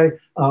that's why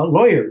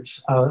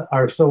lawyers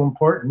are so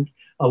important,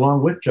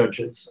 along with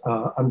judges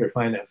under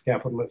finance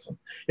capitalism.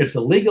 It's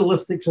a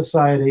legalistic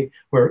society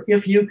where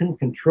if you can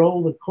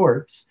control the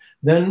courts,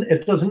 then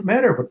it doesn't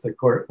matter what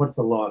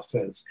the law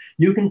says.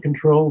 You can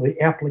control the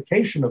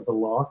application of the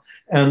law.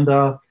 And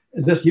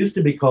this used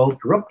to be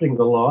called corrupting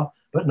the law,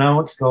 but now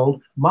it's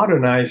called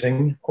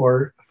modernizing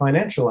or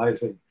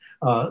financializing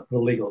the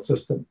legal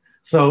system.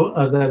 So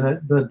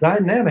the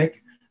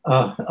dynamic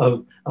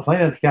of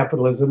finance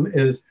capitalism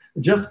is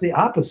just the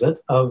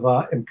opposite of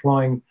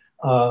employing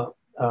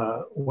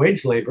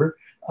wage labor.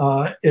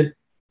 It's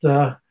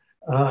the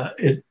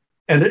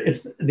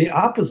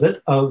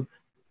opposite of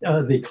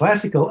the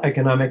classical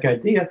economic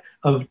idea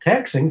of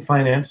taxing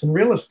finance and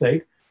real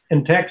estate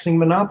and taxing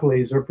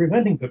monopolies or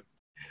preventing them.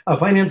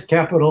 Finance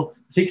capital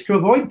seeks to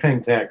avoid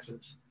paying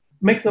taxes,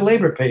 make the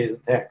labor pay the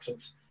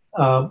taxes,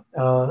 not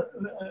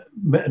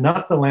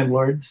the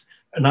landlords,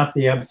 not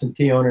the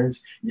absentee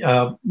owners.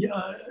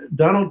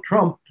 Donald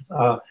Trump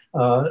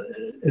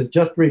has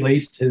just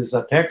released his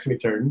tax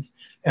returns,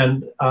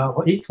 and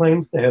he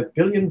claims to have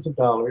billions of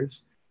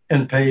dollars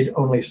and paid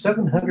only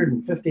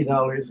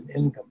 $750 in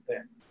income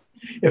tax.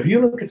 If you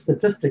look at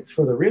statistics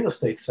for the real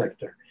estate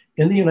sector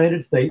in the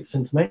United States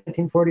since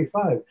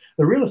 1945,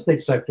 the real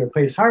estate sector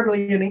pays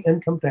hardly any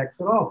income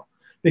tax at all,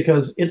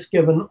 because it's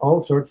given all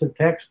sorts of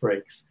tax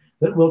breaks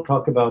that we'll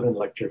talk about in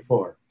lecture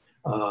 4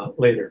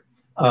 later.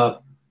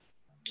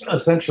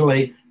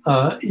 Essentially,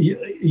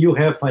 you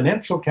have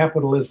financial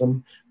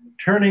capitalism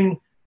turning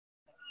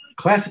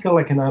classical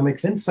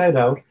economics inside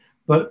out,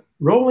 but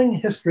rolling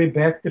history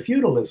back to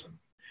feudalism.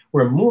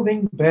 We're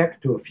moving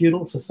back to a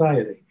feudal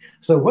society.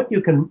 So what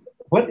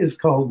is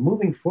called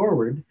moving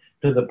forward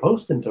to the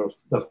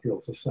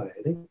post-industrial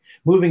society,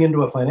 moving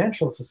into a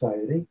financial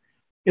society,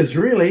 is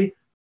really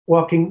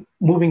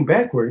moving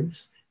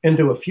backwards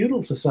into a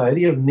feudal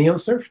society of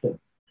neo-serfdom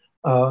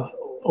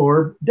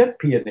or debt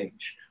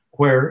peonage,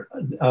 where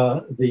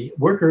the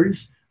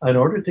workers, in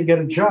order to get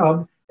a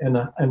job and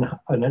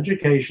an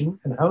education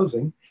and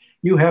housing,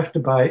 you have to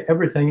buy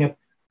everything at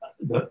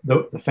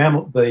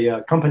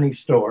the company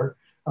store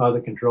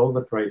that controls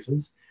the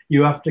prices.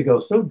 You have to go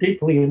so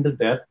deeply into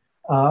debt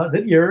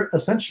that you're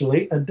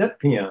essentially a debt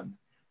peon.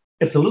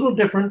 It's a little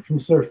different from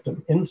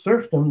serfdom. In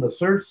serfdom, the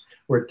serfs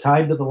were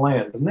tied to the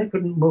land and they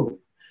couldn't move.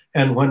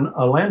 And when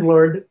a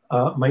landlord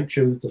might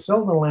choose to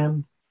sell the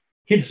land,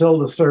 he'd sell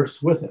the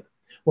serfs with it.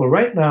 Well,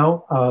 right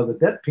now, the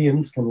debt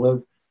peons can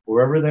live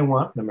wherever they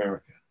want in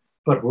America.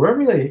 But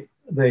wherever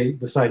they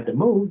decide to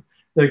move,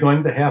 they're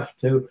going to have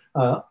to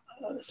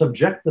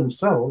subject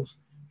themselves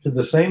to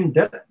the same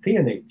debt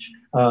peonage,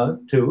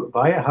 to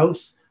buy a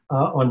house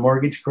on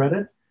mortgage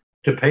credit,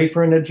 to pay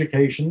for an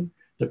education,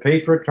 to pay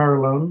for a car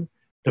loan,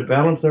 to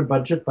balance their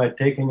budget by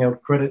taking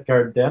out credit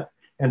card debt,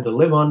 and to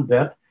live on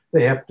debt.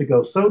 They have to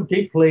go so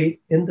deeply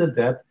into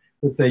debt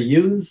that they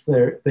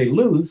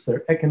lose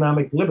their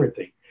economic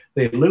liberty.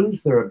 They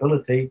lose their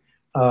ability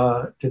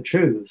to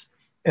choose.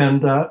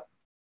 And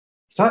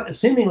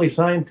seemingly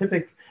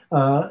scientific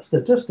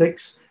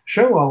statistics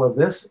show all of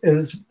this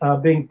as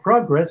being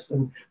progress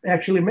and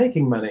actually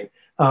making money.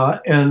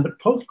 And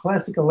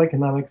post-classical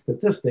economic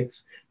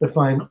statistics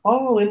define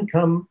all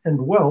income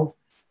and wealth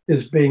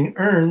as being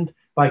earned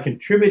by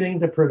contributing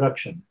to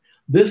production.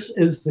 This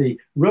is the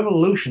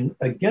revolution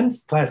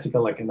against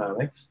classical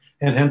economics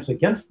and hence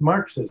against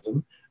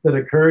Marxism that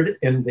occurred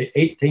in the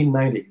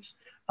 1890s.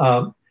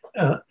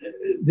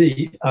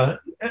 The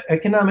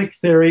economic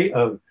theory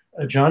of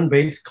John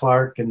Bates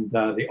Clark and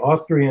the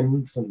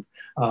Austrians and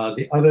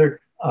the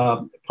other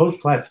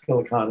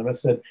post-classical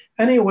economists said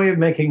any way of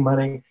making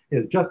money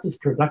is just as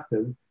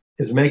productive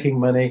as making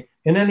money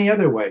in any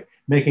other way,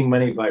 making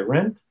money by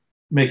rent,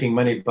 making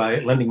money by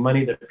lending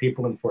money to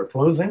people in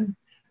foreclosing,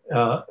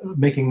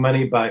 making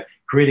money by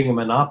creating a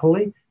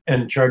monopoly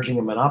and charging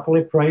a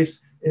monopoly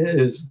price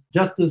is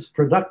just as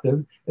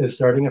productive as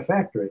starting a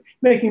factory.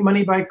 Making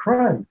money by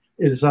crime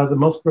is the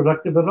most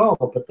productive at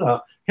all,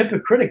 but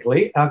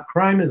hypocritically,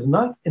 crime is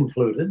not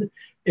included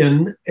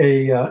in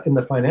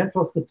the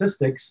financial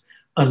statistics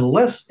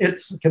unless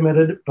it's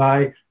committed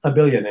by a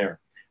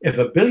billionaire. If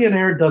a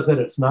billionaire does it,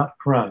 it's not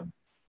crime.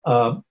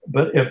 But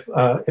if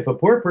a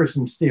poor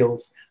person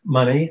steals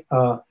money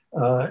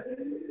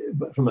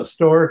from a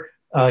store,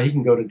 he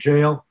can go to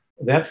jail.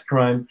 That's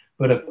crime.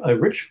 But if a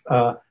rich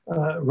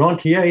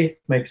rentier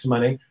makes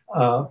money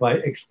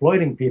by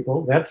exploiting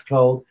people, that's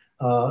called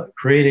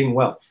creating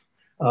wealth.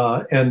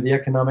 And the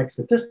economic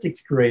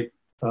statistics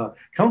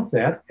count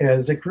that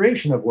as a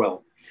creation of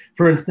wealth.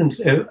 For instance,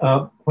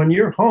 when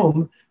your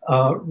home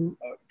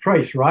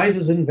price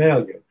rises in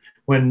value,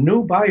 when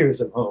new buyers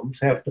of homes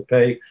have to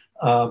pay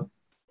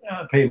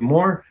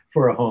more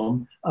for a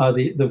home,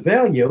 the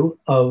value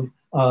of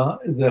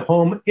the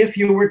home, if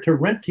you were to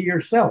rent to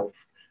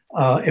yourself,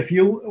 if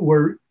you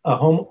were a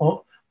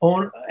home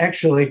owner,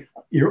 actually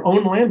your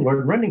own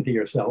landlord renting to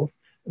yourself,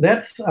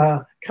 that's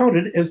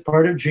counted as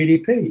part of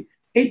GDP.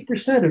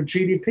 8% of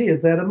GDP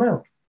is that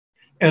amount.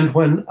 And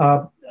when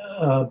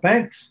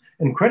banks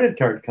and credit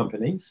card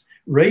companies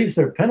raise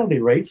their penalty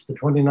rates to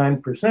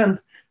 29%,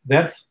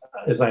 that's,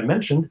 as I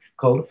mentioned,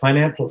 called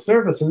financial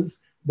services.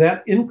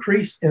 That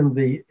increase in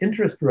the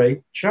interest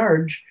rate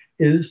charge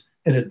is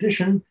in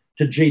addition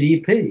to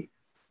GDP.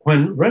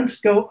 When rents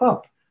go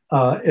up,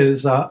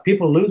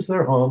 people lose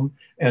their home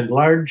and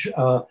large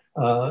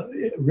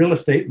real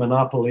estate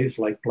monopolies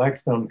like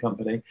Blackstone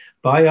Company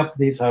buy up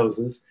these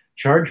houses,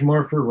 charge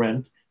more for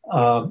rent,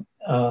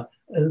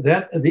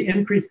 that the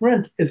increased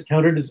rent is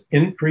counted as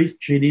increased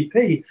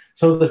GDP.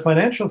 So the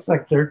financial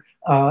sector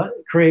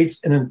creates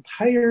an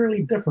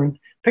entirely different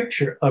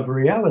picture of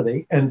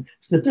reality and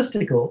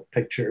statistical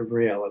picture of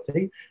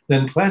reality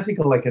than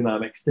classical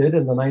economics did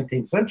in the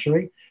 19th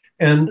century.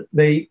 And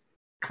they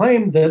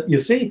claim that, you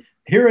see,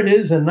 here it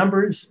is in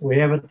numbers. We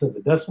have it to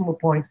the decimal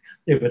point.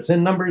 If it's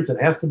in numbers,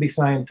 it has to be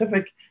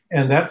scientific.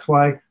 And that's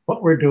why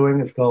what we're doing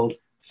is called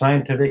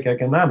scientific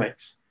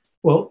economics.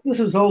 Well, this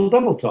is all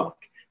double talk.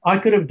 I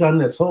could have done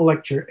this whole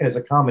lecture as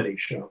a comedy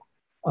show,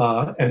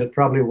 and it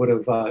probably would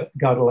have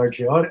got a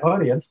large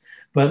audience.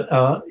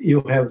 But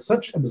you have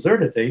such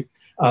absurdity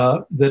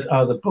that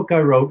the book I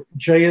wrote,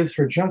 J is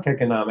for Junk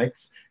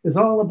Economics, is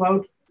all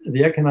about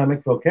the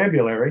economic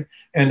vocabulary.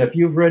 And if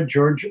you've read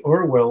George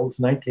Orwell's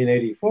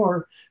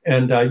 1984,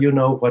 and you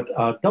know what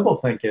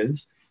doublethink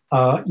is,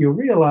 you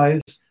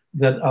realize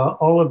that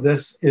all of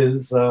this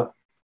is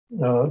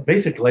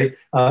basically,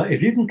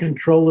 if you can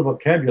control the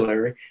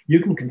vocabulary, you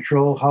can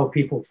control how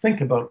people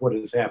think about what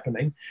is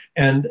happening.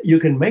 And you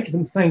can make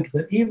them think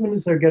that even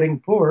as they're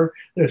getting poor,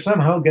 they're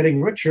somehow getting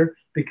richer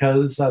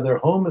because their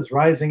home is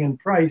rising in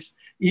price,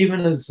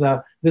 even as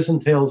this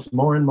entails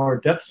more and more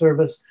debt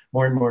service,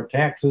 more and more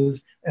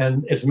taxes,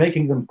 and it's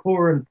making them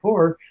poorer and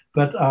poorer.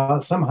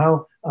 But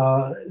somehow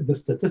the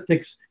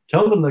statistics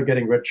tell them they're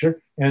getting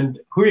richer.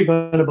 And who are you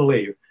going to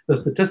believe? The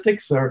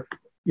statistics are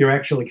your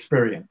actual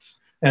experience.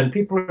 And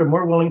people are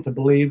more willing to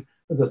believe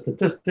the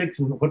statistics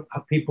and what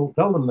people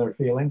tell them they're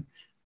feeling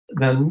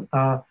than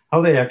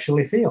how they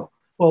actually feel.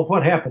 Well,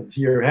 what happens?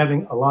 You're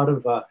having a lot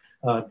of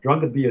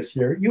drug abuse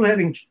here. You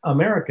having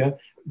America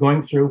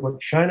going through what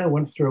China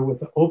went through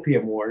with the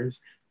opium wars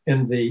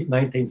in the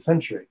 19th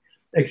century,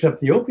 except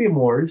the opium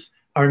wars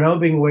are now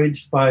being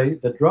waged by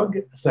the drug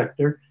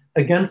sector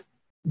against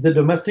the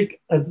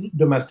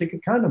domestic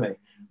economy.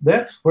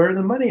 that's where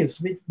the money is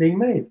being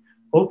made.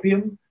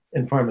 Opium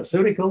and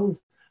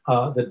pharmaceuticals.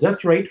 The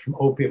death rate from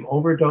opium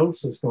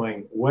overdose is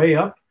going way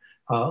up.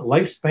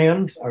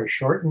 Lifespans are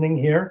shortening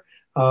here.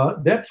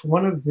 That's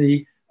one of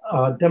the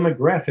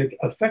demographic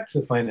effects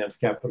of finance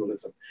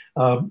capitalism.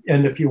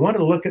 And if you want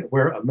to look at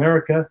where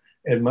America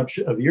and much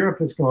of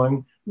Europe is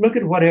going, look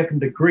at what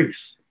happened to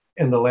Greece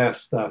in the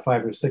last 5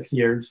 or 6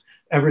 years,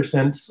 ever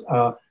since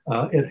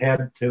it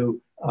had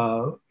to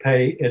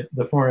pay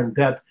the foreign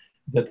debt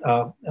that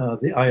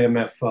the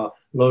IMF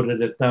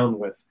loaded it down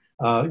with.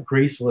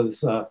 Greece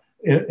was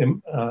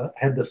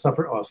had to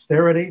suffer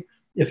austerity.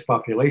 Its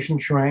population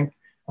shrank,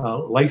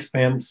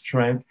 lifespans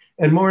shrank,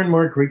 and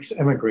more Greeks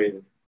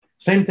emigrated.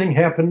 Same thing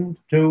happened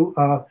to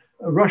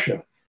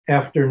Russia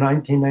after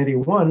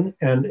 1991,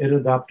 and it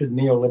adopted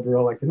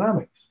neoliberal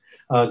economics.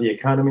 The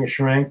economy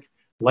shrank,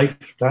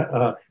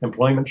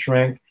 employment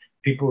shrank,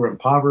 people were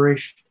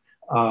impoverished,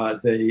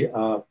 they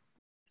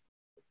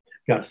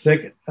got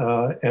sick,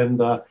 and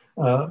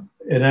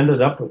it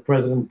ended up with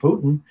President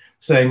Putin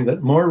saying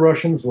that more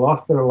Russians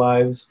lost their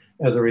lives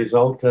as a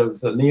result of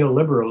the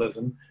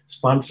neoliberalism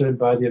sponsored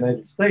by the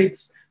United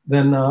States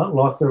than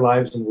lost their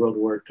lives in World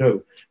War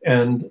II.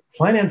 And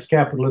finance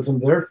capitalism,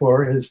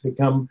 therefore, has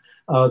become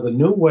the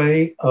new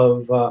way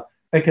of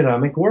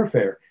economic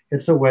warfare.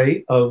 It's a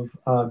way of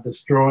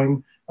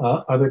destroying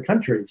other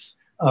countries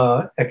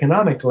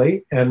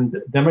economically and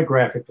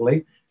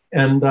demographically,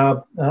 and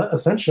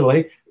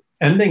essentially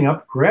ending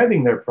up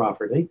grabbing their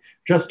property,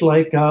 just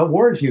like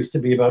wars used to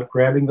be about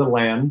grabbing the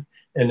land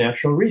and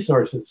natural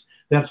resources.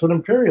 That's what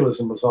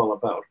imperialism was all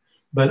about.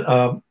 But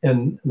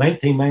in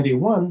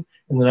 1991,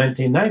 in the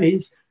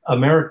 1990s,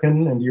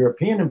 American and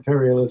European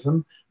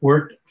imperialism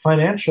worked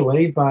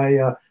financially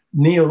by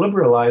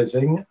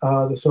neoliberalizing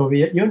the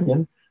Soviet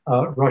Union,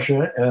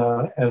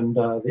 Russia, and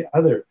the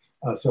other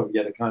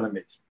Soviet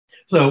economies.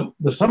 So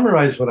to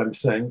summarize what I'm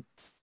saying,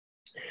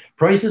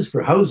 prices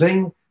for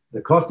housing,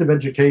 the cost of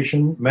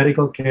education,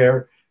 medical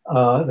care,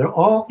 they're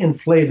all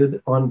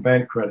inflated on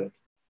bank credit.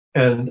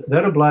 And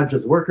that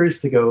obliges workers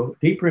to go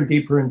deeper and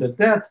deeper into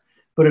debt,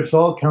 but it's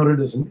all counted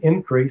as an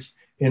increase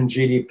in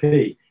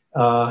GDP.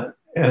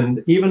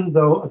 And even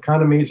though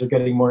economies are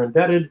getting more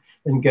indebted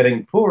and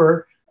getting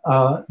poorer,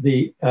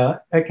 the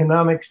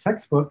economics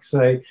textbooks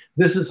say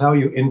this is how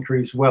you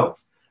increase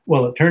wealth.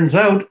 Well, it turns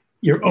out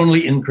you're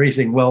only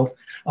increasing wealth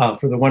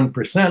for the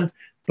 1%,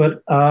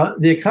 but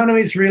the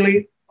economy is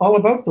really all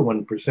about the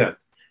 1%.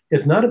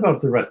 It's not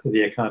about the rest of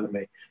the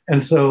economy.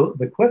 And so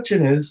the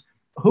question is,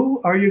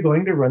 who are you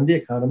going to run the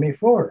economy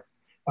for?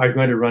 Are you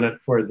going to run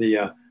it for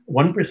the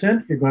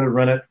 1%? You're going to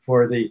run it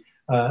for the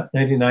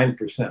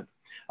 99%.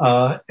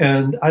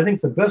 And I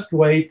think the best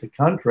way to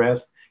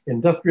contrast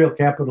industrial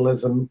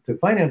capitalism to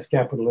finance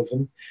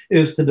capitalism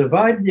is to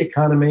divide the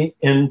economy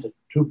into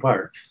two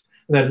parts.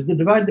 That is to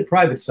divide the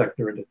private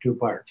sector into two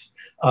parts.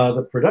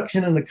 The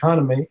production and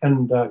economy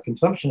and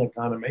consumption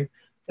economy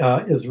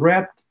is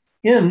wrapped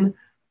in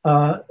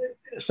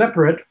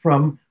separate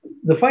from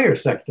the fire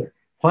sector.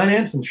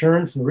 Finance,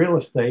 insurance, and real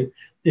estate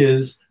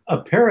is a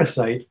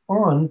parasite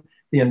on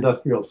the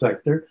industrial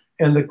sector.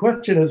 And the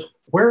question is,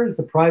 where is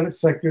the private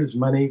sector's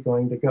money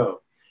going to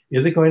go?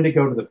 Is it going to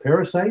go to the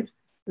parasite,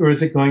 or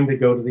is it going to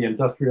go to the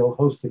industrial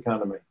host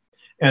economy?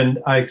 And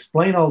I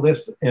explain all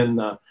this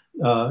in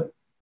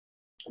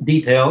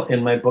detail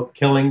in my book,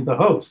 Killing the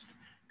Host,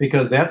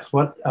 because that's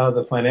what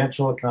the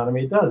financial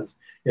economy does.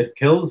 It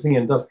kills the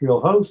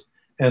industrial host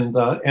and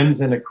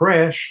ends in a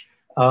crash.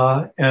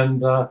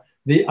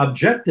 The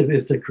objective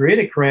is to create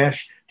a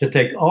crash, to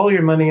take all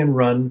your money and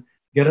run,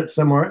 get it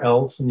somewhere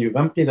else, and you've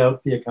emptied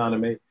out the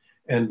economy,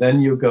 and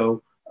then you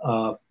go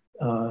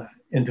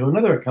into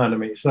another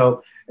economy.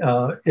 So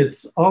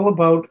it's all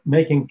about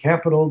making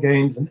capital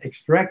gains and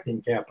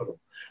extracting capital.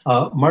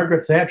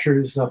 Margaret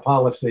Thatcher's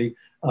policy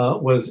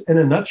was, in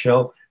a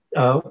nutshell,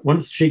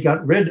 once she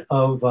got rid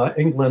of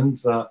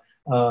England's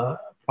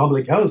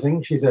public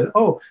housing, she said,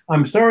 "Oh,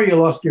 I'm sorry you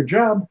lost your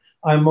job.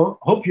 I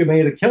hope you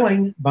made a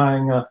killing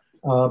buying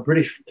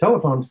British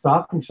telephone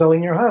stock and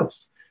selling your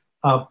house."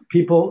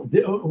 People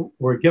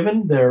were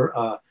given their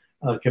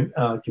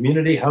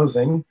community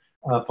housing,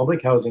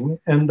 public housing,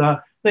 and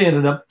they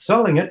ended up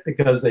selling it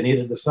because they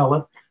needed to sell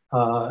it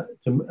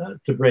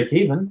to break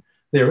even.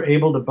 They were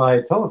able to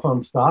buy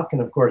telephone stock,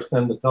 and of course,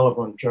 then the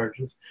telephone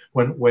charges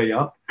went way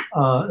up,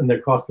 and their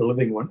cost of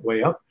living went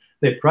way up.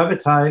 They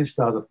privatized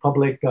the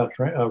public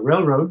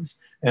railroads,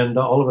 and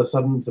all of a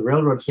sudden, the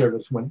railroad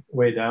service went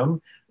way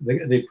down.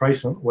 The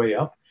price went way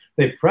up.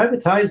 They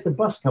privatized the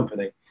bus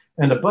company,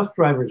 and a bus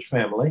driver's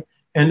family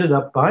ended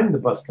up buying the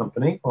bus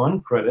company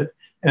on credit,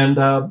 and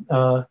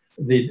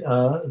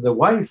the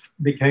wife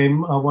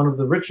became one of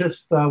the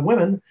richest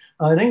women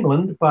in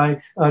England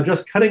by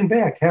just cutting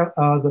back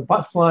the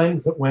bus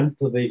lines that went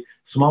to the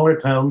smaller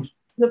towns.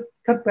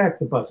 Cut back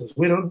the buses.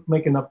 We don't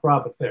make enough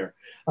profit there.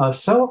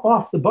 Sell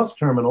off the bus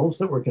terminals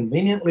that were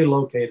conveniently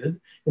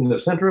located in the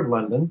center of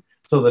London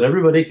so that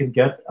everybody could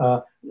get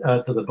to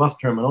the bus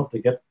terminal to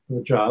get to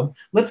the job.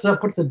 Let's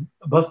put the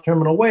bus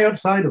terminal way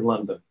outside of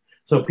London.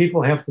 So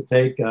people have to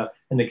take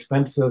an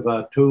expensive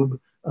tube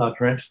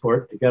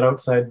transport to get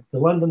outside to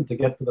London, to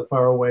get to the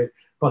faraway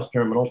bus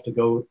terminal to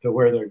go to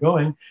where they're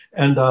going.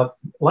 And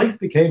life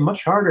became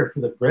much harder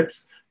for the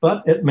Brits,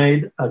 but it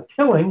made a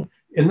killing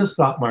in the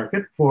stock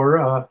market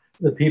for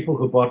the people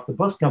who bought the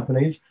bus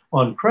companies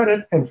on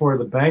credit and for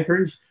the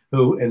bankers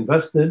who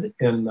invested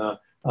in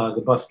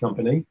the bus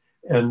company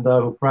and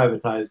who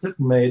privatized it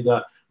and made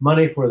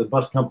money for the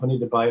bus company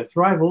to buy its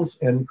rivals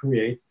and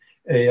create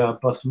a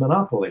bus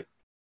monopoly.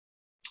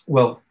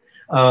 Well,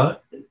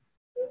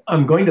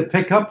 I'm going to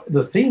pick up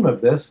the theme of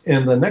this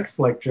in the next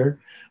lecture.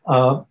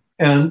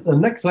 And the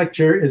next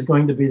lecture is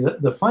going to be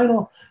the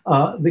final,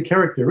 the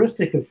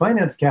characteristic of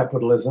finance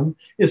capitalism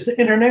is to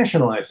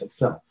internationalize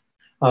itself.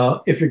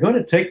 If you're going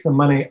to take the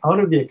money out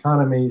of the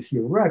economies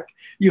you wreck,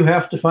 you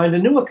have to find a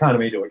new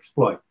economy to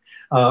exploit.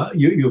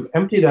 You've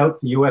emptied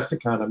out the US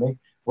economy.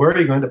 Where are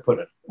you going to put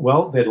it?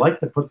 Well, they'd like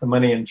to put the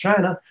money in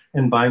China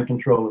and buying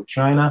control of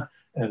China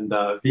and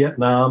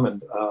Vietnam,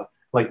 and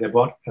like they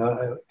bought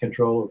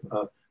control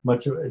of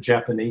much of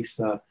Japanese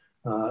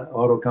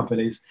auto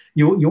companies.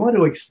 You want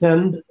to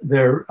extend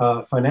their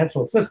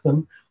financial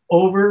system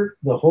over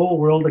the whole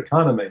world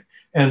economy.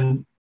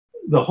 And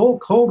the whole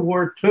Cold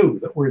War II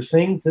that we're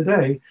seeing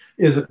today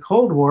is a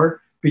Cold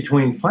War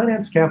between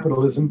finance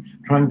capitalism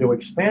trying to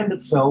expand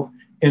itself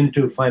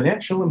into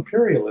financial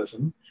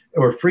imperialism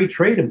or free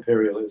trade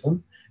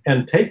imperialism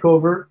and take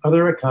over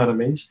other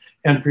economies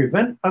and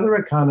prevent other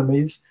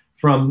economies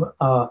from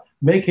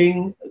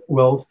making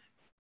wealth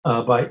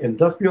by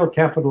industrial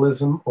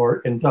capitalism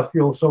or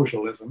industrial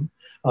socialism,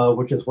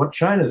 which is what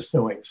China is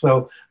doing.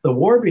 So the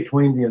war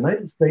between the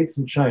United States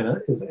and China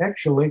is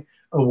actually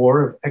a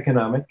war of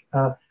economic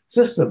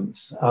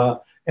systems.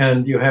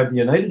 And you have the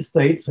United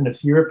States and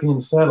its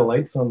European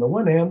satellites on the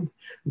one hand,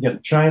 again,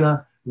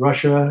 China,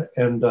 Russia,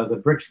 and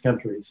the BRICS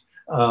countries,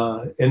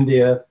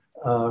 India,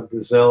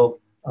 Brazil,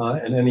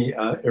 and any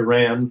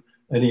Iran,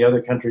 any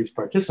other countries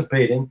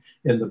participating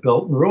in the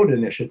Belt and Road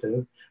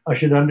Initiative. I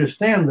should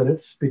understand that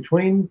it's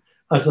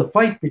a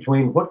fight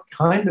between what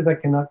kind of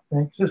economic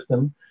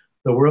system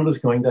the world is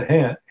going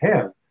to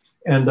have.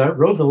 And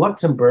Rosa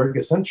Luxemburg,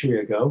 a century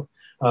ago,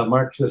 a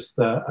Marxist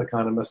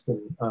economist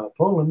in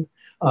Poland,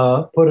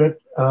 put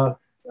it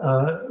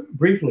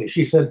briefly.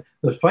 She said,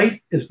 the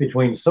fight is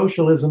between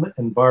socialism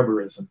and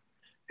barbarism.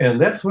 And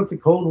that's what the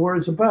Cold War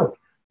is about.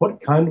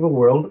 What kind of a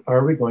world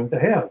are we going to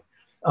have?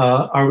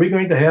 Are we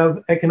going to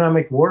have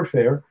economic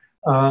warfare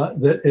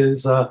that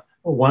is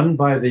won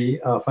by the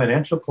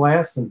financial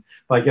class and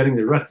by getting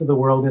the rest of the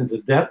world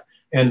into debt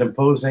and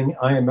imposing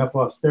IMF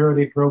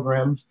austerity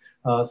programs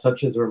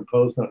such as are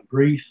imposed on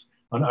Greece,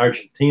 on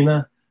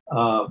Argentina?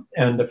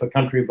 And if a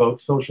country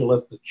votes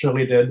socialist, as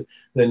Chile did,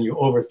 then you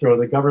overthrow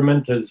the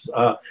government, as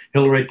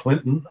Hillary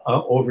Clinton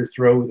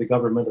overthrew the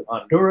government of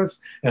Honduras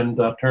and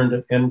turned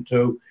it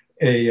into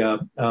a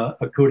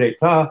coup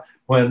d'etat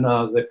when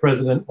the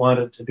president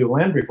wanted to do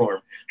land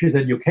reform. She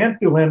said, you can't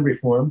do land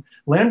reform.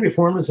 Land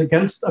reform is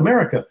against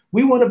America.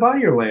 We want to buy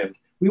your land.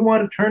 We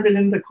want to turn it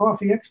into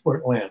coffee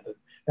export land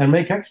and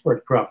make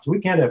export crops. We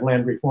can't have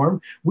land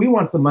reform. We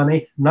want the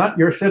money, not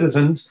your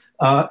citizens.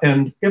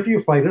 And if you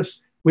fight us,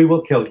 we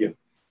will kill you.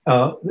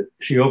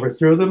 She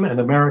overthrew them,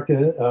 and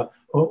America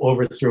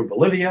overthrew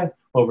Bolivia,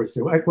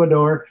 overthrew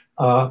Ecuador.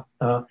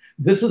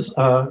 This is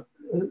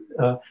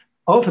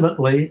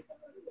ultimately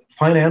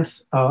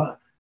finance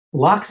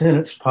locks in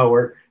its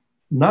power,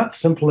 not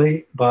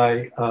simply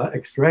by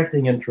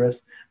extracting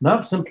interest,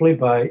 not simply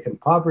by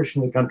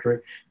impoverishing the country,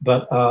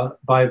 but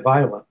by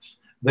violence.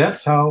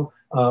 That's how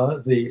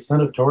the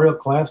senatorial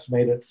class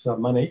made its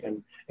money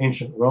in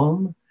ancient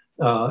Rome.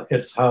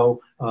 It's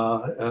how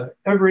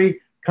every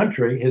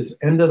country has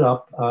ended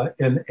up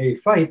in a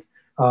fight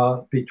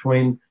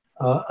between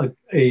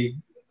a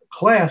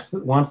class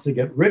that wants to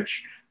get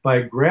rich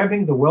by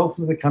grabbing the wealth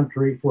of the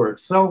country for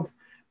itself,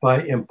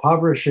 by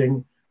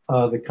impoverishing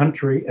the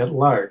country at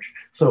large.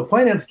 So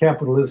finance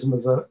capitalism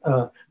is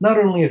not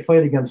only a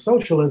fight against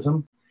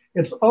socialism,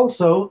 it's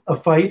also a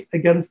fight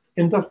against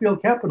industrial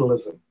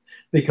capitalism,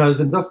 because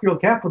industrial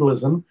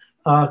capitalism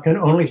can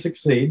only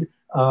succeed,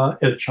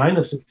 as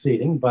China's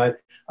succeeding, by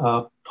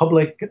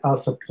public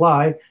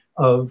supply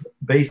of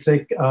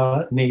basic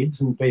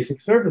needs and basic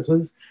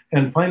services,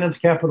 and finance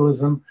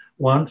capitalism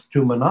wants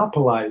to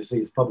monopolize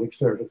these public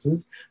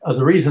services.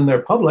 The reason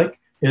they're public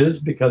is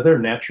because they're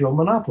natural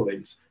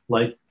monopolies,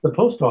 like the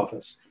post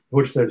office,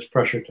 which there's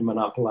pressure to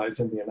monopolize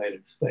in the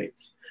United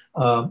States.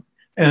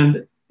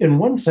 And in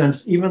one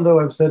sense, even though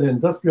I've said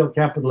industrial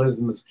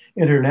capitalism is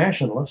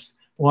internationalist,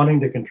 wanting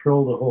to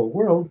control the whole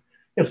world,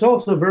 it's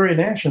also very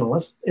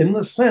nationalist in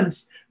the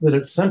sense that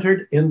it's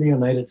centered in the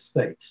United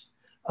States.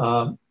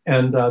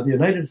 And the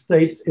United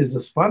States is a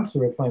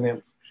sponsor of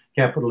finance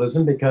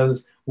capitalism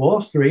because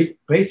Wall Street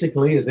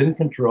basically is in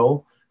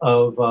control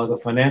of the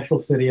financial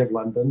city of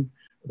London,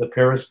 the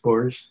Paris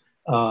Bourse,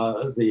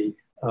 the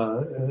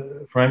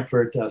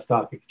Frankfurt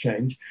Stock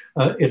Exchange.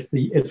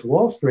 It's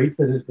Wall Street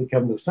that has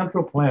become the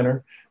central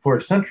planner for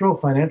central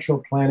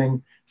financial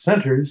planning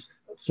centers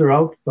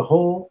throughout the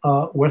whole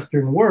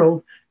Western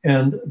world.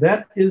 And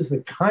that is the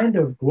kind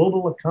of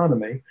global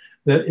economy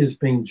that is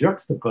being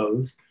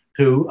juxtaposed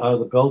to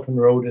the Belt and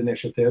Road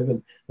Initiative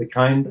and the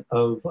kind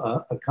of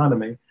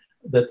economy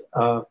that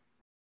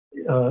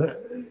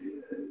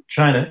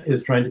China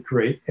is trying to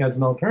create as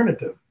an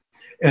alternative.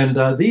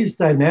 And these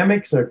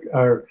dynamics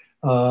are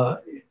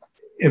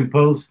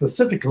imposed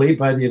specifically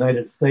by the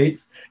United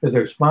States as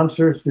their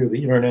sponsors through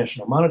the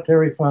International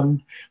Monetary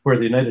Fund, where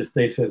the United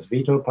States has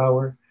veto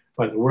power,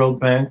 by the World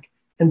Bank,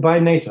 and by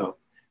NATO.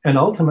 And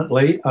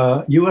ultimately,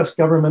 US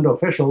government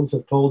officials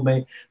have told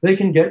me they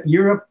can get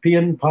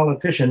European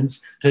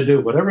politicians to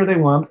do whatever they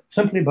want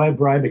simply by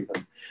bribing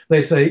them.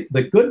 They say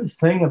the good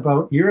thing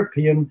about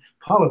European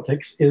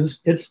politics is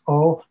it's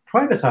all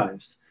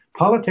privatized.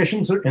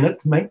 Politicians are in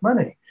it to make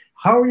money.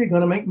 How are you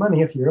going to make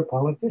money if you're a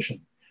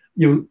politician?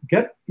 You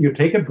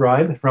take a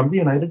bribe from the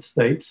United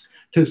States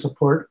to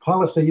support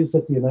policies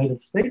that the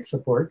United States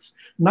supports,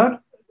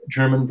 not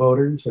German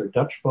voters or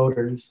Dutch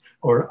voters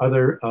or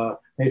other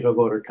NATO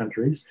voter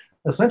countries.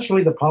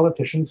 Essentially, the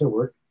politicians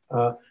are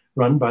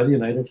run by the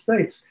United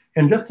States.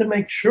 And just to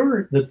make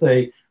sure that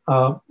they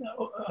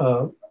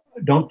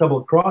don't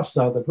double cross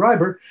the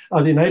briber,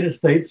 the United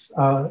States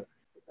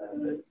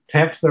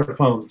tax their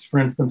phones. For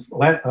instance,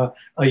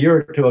 a year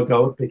or two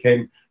ago, it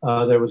became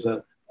there was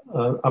a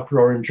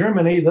uproar in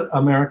Germany that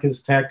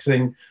America's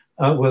taxing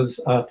was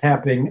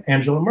tapping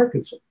Angela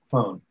Merkel's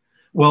phone.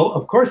 Well,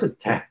 of course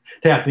it's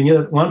tapping it.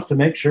 It wants to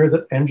make sure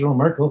that Angela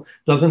Merkel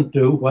doesn't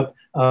do what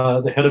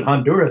the head of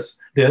Honduras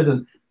did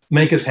and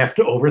make us have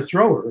to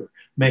overthrow her,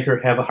 make her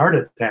have a heart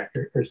attack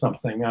or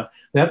something.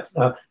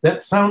 That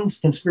sounds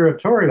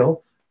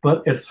conspiratorial,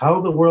 but it's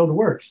how the world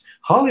works.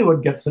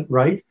 Hollywood gets it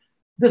right.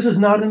 This is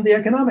not in the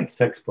economics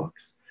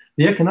textbooks.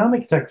 The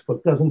economics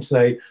textbook doesn't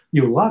say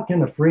you lock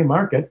in a free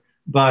market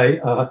by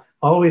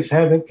always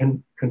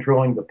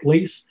controlling the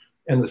police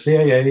and the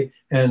CIA,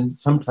 and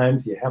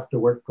sometimes you have to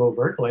work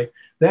covertly.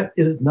 That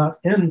is not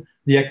in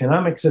the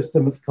economic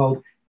system. It's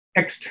called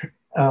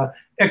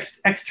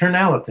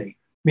externality,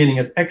 meaning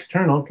it's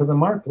external to the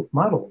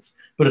models,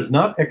 but it's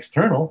not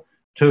external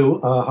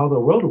to how the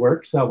world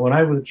works. When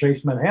I was at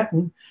Chase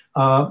Manhattan,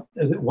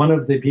 one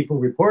of the people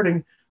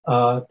reporting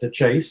to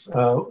Chase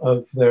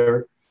of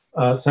their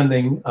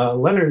sending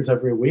letters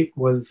every week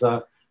was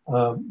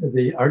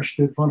the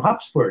Archduke von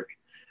Habsburg,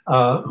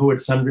 who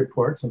would send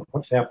reports on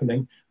what's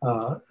happening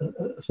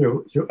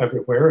through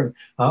everywhere. And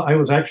I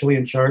was actually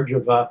in charge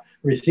of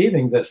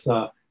receiving this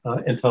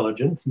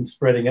intelligence and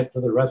spreading it to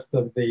the rest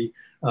of the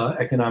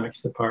economics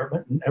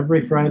department. And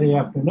every Friday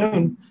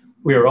afternoon,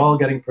 we were all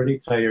getting pretty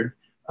tired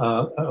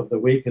of the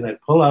week, and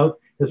I'd pull out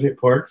his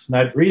reports and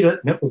I'd read it,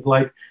 and it was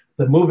like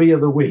the movie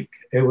of the week.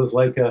 It was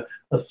like a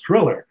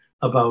thriller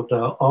about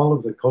all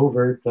of the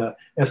covert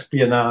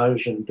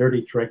espionage and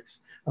dirty tricks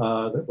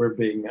that were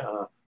being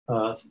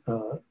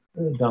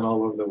done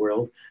all over the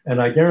world.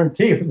 And I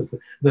guarantee you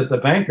that the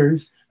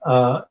bankers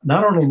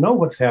not only know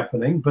what's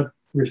happening, but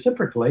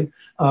reciprocally,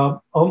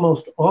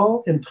 almost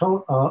all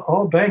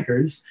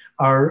bankers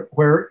are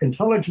where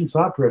intelligence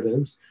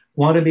operatives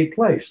want to be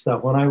placed.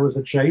 When I was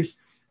at Chase,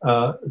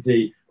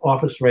 the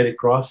office right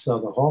across the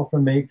hall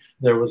from me,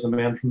 there was a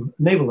man from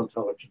naval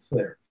intelligence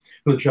there,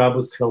 whose job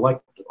was to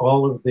collect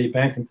all of the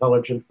bank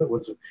intelligence that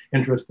was of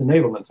interest in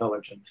naval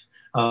intelligence.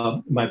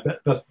 My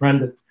best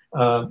friend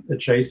at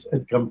Chase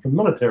had come from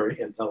military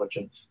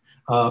intelligence.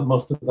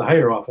 Most of the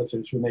higher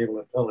officers were naval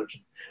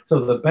intelligence. So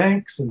the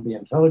banks and the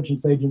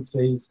intelligence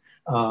agencies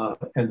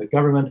and the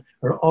government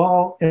are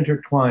all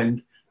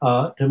intertwined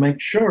to make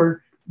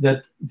sure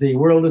that the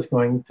world is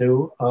going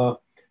to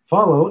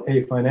follow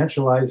a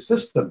financialized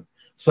system.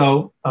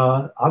 So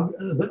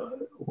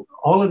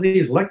all of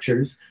these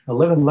lectures,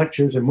 11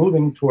 lectures, are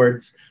moving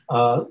towards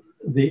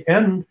the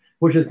end,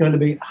 which is going to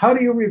be, how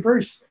do you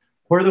reverse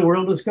where the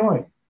world is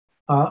going?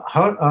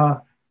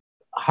 How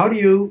do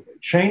you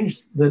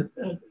change the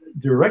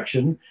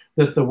direction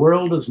that the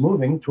world is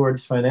moving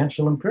towards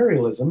financial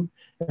imperialism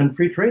and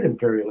free trade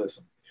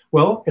imperialism?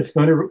 Well, it's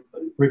going to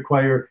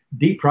require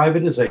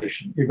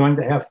deprivatization. You're going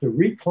to have to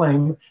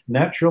reclaim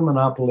natural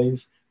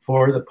monopolies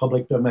for the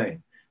public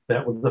domain.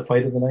 That was the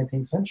fight of the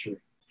 19th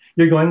century.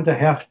 You're going to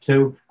have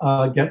to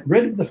get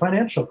rid of the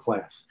financial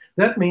class.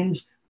 That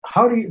means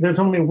there's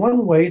only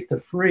one way to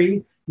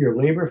free your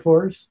labor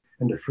force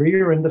and to free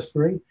your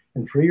industry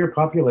and free your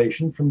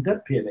population from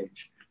debt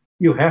peonage.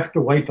 You have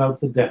to wipe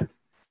out the debt.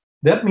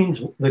 That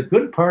means the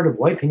good part of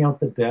wiping out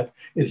the debt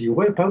is you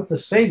wipe out the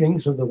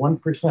savings of the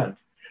 1%.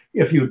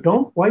 If you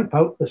don't wipe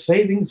out the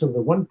savings of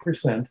the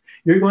 1%,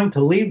 you're going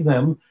to leave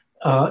them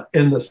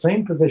in the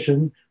same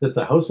position that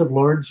the House of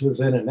Lords was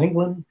in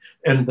England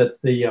and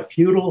that the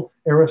feudal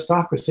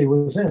aristocracy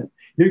was in.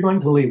 You're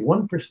going to leave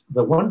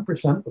the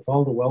 1% with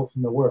all the wealth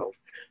in the world.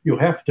 You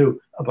have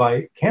to,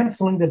 by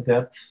canceling the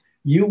debts,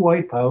 you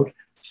wipe out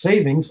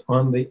savings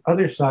on the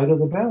other side of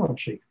the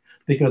balance sheet,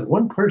 because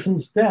one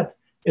person's debt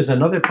is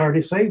another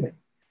party's saving.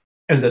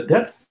 And the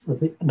debts that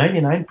the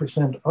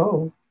 99%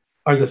 owe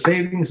are the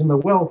savings and the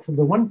wealth of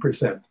the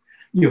 1%.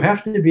 You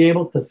have to be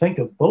able to think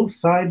of both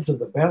sides of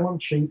the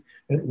balance sheet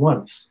at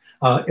once.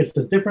 It's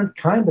a different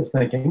kind of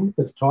thinking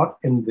that's taught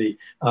in the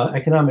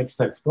economics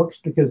textbooks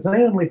because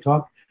they only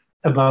talk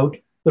about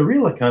the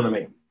real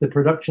economy, the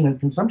production and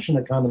consumption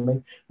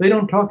economy. They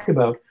don't talk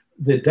about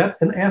the debt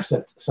and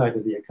asset side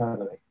of the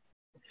economy.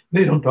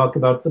 They don't talk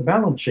about the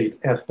balance sheet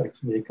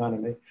aspects of the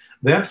economy.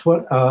 That's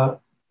what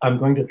I'm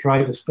going to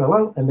try to spell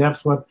out, and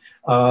that's what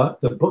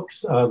the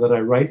books that I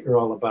write are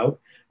all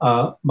about.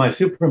 My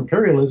super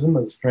imperialism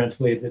is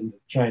translated into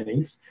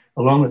Chinese,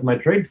 along with my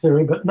trade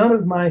theory, but none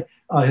of my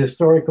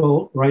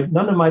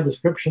none of my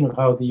description of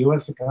how the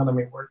U.S.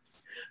 economy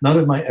works, none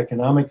of my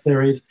economic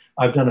theories.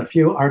 I've done a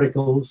few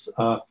articles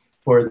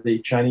for the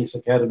Chinese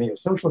Academy of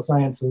Social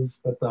Sciences,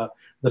 but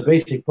the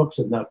basic books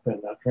have not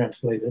been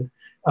translated.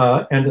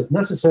 And it's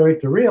necessary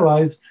to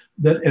realize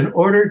that in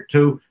order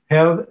to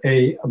have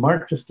a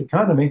Marxist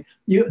economy,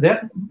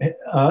 that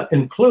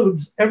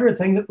includes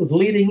everything that was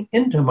leading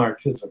into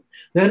Marxism.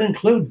 That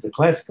includes the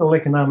classical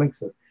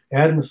economics of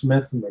Adam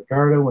Smith and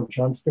Ricardo and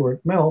John Stuart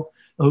Mill,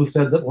 who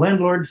said that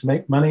landlords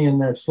make money in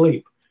their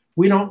sleep.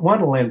 We don't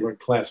want a landlord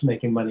class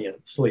making money in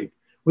sleep.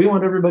 We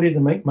want everybody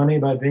to make money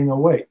by being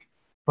awake,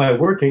 by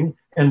working,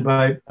 and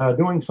by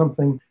doing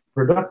something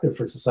productive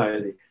for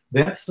society.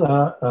 That's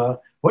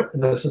what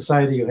the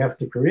society you have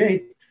to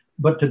create.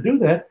 But to do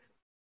that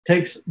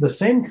takes the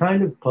same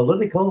kind of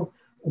political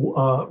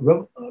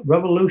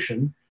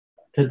revolution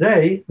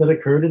today that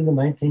occurred in the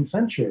 19th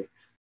century.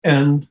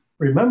 And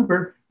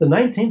remember, the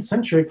 19th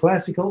century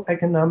classical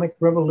economic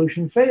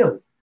revolution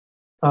failed.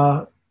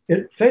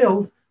 It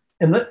failed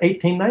in the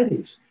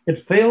 1890s. It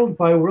failed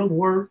by World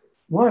War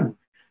I.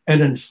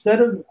 And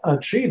instead of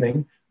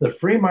achieving the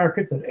free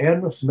market that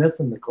Adam Smith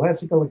and the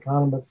classical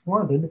economists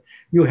wanted,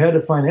 you had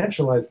a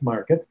financialized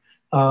market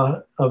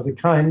of the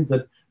kind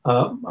that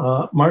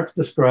Marx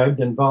described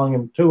in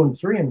volume 2 and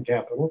 3 in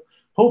Capital,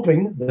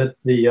 hoping that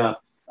the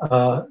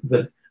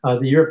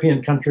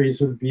European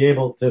countries would be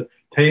able to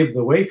pave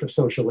the way for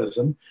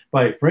socialism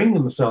by freeing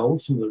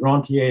themselves from the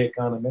rentier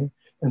economy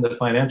and the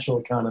financial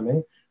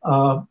economy.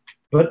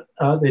 But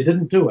they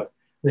didn't do it.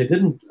 They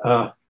didn't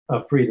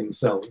free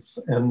themselves.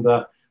 And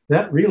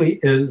that really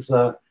is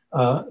the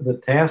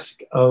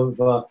task of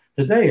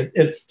today.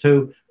 It's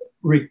to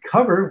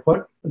recover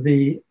what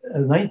the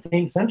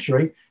 19th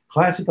century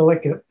classical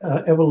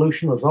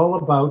evolution was all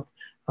about,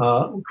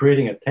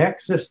 creating a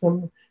tax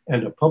system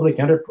and a public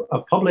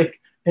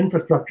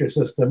infrastructure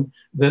system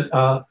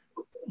that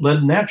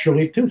led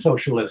naturally to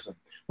socialism.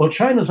 Well,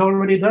 China's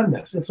already done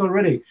this. It's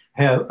already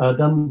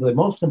done the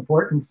most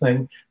important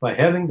thing by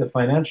having the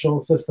financial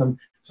system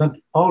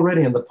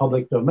already in the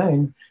public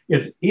domain.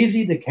 It's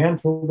easy to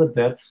cancel the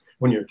debts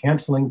when you're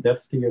canceling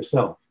debts to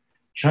yourself.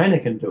 China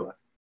can do it.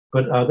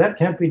 But that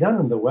can't be done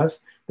in the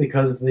West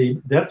because the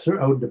debts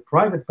are owed to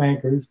private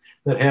bankers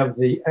that have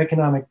the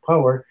economic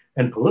power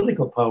and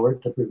political power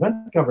to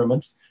prevent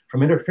governments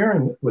from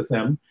interfering with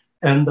them.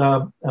 And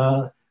all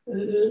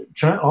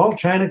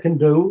China can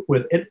do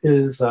with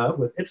its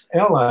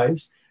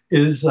allies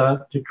is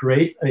to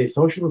create a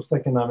socialist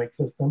economic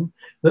system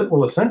that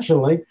will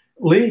essentially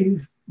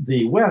leave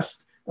the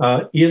West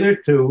either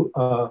to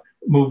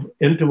move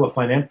into a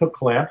financial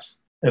collapse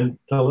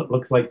until it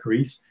looks like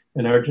Greece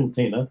and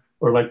Argentina,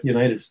 or like the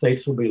United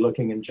States will be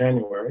looking in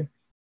January,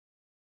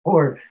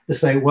 or to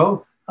say,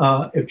 well,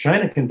 if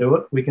China can do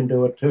it, we can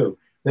do it too.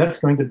 That's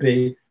going to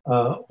be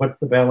what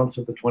the balance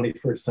of the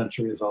 21st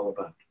century is all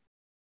about.